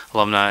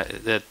alumni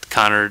at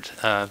Conard,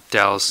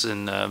 Dallas,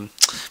 and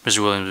Mr.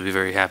 Williams would be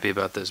very happy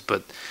about this.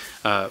 But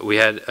we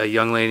had a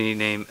young lady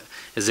named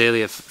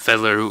Azalea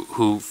Fedler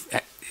who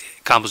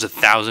accomplished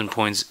 1,000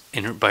 points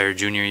by her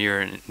junior year,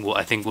 and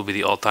I think will be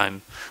the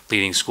all-time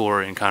leading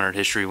scorer in Conard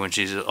history when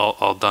she's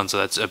all done. So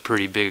that's a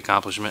pretty big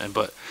accomplishment.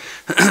 But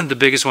the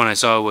biggest one I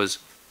saw was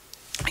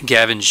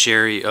Gavin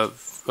Sherry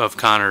of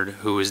Conard,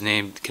 who was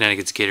named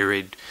Connecticut's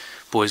Gatorade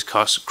Boys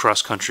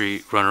Cross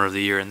Country Runner of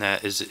the Year, and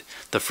that is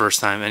the first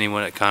time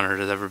anyone at Conard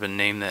has ever been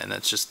named that, and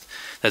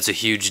that's a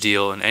huge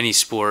deal in any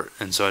sport.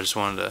 And so I just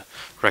wanted to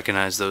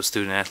recognize those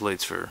student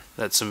athletes for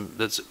that's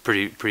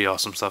pretty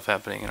awesome stuff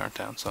happening in our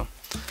town. So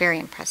very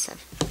impressive.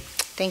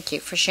 Thank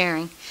you for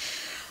sharing.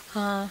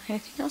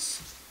 Anything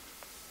else?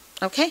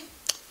 Okay.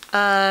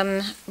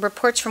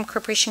 Reports from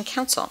Corporation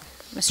Counsel.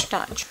 Mr.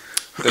 Dodge.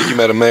 Thank you,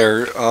 Madam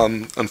Mayor.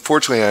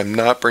 Unfortunately, I'm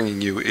not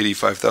bringing you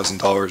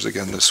 $85,000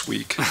 again this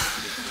week.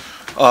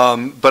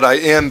 But I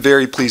am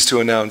very pleased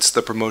to announce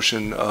the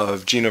promotion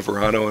of Gina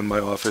Verano in my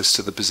office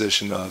to the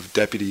position of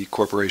Deputy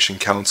Corporation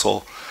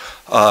Counsel.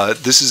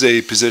 This is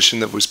a position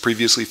that was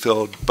previously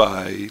filled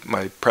by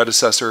my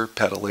predecessor,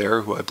 Pat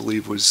Allaire, who I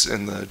believe was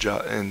in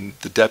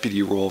the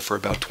deputy role for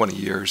about 20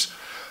 years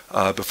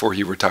before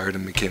he retired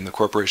and became the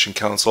Corporation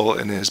Counsel,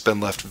 and it has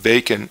been left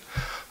vacant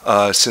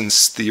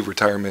since the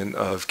retirement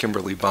of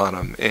Kimberly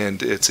Bonham.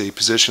 And it's a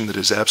position that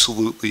is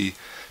absolutely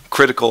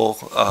critical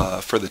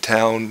for the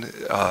town.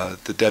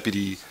 The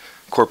Deputy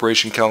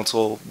Corporation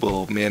Counsel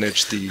will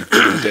manage the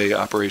day-to-day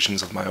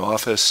operations of my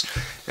office,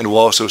 and will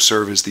also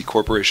serve as the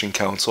Corporation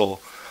Counsel.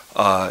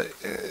 In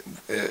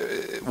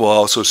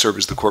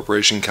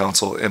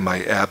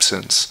my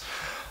absence.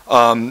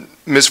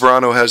 Ms.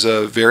 Verano has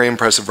a very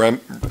impressive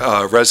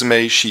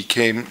resume. She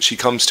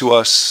comes to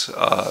us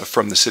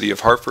from the city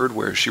of Hartford,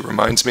 where she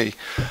reminds me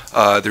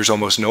there's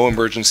almost no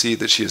emergency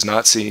that she has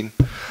not seen.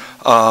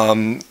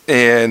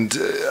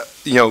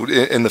 You know,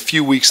 in the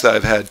few weeks that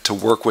I've had to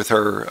work with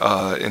her,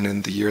 and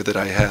in the year that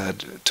I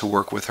had to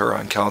work with her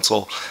on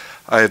council,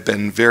 I have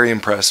been very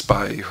impressed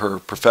by her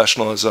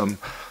professionalism,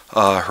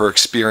 her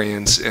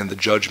experience, and the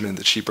judgment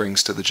that she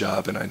brings to the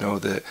job, and I know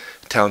that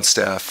town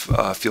staff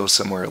feels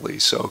similarly.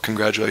 So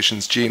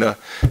congratulations, Gina,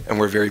 and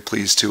we're very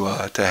pleased to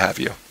have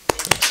you.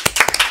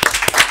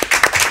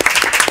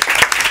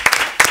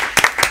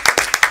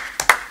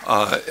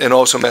 And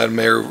also, Madam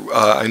Mayor,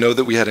 I know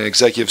that we had an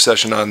executive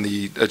session on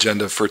the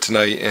agenda for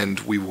tonight,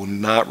 and we will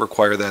not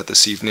require that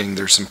this evening.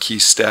 There's some key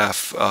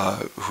staff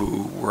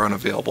who were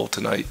unavailable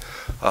tonight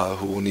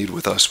who will need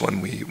with us when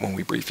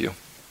we brief you.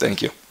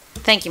 Thank you.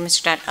 Thank you,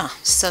 Mr. Dodd. Oh,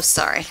 so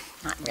sorry.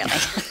 Not really.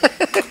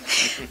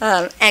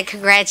 And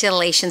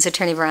congratulations,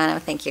 Attorney Verano.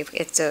 Thank you.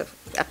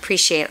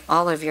 Appreciate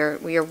all of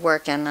your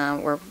work,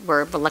 and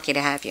we're lucky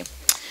to have you.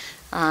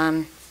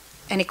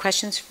 Any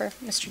questions for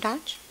Mr.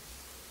 Dodge?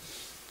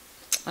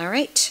 All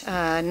right,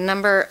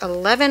 number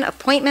 11,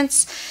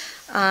 appointments.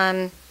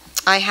 I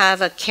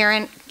have a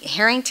Karen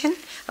Harrington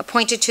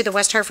appointed to the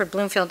West Hartford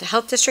Bloomfield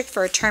Health District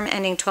for a term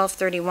ending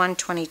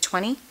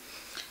 12/31/2020.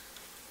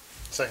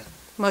 Second.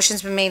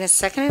 Motion's been made and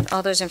seconded.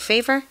 All those in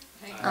favor?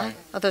 Aye.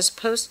 All those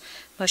opposed?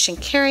 Motion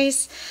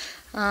carries.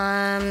 We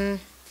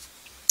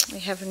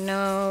have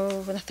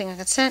nothing on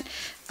consent.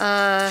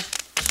 No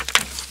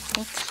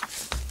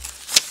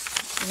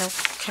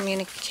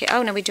communication.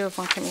 Oh, no, we do have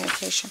one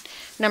communication.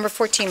 Number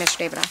 14, Mr.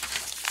 Davidoff.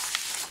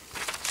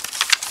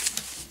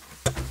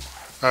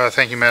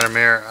 Thank you, Madam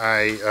Mayor.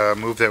 I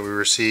move that we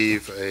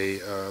receive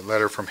a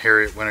letter from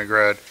Harriet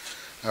Winograd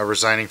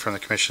resigning from the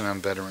Commission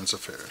on Veterans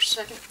Affairs.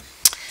 Second.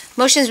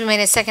 Motion's been made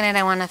and seconded.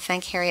 I want to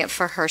thank Harriet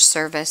for her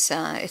service.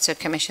 It's a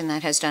commission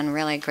that has done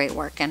really great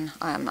work, and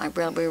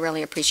we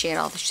really appreciate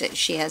all that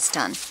she has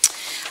done.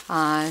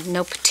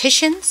 No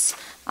petitions,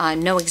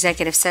 no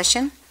executive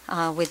session.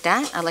 With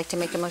that, I'd like to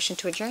make a motion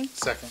to adjourn.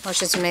 Second.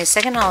 Motion's been made and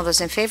seconded. All those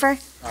in favor?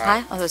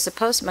 Aye. All those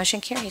opposed?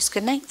 Motion carries.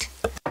 Good night.